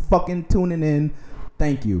 Keep fucking tuning in.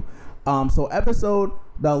 Thank you. So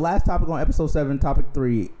the last topic on episode 7, topic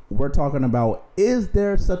 3, we're talking about, is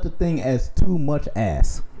there such a thing as too much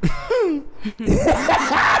ass? Is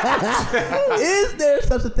there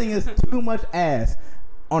such a thing as too much ass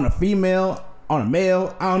on a female, on a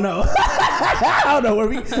male? I don't know. I don't know where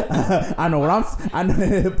I know where I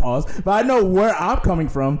know, pause, but I know where I'm coming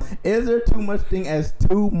from. Is there too much thing as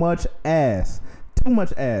too much ass? Too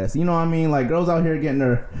much ass, you know what I mean? Like girls out here getting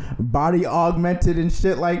their body augmented and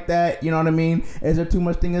shit like that, you know what I mean? Is there too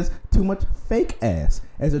much thing as too much fake ass?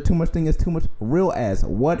 Is there too much thing as too much real ass?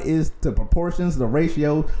 What is the proportions, the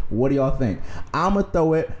ratio? What do y'all think? I'ma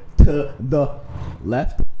throw it to the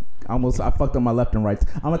left. I fucked up my left and rights.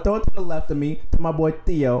 I'm gonna throw it to the left of me, to my boy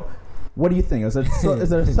Theo. What do you think? Is there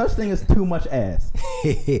such thing as too much ass?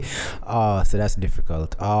 So that's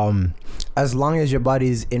difficult. As long as your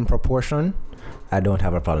body's in proportion, I don't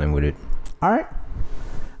have a problem with it. All right.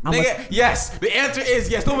 Nigga, yes. The answer is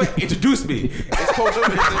yes. Don't introduce me. It's called,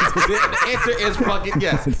 the answer is fucking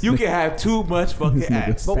yes. You can have too much fucking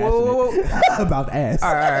ass. But whoa. About ass.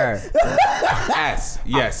 All right. Ass.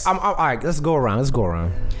 Yes. I'm all right. Let's go around.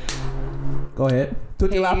 Go ahead.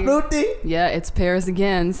 Tutti la frutti. Yeah, it's Paris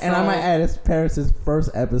again. So. And I might add, it's Paris's first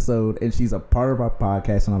episode, and she's a part of our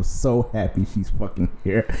podcast, and I'm so happy she's fucking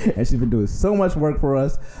here. And she's been doing so much work for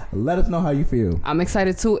us. Let us know how you feel. I'm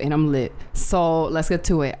excited too, and I'm lit. So let's get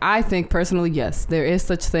to it. I think personally, yes, there is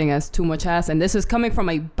such thing as too much ass, and this is coming from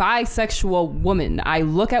a bisexual woman. I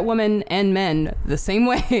look at women and men the same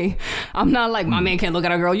way. I'm not like, my man can't look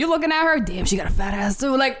at a girl. You're looking at her, damn, she got a fat ass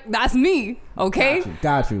too. Like, that's me. Okay?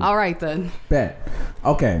 Got you. All right then. Bet.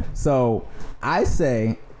 Okay, so I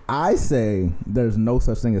say there's no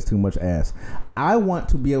such thing as too much ass. I want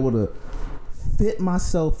to be able to fit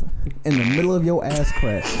myself in the middle of your ass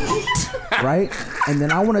crack, right? And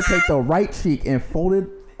then I want to take the right cheek and fold it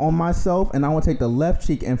on myself, and I want to take the left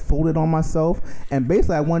cheek and fold it on myself, and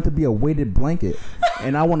basically I want it to be a weighted blanket,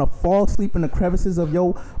 and I want to fall asleep in the crevices of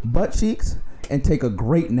your butt cheeks and take a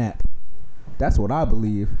great nap. That's what I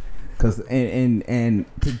believe. Cause and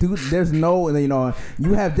to do, there's no, you know,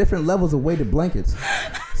 you have different levels of weighted blankets.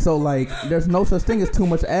 So like, there's no such thing as too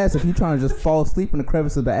much ass if you're trying to just fall asleep in the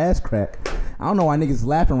crevice of the ass crack. I don't know why niggas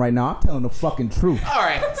laughing right now. I'm telling the fucking truth. All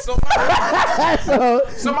right, so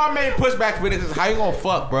my main pushback for this is how you gonna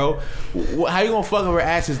fuck, bro? How you gonna fuck if her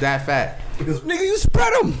ass is that fat? Because nigga, you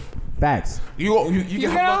spread them. Facts. You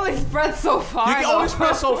can only spread so far. You can only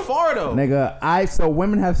spread so far though. Nigga, so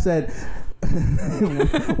women have said.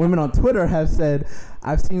 Women on Twitter have said,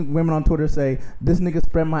 I've seen women on Twitter say, this nigga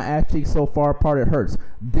spread my ass cheeks so far apart it hurts.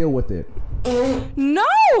 Deal with it. No.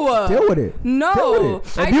 Deal with it. No. Deal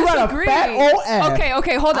with it. I you disagree. Got a fat old ass.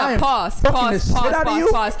 Okay, hold up. Pause.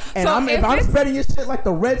 And so if I'm spreading your shit like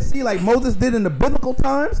the Red Sea, like Moses did in the biblical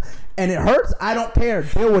times, and it hurts, I don't care.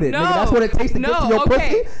 Deal with it. No. Nigga, that's what it takes to get to your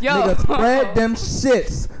pussy. Yo. Nigga, spread them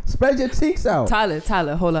shits. Spread your cheeks out. Tyler,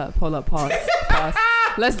 hold up. Pause.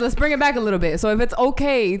 Let's bring it back a little bit. So if it's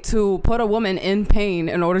okay to put a woman in pain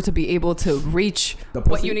in order to be able to reach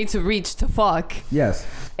what you need to reach to fuck. Yes.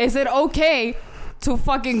 Is it okay to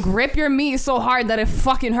fucking grip your meat so hard that it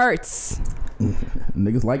fucking hurts?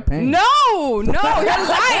 Niggas like pain. No, you're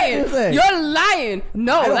lying. You're lying.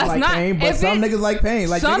 No, I don't that's like not. Pain, but some niggas like pain.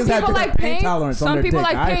 Like some niggas have people different like pain tolerance. Some people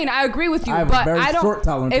like pain. I agree with you, but I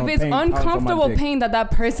don't. If it's uncomfortable pain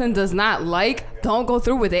that person does not like, don't go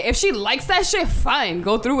through with it. If she likes that shit, fine,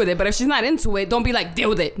 go through with it. But if she's not into it, don't be like, deal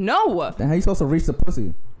with it. No. Then how you supposed to reach the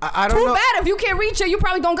pussy? I don't know. Too bad if you can't reach it, you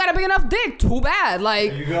probably don't got a big enough dick. Too bad. Like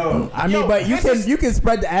There you go. I mean, but you can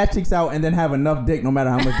spread the ass cheeks out and then have enough dick no matter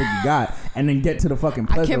how much dick you got, and then get to the fucking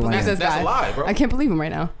pleasure I can't believe land. this That's guy. a lie, bro. I can't believe him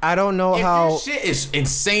right now. I don't know If how. your shit is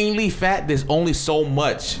insanely fat, there's only so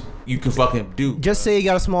much you can fucking do. Just say you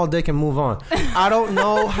got a small dick and move on. I don't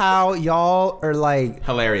know how y'all are like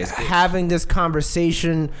Hilarious. having this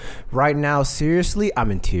conversation right now. Seriously,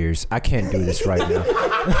 I'm in tears. I can't do this right now.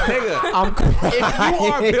 Nigga, I'm crying. if you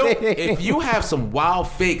are built, if you have some wild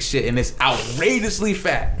fake shit and it's outrageously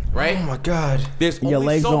fat, right? Oh my god. There's Your only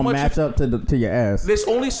legs so don't much match up to your ass. There's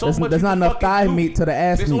only so much. There's you not can enough fucking thigh do. meat to the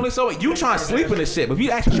ass There's meat. only so much. You trying to sleep in this shit, but if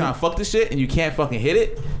you actually trying to fuck this shit and you can't fucking hit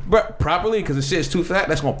it, bruh, properly because the shit is too fat,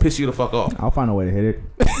 that's gonna piss you the fuck off. I'll find a way to hit it.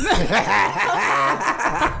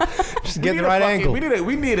 Just get the right angle. We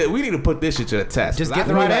need to put this shit to the test. Just 'Cause get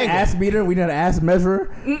the I right feel angle. Ass meter. We need an ass measure.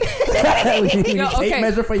 we need Yo, a tape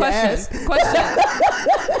measure for your ass. Question.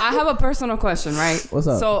 I have a personal question, right? What's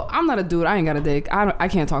up? So I'm not a dude. I ain't got a dick. I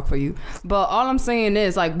can't talk for you. But all I'm saying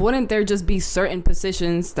is, like, wouldn't there just be certain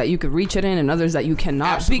positions that you could reach it in and others that you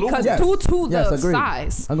cannot? Absolutely. Because Yes. due to the Yes, agreed.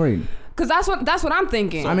 size. Agreed. Because that's what I'm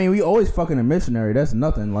thinking. I mean, we always fucking a missionary. That's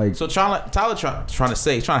nothing. Like, So Tyler trying to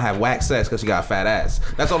say he's trying to have whack sex because he got a fat ass.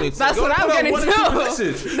 That's only. That's what I'm getting to. You're going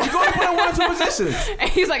to put in one or two positions. and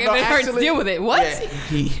he's like, if No, it hurts, actually- deal with it. What?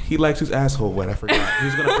 Yeah, he likes his asshole wet. I forgot.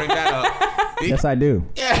 He's gonna bring that up. yes, I do.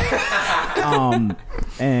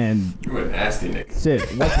 And You a nasty nigga.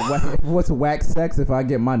 shit, what's whack sex if I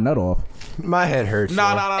get my nut off? My head hurts.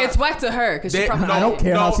 No. It's whack to her because she There- probably. I don't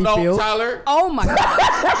care how she feels. Tyler. Oh my god.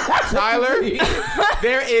 Tyler,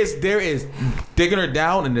 there is digging her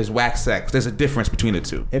down and there's whack sex. There's a difference between the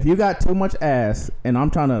two. If you got too much ass and I'm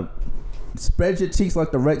trying to spread your cheeks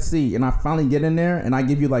like the Red Sea and I finally get in there and I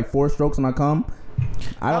give you like 4 strokes and I come,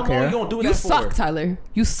 I don't How long care. you gonna do You that suck, for? Tyler.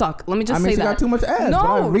 You suck. Let me just I mean, say she that. got too much ass, but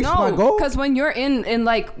I No, reached my no. goal. Because when you're in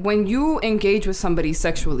like when you engage with somebody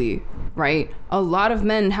sexually, right? A lot of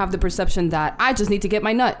men have the perception that I just need to get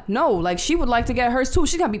my nut. No, like she would like to get hers too.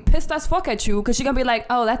 She's gonna be pissed as fuck at you because she's gonna be like,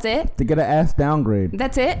 oh, that's it. To get an ass downgrade.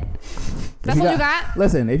 That's it. That's all you got.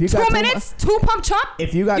 Listen, if you got 2 too minutes, 2 pump chump.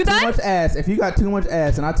 If you got too done? much ass,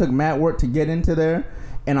 and I took mad work to get into there,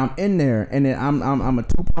 and I'm in there, and then I'm a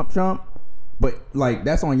 2 pump chump, but like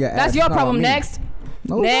that's on your ass. That's your it's not problem. on me. Next.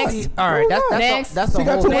 No, it's Next. not. All right, No, it's not. Next. that's She a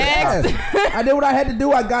got whole too much Next. ass. I did what I had to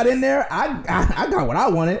do. I got in there. I got what I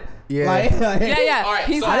wanted. Yeah. Like, Yeah. All right,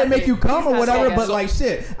 He's so I didn't make you come or He's whatever, had- but like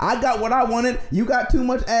shit, I got what I wanted. You got too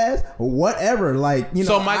much ass, whatever. Like, you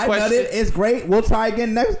know, So my I question- nutted. It's great. We'll try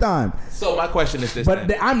again next time. So my question is this. But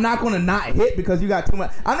then. I'm not gonna not hit because you got too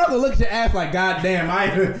much. I'm not gonna look at your ass like, God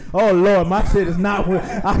damn, oh Lord, my shit is not.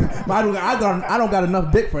 I don't got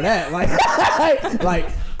enough dick for that. Like,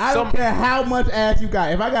 I don't care how much ass you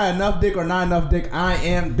got. If I got enough dick or not enough dick, I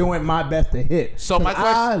am doing my best to hit. So my 'Cause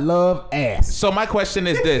I love ass. So my question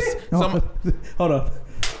is this. Hold on.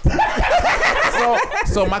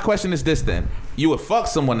 So my question is this then. You would fuck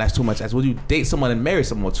someone that's too much ass. Would you date someone and marry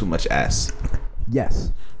someone with too much ass?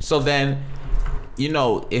 Yes. So then, you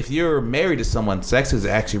know, if you're married to someone, sex is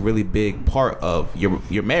actually a really big part of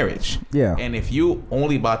your marriage. Yeah. And if you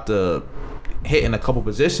only about to hit in a couple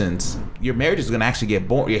positions, your marriage is gonna actually get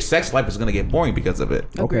boring. Your sex life is gonna get boring because of it.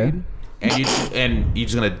 Okay. Agreed. And you're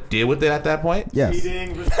just gonna deal with it at that point. Yes.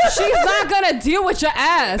 She's not gonna deal with your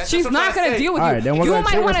ass. That's She's what I'm not trying to gonna say. deal with All you. right, then we're You gonna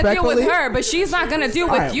might treat want to deal with respectfully. her, but she's not gonna deal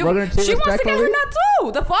All with right, you. we're gonna treat She wants to get her respectfully. nut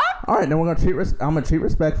too. The fuck? All right, then we're gonna I'm gonna treat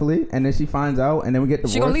respectfully, and then she finds out, and then we get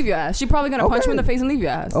divorced. She gonna leave your ass. She probably gonna punch you in Okay. the face and leave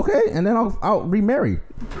your ass. Okay, and then I'll remarry.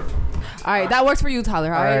 All right, that works for you,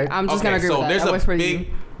 Tyler. All right, right. I'm just gonna agree so with that. there's That a works for big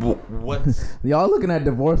you. what's Y'all looking at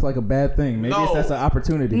divorce like a bad thing. Maybe No. that's an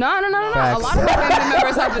opportunity. No. A lot of my family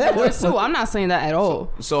members have been divorced too. I'm not saying that at all.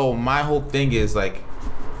 so my whole thing is like,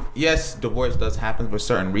 yes, divorce does happen for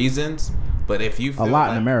certain reasons, but if you feel A lot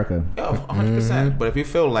like, in America. yeah, 100%. But if you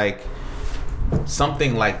feel like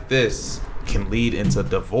something like this can lead into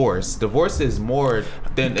divorce is more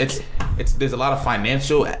than it's there's a lot of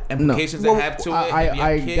financial implications Well, that have to it. You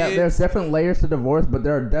have kids. there's different layers to divorce, but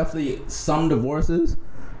there are definitely some divorces.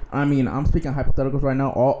 I mean, I'm speaking hypotheticals right now.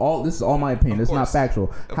 All this is all my opinion. Of It's not course.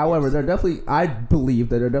 factual. Of However, course. there are definitely, I believe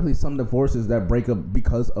that there are definitely some divorces that break up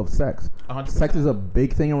because of sex. 100%. Sex is a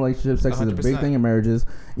big thing in relationships. Sex is a big 100%. thing in marriages.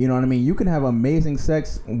 You know what I mean? You can have amazing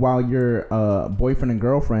sex while you're boyfriend and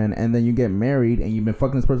girlfriend, and then you get married and you've been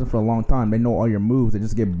fucking this person for a long time. They know all your moves. They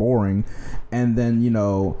just get boring, and then you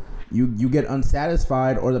know you get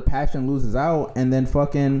unsatisfied or the passion loses out, and then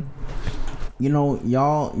fucking. You know,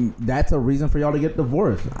 y'all, that's a reason for y'all to get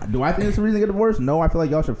divorced. Do I think it's a reason to get divorced? No, I feel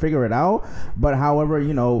like y'all should figure it out. But however,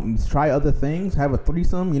 you know, try other things. Have a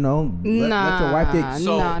threesome, you know. Let your wife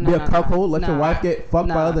get be a cuckold. Let your wife get fucked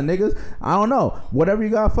by other niggas. I don't know. Whatever you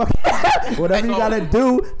got whatever you gotta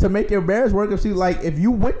do to make your marriage work. If she like, if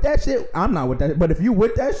you with that shit, I'm not with that. But if you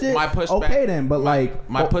with that shit, My pushback- okay then. But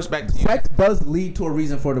my like, pushback to you. sex does lead to a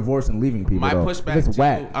reason for divorce and leaving people. My though. pushback If it's to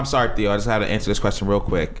whack. you, I'm sorry, Theo. I just had to answer this question real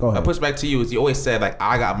quick. Go ahead. My pushback to you is you always said like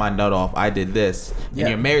I got my nut off, I did this, and Yeah.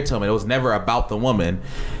 you're married to him. And it was never about the woman.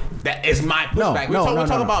 That is my pushback. We're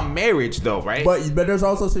talking about marriage though, right? But there's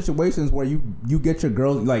also situations where you get your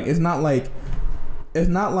girl like it's not like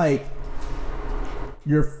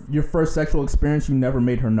your first sexual experience, you never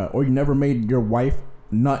made her nut, or you never made your wife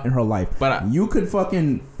nut in her life. But you could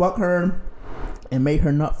fucking fuck her and make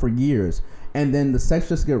her nut for years, and then the sex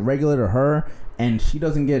just get regular to her, and she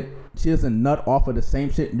doesn't nut off of the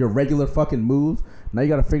same shit, your regular fucking moves. Now you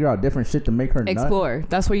got to figure out different shit to make her explore. nut.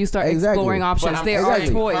 That's where you start exploring options. There are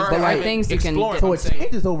toys. There are things you can. So it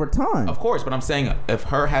changes over time. Of course, but I'm saying if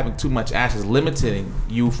her having too much ass is limiting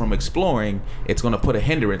you from exploring, it's going to put a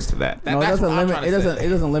hindrance to that. No, that's what I'm trying to say. It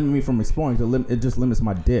doesn't limit me from exploring. It just limits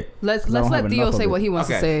my dick. Let's let Theo say what he wants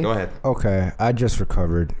to say. Go ahead. Okay, I just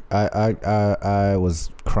recovered. I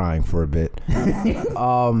was crying for a bit.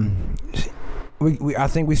 I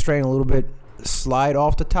think we straying a little bit, slide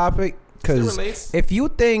off the topic. Because if you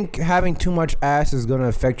think having too much ass is gonna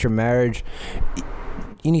affect your marriage,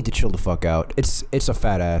 you need to chill the fuck out. It's a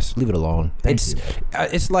fat ass. Leave it alone. It's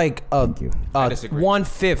like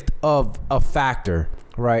 1/5 of a factor,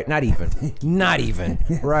 right? Not even,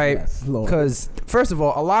 right? Because first of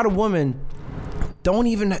all, a lot of women don't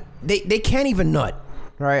even they can't even nut,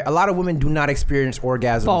 right? A lot of women do not experience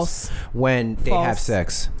orgasms when they have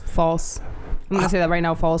sex. False. I'm gonna say that right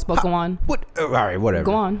now. False. But go on. What? All right, whatever.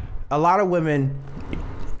 Go on. A lot of women,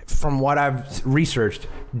 from what I've researched,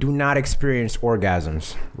 do not experience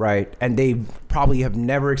orgasms, right? And they probably have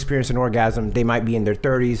never experienced an orgasm. They might be in their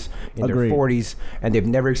 30s, in their 40s, and they've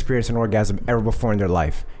never experienced an orgasm ever before in their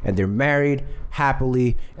life. And they're married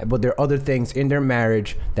happily, but there are other things in their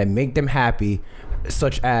marriage that make them happy,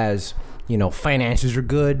 such as, finances are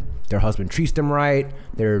good, their husband treats them right,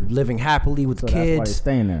 they're living happily with kids. That's why they're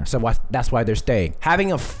staying there. So that's why they're staying.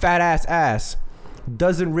 Having a fat ass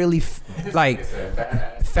doesn't really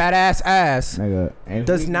fat ass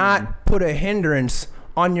does not put a hindrance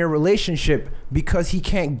on your relationship because he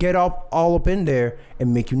can't get all up in there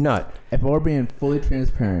and make you nut. If we're being fully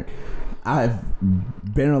transparent, I've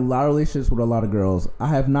been in a lot of relationships with a lot of girls. I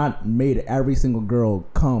have not made every single girl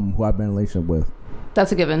come who I've been in a relationship with.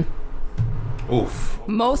 That's a given. Oof.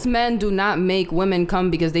 Most men do not make women come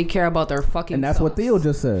because they care about their fucking And that's selves. what Theo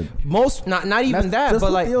just said. Most, not even that, but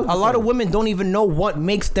like a lot of women don't even know what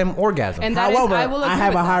makes them orgasm. And that However, I will agree I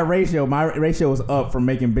have with a high that. ratio. My ratio is up for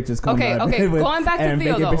making bitches come. Okay. Going back to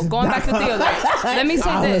Theo though. Let me say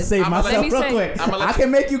I'm this. Gonna save myself real quick. I can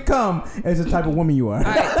make you come. It's the type of woman you are. All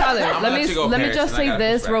right, Tyler. let me just say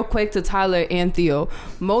this real quick to Tyler and Theo.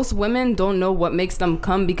 Most women don't know what makes them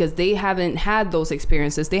come because they haven't had those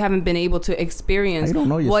experiences. They haven't been able to experience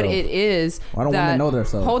what it is. Why don't women know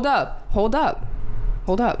themselves? Hold up.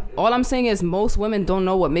 All I'm saying is most women don't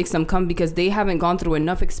know what makes them come because they haven't gone through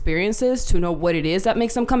enough experiences to know what it is that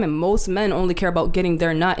makes them come. And most men only care about getting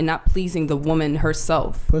their nut and not pleasing the woman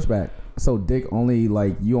herself. Pushback. So dick only,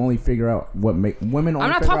 like, you only figure out what make women. I'm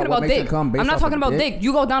not talking about dick. I'm not talking about dick.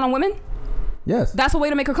 You go down on women? Yes. That's a way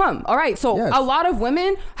to make her come. All right. So a lot of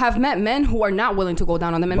women have met men who are not willing to go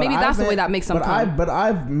down on them. And maybe that's the way that makes them come. But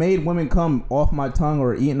I've made women come off my tongue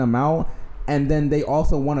or eating them out. And then they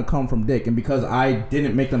also want to come from dick, and because I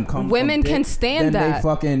didn't make them come, women from dick, can stand then that. They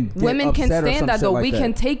fucking women can stand that though. We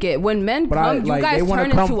can take it. When men come, you guys turn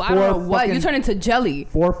into I don't know what. You turn into jelly.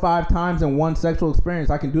 4 or 5 times in one sexual experience.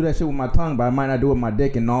 I can do that shit with my tongue, but I might not do it with my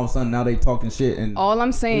dick. And all of a sudden now they talking shit. And all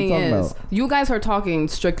I'm saying is, you guys are talking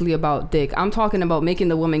strictly about dick. I'm talking about making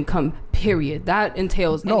the woman come. Period. That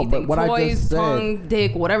entails anything. But toys, tongue,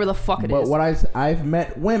 dick, whatever the fuck it is. But what I've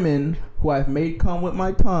met women who I've made come with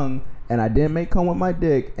my tongue. And I didn't make come with my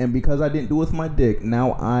dick, and because I didn't do it with my dick,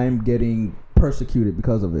 now I'm getting persecuted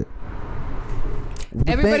because of it.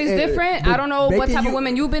 Everybody's different. I don't know what type of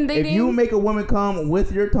women you've been dating. If you make a woman come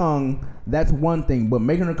with your tongue, that's one thing. But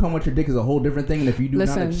making her come with your dick is a whole different thing. And if you do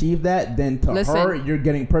not achieve that, then to her, you're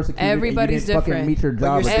getting persecuted. Everybody's different. Meet your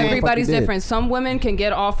job. Everybody's different. Some women can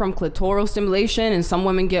get off from clitoral stimulation, and some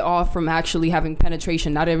women get off from actually having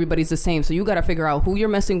penetration. Not everybody's the same. So you got to figure out who you're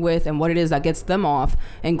messing with and what it is that gets them off,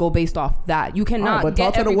 and go based off that. You cannot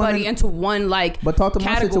get everybody into one But talk to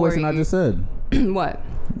my situation I just said. What?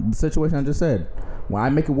 The situation I just said. When I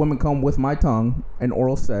make a woman come with my tongue and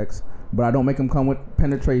oral sex, but I don't make them come with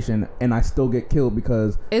penetration, and I still get killed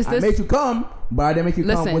because I made you come, but I didn't make you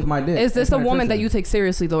come with my dick. Is this a woman that you take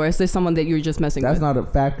seriously, though, or is this someone that you're just messing with? That's not a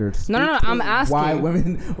factor. No. I'm asking why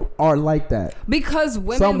women are like that. Because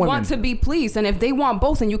women want to be pleased, and if they want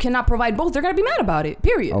both and you cannot provide both, they're gonna be mad about it.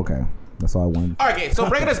 Period. Okay, that's all I wanted. All right, okay, so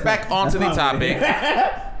bringing us back onto the topic.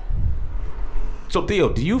 So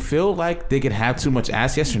Theo, do you feel like they could have too much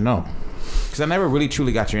ass? Yes or no? Because I never really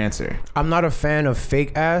truly got your answer. I'm not a fan of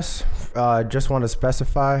fake ass. Just want to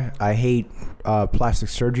specify, I hate plastic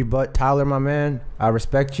surgery butt. Tyler, my man, I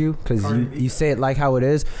respect you because you say it like how it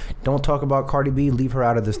is. Don't talk about Cardi B. Leave her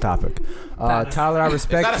out of this topic. Tyler, I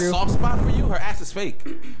respect you. Is that a soft spot for you? Her ass is fake.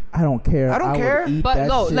 I don't care. I don't care. But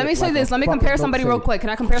no, let me say this. Let me compare somebody real quick. Can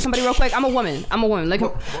I compare somebody real quick? I'm a woman. Like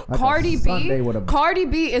Cardi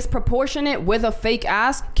B is proportionate with a fake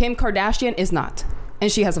ass. Kim Kardashian is not.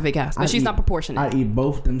 And she has a fake ass, but she's not proportionate. I eat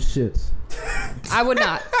both them shits. I would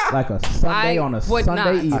not. Like a Sunday on a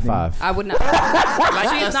Sunday evening. High five. I would not.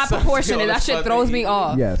 She's not proportionate. That shit throws me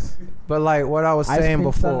off. Yes. But like what I was saying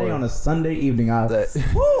before. Sunday on a Sunday evening.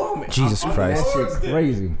 Jesus Christ. That shit's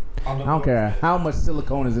crazy. I don't care how much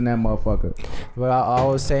silicone is in that motherfucker. But I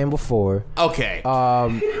was saying before. Okay.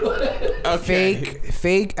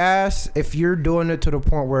 Fake ass. If you're doing it to the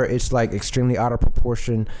point where it's like extremely out of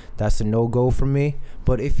proportion, that's a no-go for me.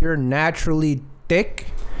 But if you're naturally thick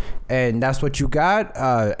and that's what you got,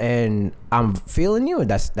 and I'm feeling you, and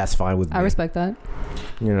that's fine with me. I respect that.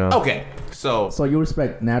 You know. Okay. So you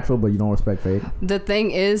respect natural, but you don't respect fake. The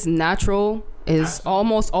thing is, natural is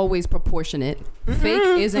almost always proportionate. Fake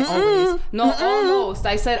isn't always. No, almost.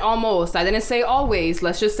 I said almost. I didn't say always.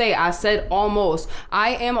 Let's just say I said almost.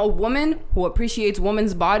 I am a woman who appreciates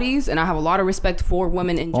women's bodies, and I have a lot of respect for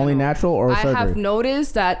women in general. Only natural or surgery? I have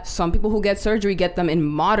noticed that some people who get surgery get them in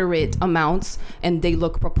moderate amounts, and they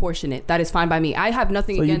look proportionate. That is fine by me. I have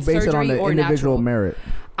nothing against surgery or natural. So you base it on the individual merit?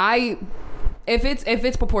 If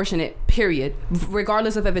it's proportionate, period,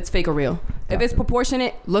 regardless of if it's fake or real. Gotcha. If it's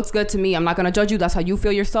proportionate, looks good to me. I'm not gonna judge you. That's how you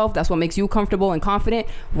feel yourself. That's what makes you comfortable and confident.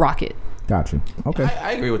 Rock it. Gotcha. Okay.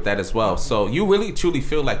 I agree with that as well. So you really truly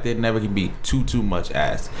feel like there never can be too much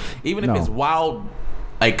ass, even if it's wild.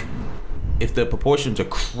 Like if the proportions are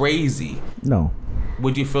crazy. No.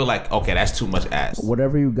 Would you feel like, okay, that's too much ass?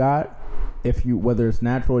 Whatever you got, whether it's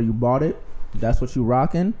natural or you bought it, that's what you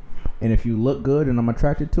rocking. And if you look good and I'm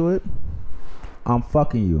attracted to it, I'm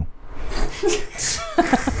fucking you.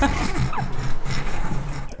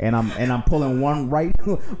 and I'm pulling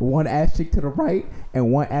one ass cheek to the right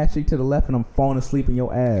and one ass cheek to the left, and I'm falling asleep in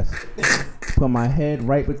your ass. Put my head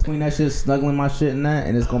right between that shit, snuggling my shit in that,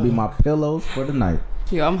 and it's gonna be my pillows for the night.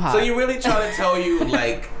 Yeah, I'm hot. So you really trying to tell you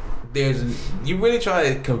like you really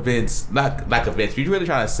try to convince, not convince, you really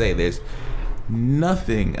trying to say there's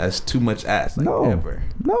nothing as too much ass ever.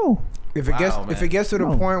 No. If it gets to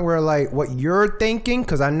the point where like what you're thinking,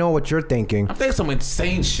 because I know what you're thinking. I'm thinking some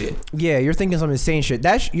insane shit. Yeah, you're thinking some insane shit.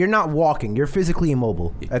 You're not walking. You're physically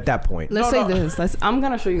immobile at that point. Let's say this. I'm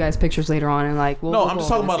gonna show you guys pictures later on, and like I'm just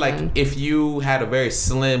talking about like if you had a very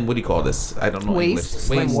slim, what do you call this? I don't know.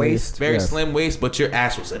 Slim waist. Very slim waist, but your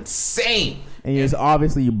ass was insane. And it's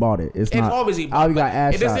obviously you bought it. It's not obviously. Oh, you got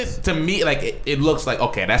ass it shots. Isn't to me like it looks like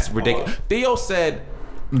okay, that's ridiculous. Theo said.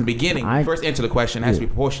 In the beginning, first answer the question has to be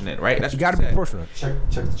proportionate, right? That's you got to be proportionate. Check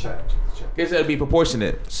the chat. It's got to be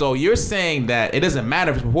proportionate. So you're saying that it doesn't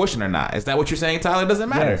matter if it's proportionate or not. Is that what you're saying, Tyler? It doesn't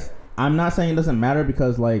matter. Yes. I'm not saying it doesn't matter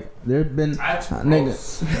because like there's been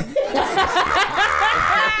niggas.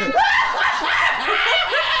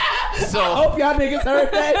 So I hope y'all niggas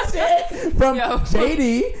heard that shit from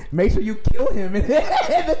JD. Make sure you kill him in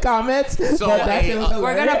the comments. So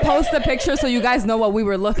we're gonna post the picture so you guys know what we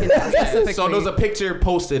were looking at specifically. So there's a picture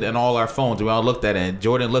posted in all our phones. We all looked at it, and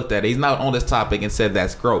Jordan looked at it. He's not on this topic and said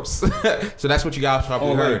that's gross. So that's what you guys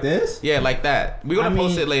probably heard. Like this? Yeah, like that. We're gonna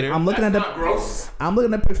post it later. I'm looking that's not gross. I'm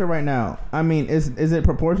looking at the picture right now. I mean, is it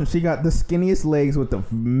proportional? She got the skinniest legs with the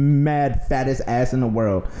mad fattest ass in the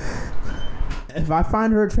world. If I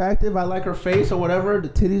find her attractive, I like her face or whatever, the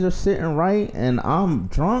titties are sitting right, and I'm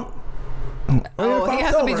drunk. Oh, he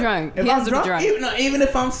has to be drunk. He has to be drunk. Even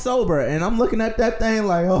if I'm sober and I'm looking at that thing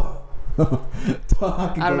like, I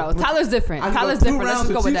don't know. Tyler's different. Let's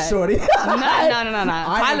just go with that. Shorty. No.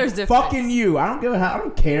 Tyler's different. Fucking you. I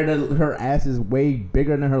don't care that her ass is way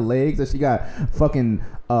bigger than her legs. That she got fucking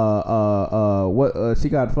she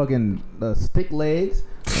got fucking stick legs.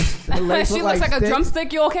 She looks like a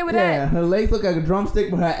drumstick. You okay with that? Yeah, her legs look like a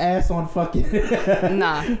drumstick, but her ass on fucking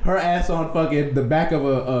nah. Her ass on fucking the back of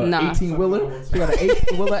a 18-wheeler. She got an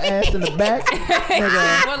 18-wheeler ass in the back.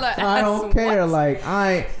 I don't care. Like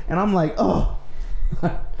I'm like, oh,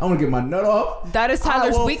 I'm gonna get my nut off. That is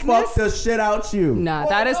Tyler's weakness. Fuck the shit out you. Nah,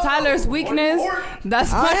 that is Tyler's weakness.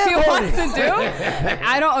 That's what he wants to do.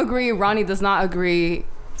 I don't agree. Ronnie does not agree.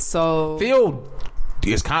 So Theo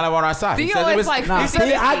is kind of on our side. Theo is like,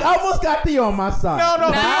 I almost got Theo on my side. No.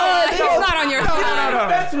 he's not on your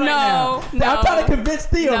side. No. I'm trying to convince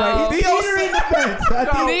Theo. No. Right? He's teetering the fence.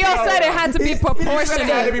 Theo said it had to be proportionate. It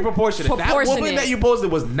had to be proportionate. That woman that you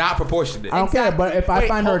posted was not proportionate. I don't care, but if I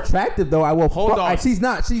find her attractive, though, I will. Hold on. She's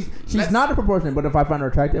not a proportionate, but if I find her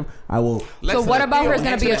attractive, I will. So what about her is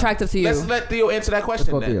going to be attractive to you? Let's let Theo answer that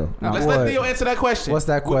question. Let's let Theo answer that question. What's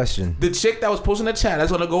that question? The chick that was posting the chat,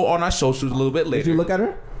 that's going to go on our socials a little bit later. Did you look at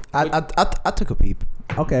her? I took a peep.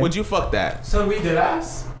 Okay. Would you fuck that? So we did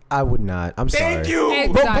ask. I would not. I'm sorry. Thank you.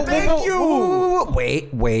 Exactly. Thank you.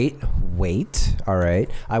 Wait. All right.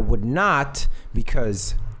 I would not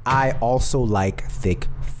because I also like thick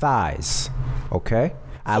thighs. Okay.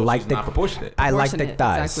 I like not proportionate. I like thick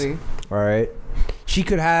thighs. Exactly. All right. She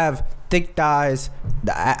could have thick thighs.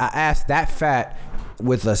 I asked that fat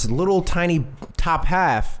with a little tiny top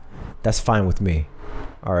half. That's fine with me.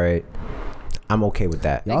 All right. I'm okay with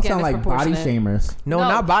that. Y'all Again, sound it's like body proportionate. shamers. No,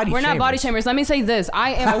 not body We're shamers. not body shamers. Let me say this.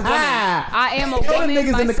 I am a woman. I am a Kill woman them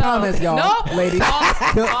niggas myself. in the comments, y'all. Nope. Ladies.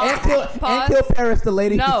 Pause. Kill Paris, the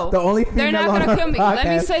lady. No. The only They're female not on gonna her kill me. Let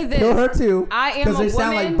me podcast. say this. Kill her too. I am a Because they woman.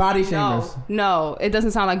 sound like body shamers. No, it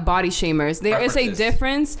doesn't sound like body shamers. There is a Preferences.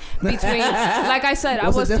 difference between, like I said,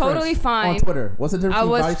 What's I was the difference totally fine. on Twitter. What's the difference? I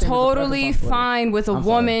between was body shamers and totally preference on Twitter? fine with a I'm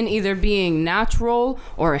sorry. woman either being natural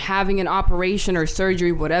or having an operation or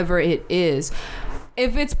surgery, whatever it is.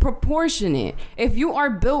 If it's proportionate, if you are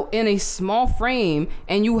built in a small frame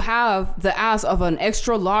and you have the ass of an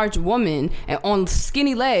extra large woman and on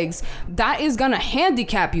skinny legs, that is gonna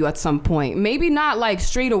handicap you at some point. Maybe not like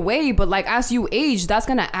straight away, but like as you age, that's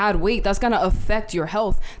gonna add weight. That's gonna affect your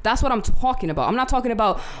health. That's what I'm talking about. I'm not talking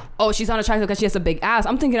about, oh, she's unattractive because she has a big ass.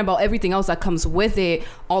 I'm thinking about everything else that comes with it,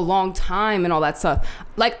 a long time and all that stuff.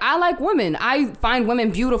 Like, I like women. I find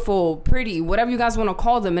women beautiful, pretty, whatever you guys want to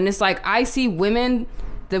call them. And it's like, I see women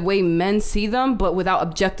the way men see them, but without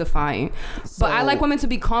objectifying. But I like women to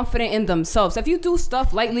be confident in themselves. If you do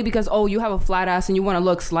stuff lightly because, oh, you have a flat ass and you want to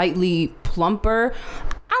look slightly plumper,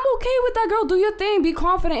 I'm okay with that, girl. Do your thing. Be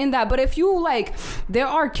confident in that. But if you like, there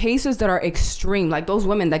are cases that are extreme, like those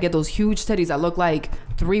women that get those huge titties that look like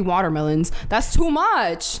 3 watermelons. That's too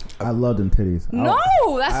much. I love them titties. No,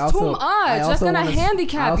 that's too much. That's gonna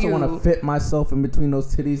handicap you. I also want to fit myself in between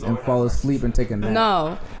those titties and fall asleep and take a nap.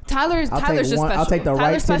 No, Tyler's just special. I'll take the right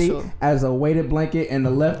Tyler's titty special. as a weighted blanket and the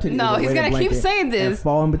left titty No, as a he's weighted gonna keep blanket saying this. and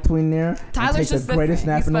fall in between there Tyler's and take just the greatest different.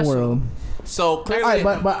 nap He's in the special. world. So All clearly,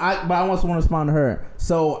 right, but I also want to respond to her.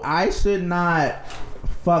 So I should not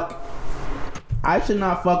fuck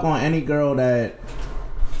on any girl that.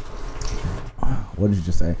 What did you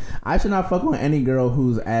just say? I should not fuck on any girl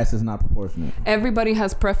whose ass is not proportionate. Everybody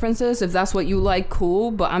has preferences. If that's what you like,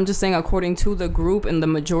 cool. But I'm just saying, according to the group and the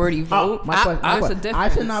majority vote, My there's a difference. I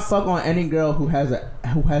should not fuck on any girl who has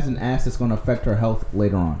an ass that's going to affect her health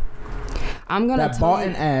later on. I'm gonna That tell bought you.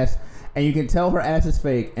 an ass, and you can tell her ass is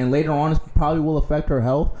fake, and later on it probably will affect her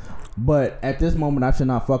health. But at this moment, I should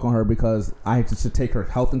not fuck on her because I should take her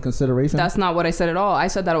health in consideration. That's not what I said at all. I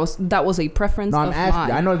said that was a preference No, I'm of asking mine.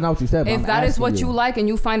 you. I know it's not what you said. But If I'm that is asking what you like and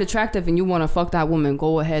you find attractive and you want to fuck that woman,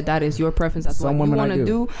 go ahead. That is your preference. That's Some what you women I want to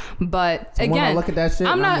do. But Some women again, look at that shit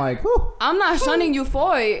I'm and not I'm like, whew. I'm not shunning you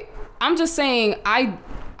for it. I'm just saying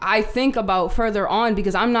I think about further on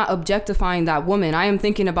because I'm not objectifying that woman. I am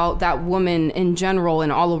thinking about that woman in general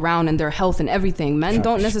and all around and their health and everything. Men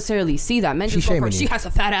don't necessarily see that. Men just go for, she has a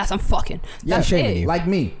fat ass, I'm fucking. That's it. Like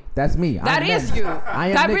me. That's me. That is you. I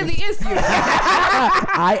am That niggas. really is you.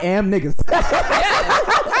 I am niggas.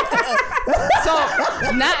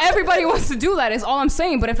 So not everybody wants to do that is all I'm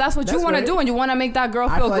saying. But if that's what you That's want to right. do and you want to make that girl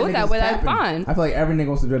I feel feel good like that niggas way, that's capping. fine. I feel like every nigga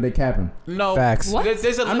wants to do they capping. no Facts. What?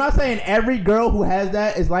 There's a I'm not saying every girl who has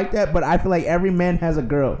that is like that, but I feel like every man has a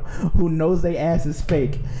girl who knows they ass is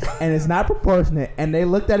fake and it's not proportionate, and they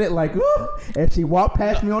looked at it like, ooh, and she walked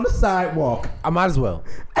past me on the sidewalk. I might as well.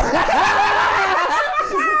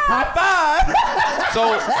 High five.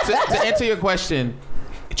 So to answer your question,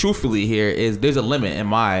 truthfully, here is there's a limit in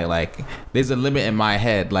my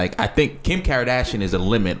head. Like I think Kim Kardashian is a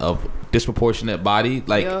limit of disproportionate body,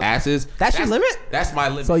 like Yep. asses. That's your limit? That's my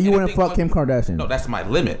limit. So you wouldn't Anything fuck Kim Kardashian? No, that's my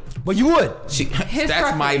limit. But you would.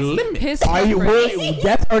 That's my limit. His Are you preference.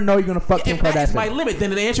 yes or no? You're gonna fuck Kim If that is Kardashian? my limit, then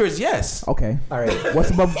the answer is yes. Okay. All right. What's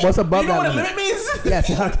above You know that what a limit? limit means? Yes.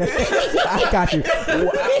 Okay. I got you.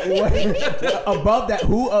 Above that,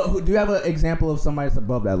 who do you have an example of somebody that's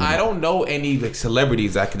above that limit? I don't know any like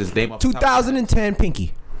celebrities I could just name off. the top of my head. 2010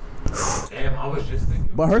 Pinky. Damn, I was just thinking.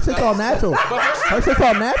 But her shit's all natural. Her shit's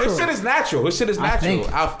all natural. This shit is natural. This shit is I natural.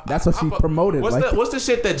 think that's what she promoted. What's Like- the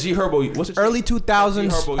shit that G Herbo? What's the shit Early that G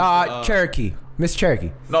 2000s Herbo used to, Cherokee. Miss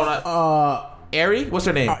Cherokee. No, not Ari, what's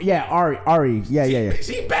her name? Yeah, Ari. Yeah.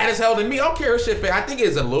 She bad as hell than me. I don't care her shit. I think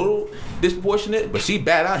it's a little disproportionate, but she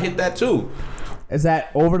bad. I hit that too. Is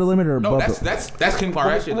that over the limit or No, above? that's Kim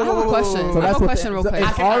Kardashian. I have a question. I have a question real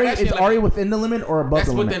quick. Is Ari within the limit or above That's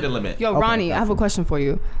the limit? within the limit. Yo, Ronnie, I have a question for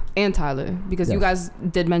you and Tyler, because you guys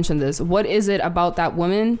did mention this. What is it about that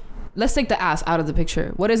woman? Let's take the ass out of the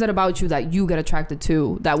picture. What is it about you that you get attracted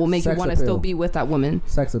to that will make you want to still be with that woman?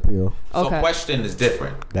 Sex appeal. So Okay. question is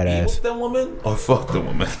different. That Be ass. with the woman or fuck the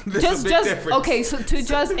woman? There's Just a big difference. okay. So to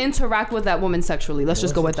just interact with that woman sexually. Let's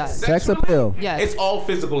just go with that. Sex Sexually, appeal. Yes. It's all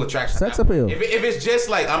physical attraction. Sex appeal. If it's just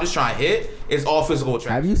like I'm just trying to hit, it's all physical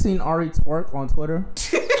attraction. Have you seen Ari twerk on Twitter?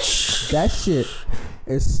 That shit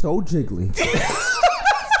is so jiggly.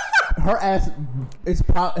 Her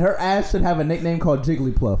ass should have a nickname called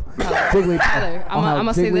Jigglypuff. Jigglypuff. Tyler, on how I'm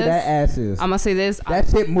gonna say jiggly this. that ass is. I'm gonna say this. That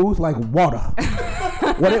shit moves like water.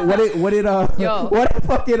 What did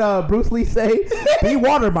fucking Bruce Lee say? Be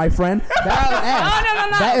water, my friend. That's her ass.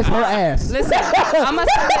 No. That is her ass. Listen, I'm gonna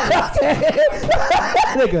say this.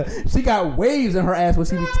 Nigga, she got waves in her ass when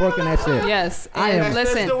she was twerking that shit. Yes. I And am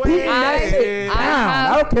listen, beating that shit down.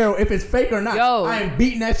 I don't care if it's fake or not. Yo. I am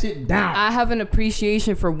beating that shit down. I have an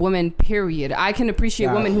appreciation for women, period. I can appreciate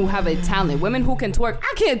God. women who have a talent, women who can twerk.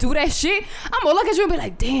 I can't do that shit. I'm gonna look at you and be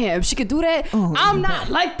like, damn, she could do that. I'm not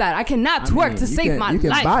like that. I cannot twerk to save my You can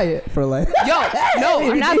life. buy it for like. Yo,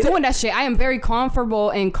 no, I'm not doing that shit. I am very comfortable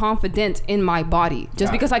and confident in my body.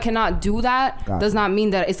 Just because I cannot do that does not mean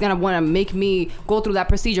that it's gonna want to make me go through that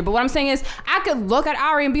procedure. But what I'm saying is, I could look at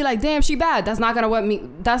Ari and be like, damn, she bad. That's not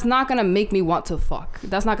gonna make me want to fuck.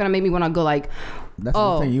 That's not gonna make me want to go like, That's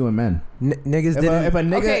the thing, you and men. Niggas If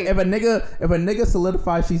didn't. a nigga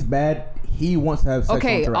solidifies she's bad, he wants to have sex.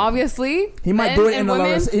 okay, obviously obviously, he might men do it and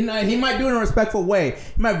in women, he might do it in a respectful way.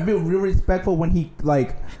 He might be real respectful when he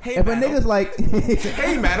like. Hey, if madam. a nigga's like,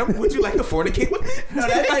 Hey, madam, would you like to fornicate with me? no,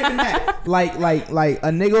 that's not even that. Like a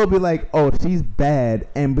nigga will be like, oh, she's bad,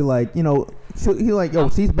 and be like, you know. He like, yo,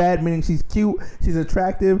 she's bad, meaning she's cute, she's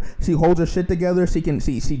attractive, she holds her shit together, she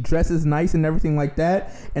dresses nice and everything like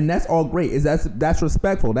that, and that's all great. That's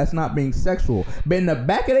respectful. That's not being sexual. But in the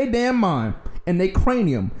back of their damn mind, in their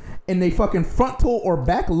cranium, in their fucking frontal or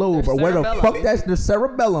back lobe, or where the fuck that's their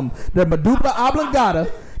cerebellum, their medulla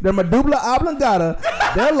oblongata.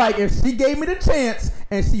 They're like, if she gave me the chance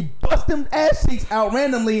and she bust them ass cheeks out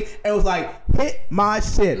randomly and was like, hit my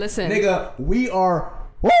shit, Listen. nigga, we are.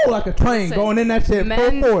 Whoa, like a train going in that shit full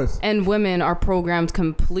men force. and women are programmed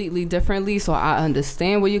completely differently, so I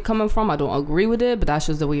understand where you're coming from. I don't agree with it, but that's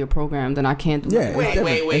just the way you're programmed, and I can't do Yeah. that. Wait,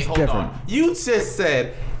 It's hold different. on. You just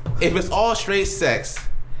said if it's all straight sex.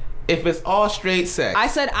 I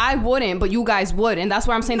said I wouldn't, but you guys would, and that's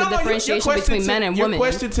where I'm saying the differentiation between men and women. Your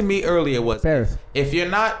question to me earlier was, Paris. if you're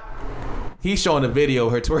not, he's showing a video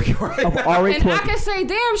of her twerking right Of now. Ari And I twerking. can say,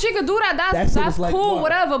 damn, she could do that. That That's shit is like cool, water.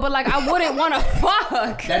 whatever. But like, I wouldn't want to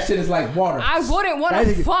fuck. That shit is like water. I wouldn't want That to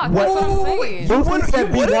is- fuck. what- That's what I'm saying. Lucy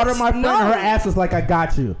said, "Be water, my friend." No. And her ass was like, "I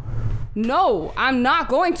got you." No, I'm not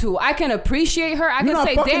going to. I can appreciate her. I You're can not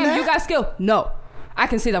say, fucking damn, that? you got skill. No, I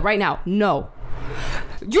can say that right now. No.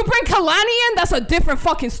 You bring Kalani in, that's a different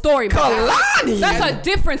fucking story, bro. Kalani? That's a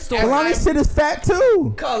different story. Kalani's shit is fat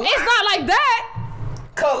too. It's not like that.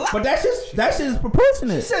 But that shit is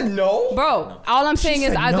proportionate. said no. Bro, all I'm saying is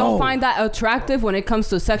said I no. don't find that attractive when it comes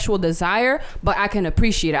to sexual desire, but I can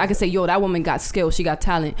appreciate it. I can say, yo, that woman got skill, she got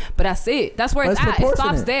talent, but that's it. That's where But it's it's at. It stops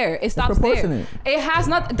proportionate. there. It It's stops there. proportionate. It has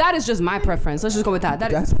not. That is just my preference. Let's just go with that.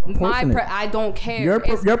 That's is my proportionate. I don't care. Your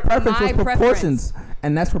It's preference was my preference. proportions,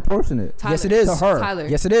 and that's proportionate. Tyler, Yes, it is. To her. Tyler.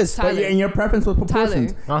 Yes, it is. Tyler. And your preference was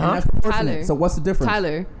proportions, Tyler. and that's proportionate. Tyler. So what's the difference?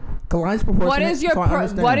 Tyler, Kalani's proportionate. what is your so I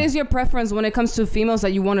understand. what is your preference when it comes to females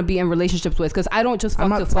that you want to be in relationships with? Because I don't just fuck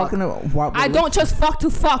I'm to not fuck. talking about. I don't just fuck to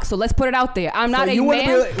fuck. So let's put it out there. I'm not a wanna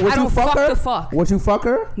man. would I don't you fuck fuck her? to fuck. Would you fuck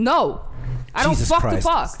her? No, I don't Jesus fuck Christ.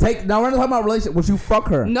 to fuck. Now we're not talking about relationship. Would you fuck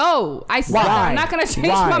her? No, I said Why? I'm not gonna change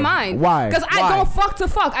Why? my mind. Why? Because I Why? don't fuck to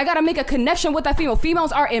fuck. I gotta make a connection with that female.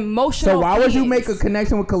 Females are emotional. So why would you beings. make a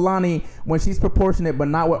connection with Kalani when she's proportionate, but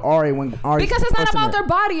not with Ari when Ari's Because it's not about their proportionate?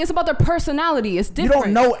 body. It's about their personality. It's You different.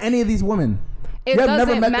 don't know any of these women. It you have doesn't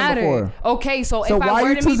never met matter. them before. Okay, so So if I why were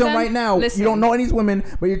are you to meet choosing them, right now? listen. You don't know any of these women,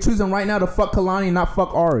 but you're choosing right now to fuck Kalani, not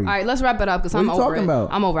fuck Ari. All right, let's wrap it up because What I'm are you over talking it. about?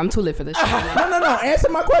 I'm over. I'm too lit for this shit. No. Answer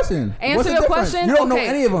my question. Answer What's the your difference? question? You don't Okay. know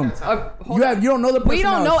any of them. Hold You on. don't know the. We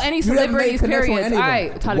don't know personalities. any You haven't made celebrities, connection with period. any of All them.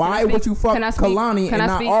 right, Tyler, Why can I would speak? you fuck Can I speak? Kalani Can and I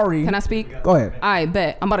not speak? Ari? Can I speak? Go ahead. I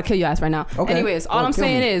bet. I'm about to kill your ass right now. Okay. Anyways, all Well, I'm kill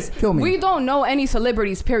saying me. is Kill me. we don't know any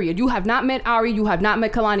celebrities, period. You have not met Ari, you have not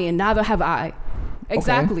met Kalani, and neither have I.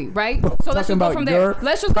 Exactly, right? But So let's just go talking from about there. your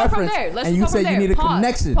Let's just go from preference, there. Let's and just you go from said there. you need a Pause.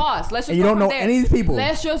 connection. Pause. Let's just And you go don't from know there. any of these people.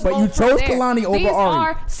 Let's just But go you from chose there. Kalani over These Ari.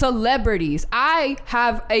 are celebrities. I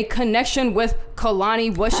have a connection with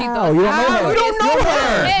Kalani, what she How? does. You don't know How her. it You don't is know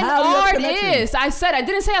her. An How do you have a connection? artist. I said, I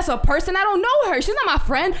didn't say as a person. I don't know her. She's not my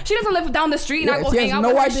friend. She doesn't live down the street and Yeah, I go she hang has out no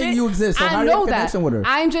with her. idea shit. you exist, so I how do you have know a that. connection with her?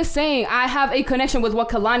 I'm just saying, I have a connection with what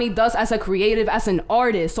Kalani does as a creative, as an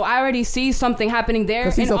artist. So I already see something happening there.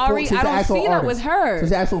 Because And Ari, I don't see that with her.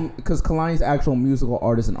 She's actual because Kalani's actual musical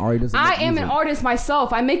artist and Ari doesn't. I make am music. an artist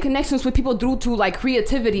myself. I make connections with people due to like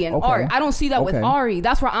creativity and Okay. art. I don't see that with Okay. Ari.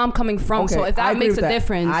 That's where I'm coming from. Okay, So if I that agree makes with a that.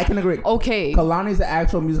 difference, I can agree. Okay. Kalani's an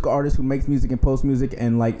actual musical artist who makes music and posts music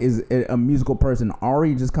and like is a musical person.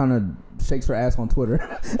 Ari just kind of shakes her ass on Twitter.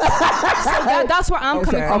 That's where I'm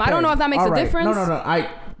coming from. I don't know if that makes All a right. difference. No.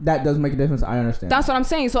 That does make a difference. I understand. That's what I'm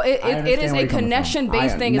saying. So I it is understand where a you're coming from.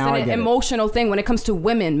 connection-based thing. It's now I an get it. emotional thing when it comes to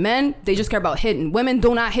women. Men, they just care about hitting. Women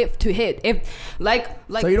do not hit to hit. If like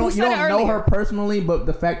so you who don't said it know earlier? her personally, but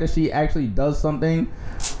the fact that she actually does something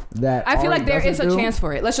that I feel Ari like there is a doesn't do, chance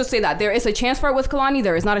for it. Let's just say that there is a chance for it with Kalani.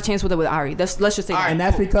 There is not a chance with it with Ari. Let's just say that. And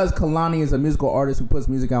that's because Kalani is a musical artist who puts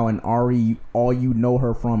music out, and Ari, all you know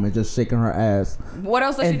her from is just shaking her ass What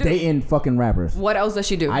else does she and do? dating fucking rappers. What else does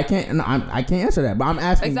she do? I can't answer that, but I'm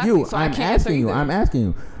asking Exactly, you. so I I'm can't answer asking you. either. I'm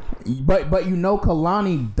asking you. But you know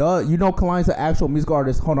Kalani does. You know Kalani's an actual musical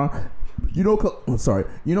artist. Hold on. You know,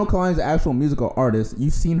 You know Kalani's an actual musical artist.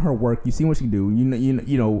 You've seen her work. You've seen what she do.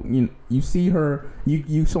 You see her.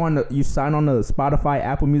 You sign on the Spotify,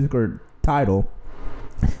 Apple Music, or Tidal,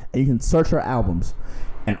 and you can search her albums.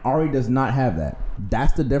 And Ari does not have that.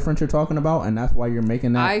 That's the difference you're talking about, and that's why you're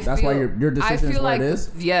making that. That's why your decision is where it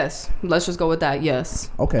is. Yes. Let's just go with that.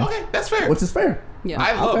 Yes. Okay. Okay, that's fair. Which is fair. Yeah.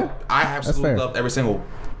 I absolutely loved every single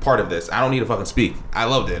part of this. I don't need to fucking speak. I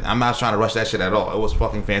loved it. I'm not trying to rush that shit at all. It was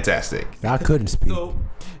fucking fantastic. I couldn't speak. So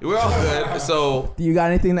we're all good. So Do you got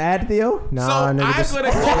anything to add, Theo? Nah, nigga, just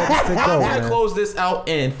I'm gonna close this out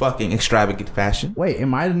in fucking extravagant fashion. Wait,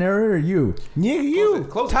 am I the narrator or you? You,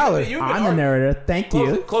 Tyler. I'm the narrator. Thank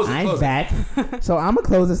you. Close it, I'm close it. back. So I'm gonna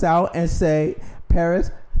close this out and say, Paris,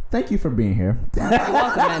 thank you for being here. You're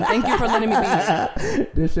welcome, man. Thank you for letting me be here.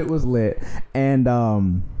 This shit was lit, and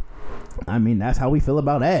I mean that's how we feel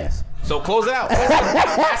about ass. So close it out.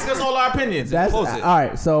 Ask us all our opinions. And That's close it. all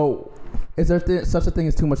right. So, is there such a thing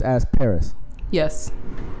as too much ass, Paris? Yes.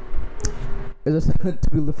 Is there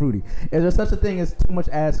Tutti Frutti? Is there such a thing as too much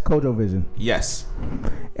ass, Kojo Vision? Yes.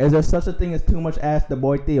 Is there such a thing as too much ass, the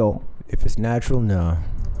boy Theo? If it's natural, no.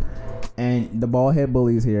 And the bald head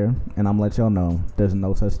bullies here, and I'm let y'all know there's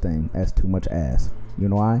no such thing as too much ass. You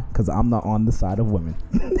know why? Because I'm not on the side of women.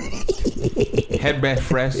 Headband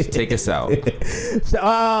Fresh, take us out.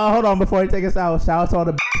 Hold on, before you take us out, shout out to all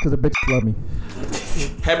the because the bitches love me.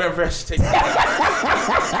 Headband Fresh, take us out.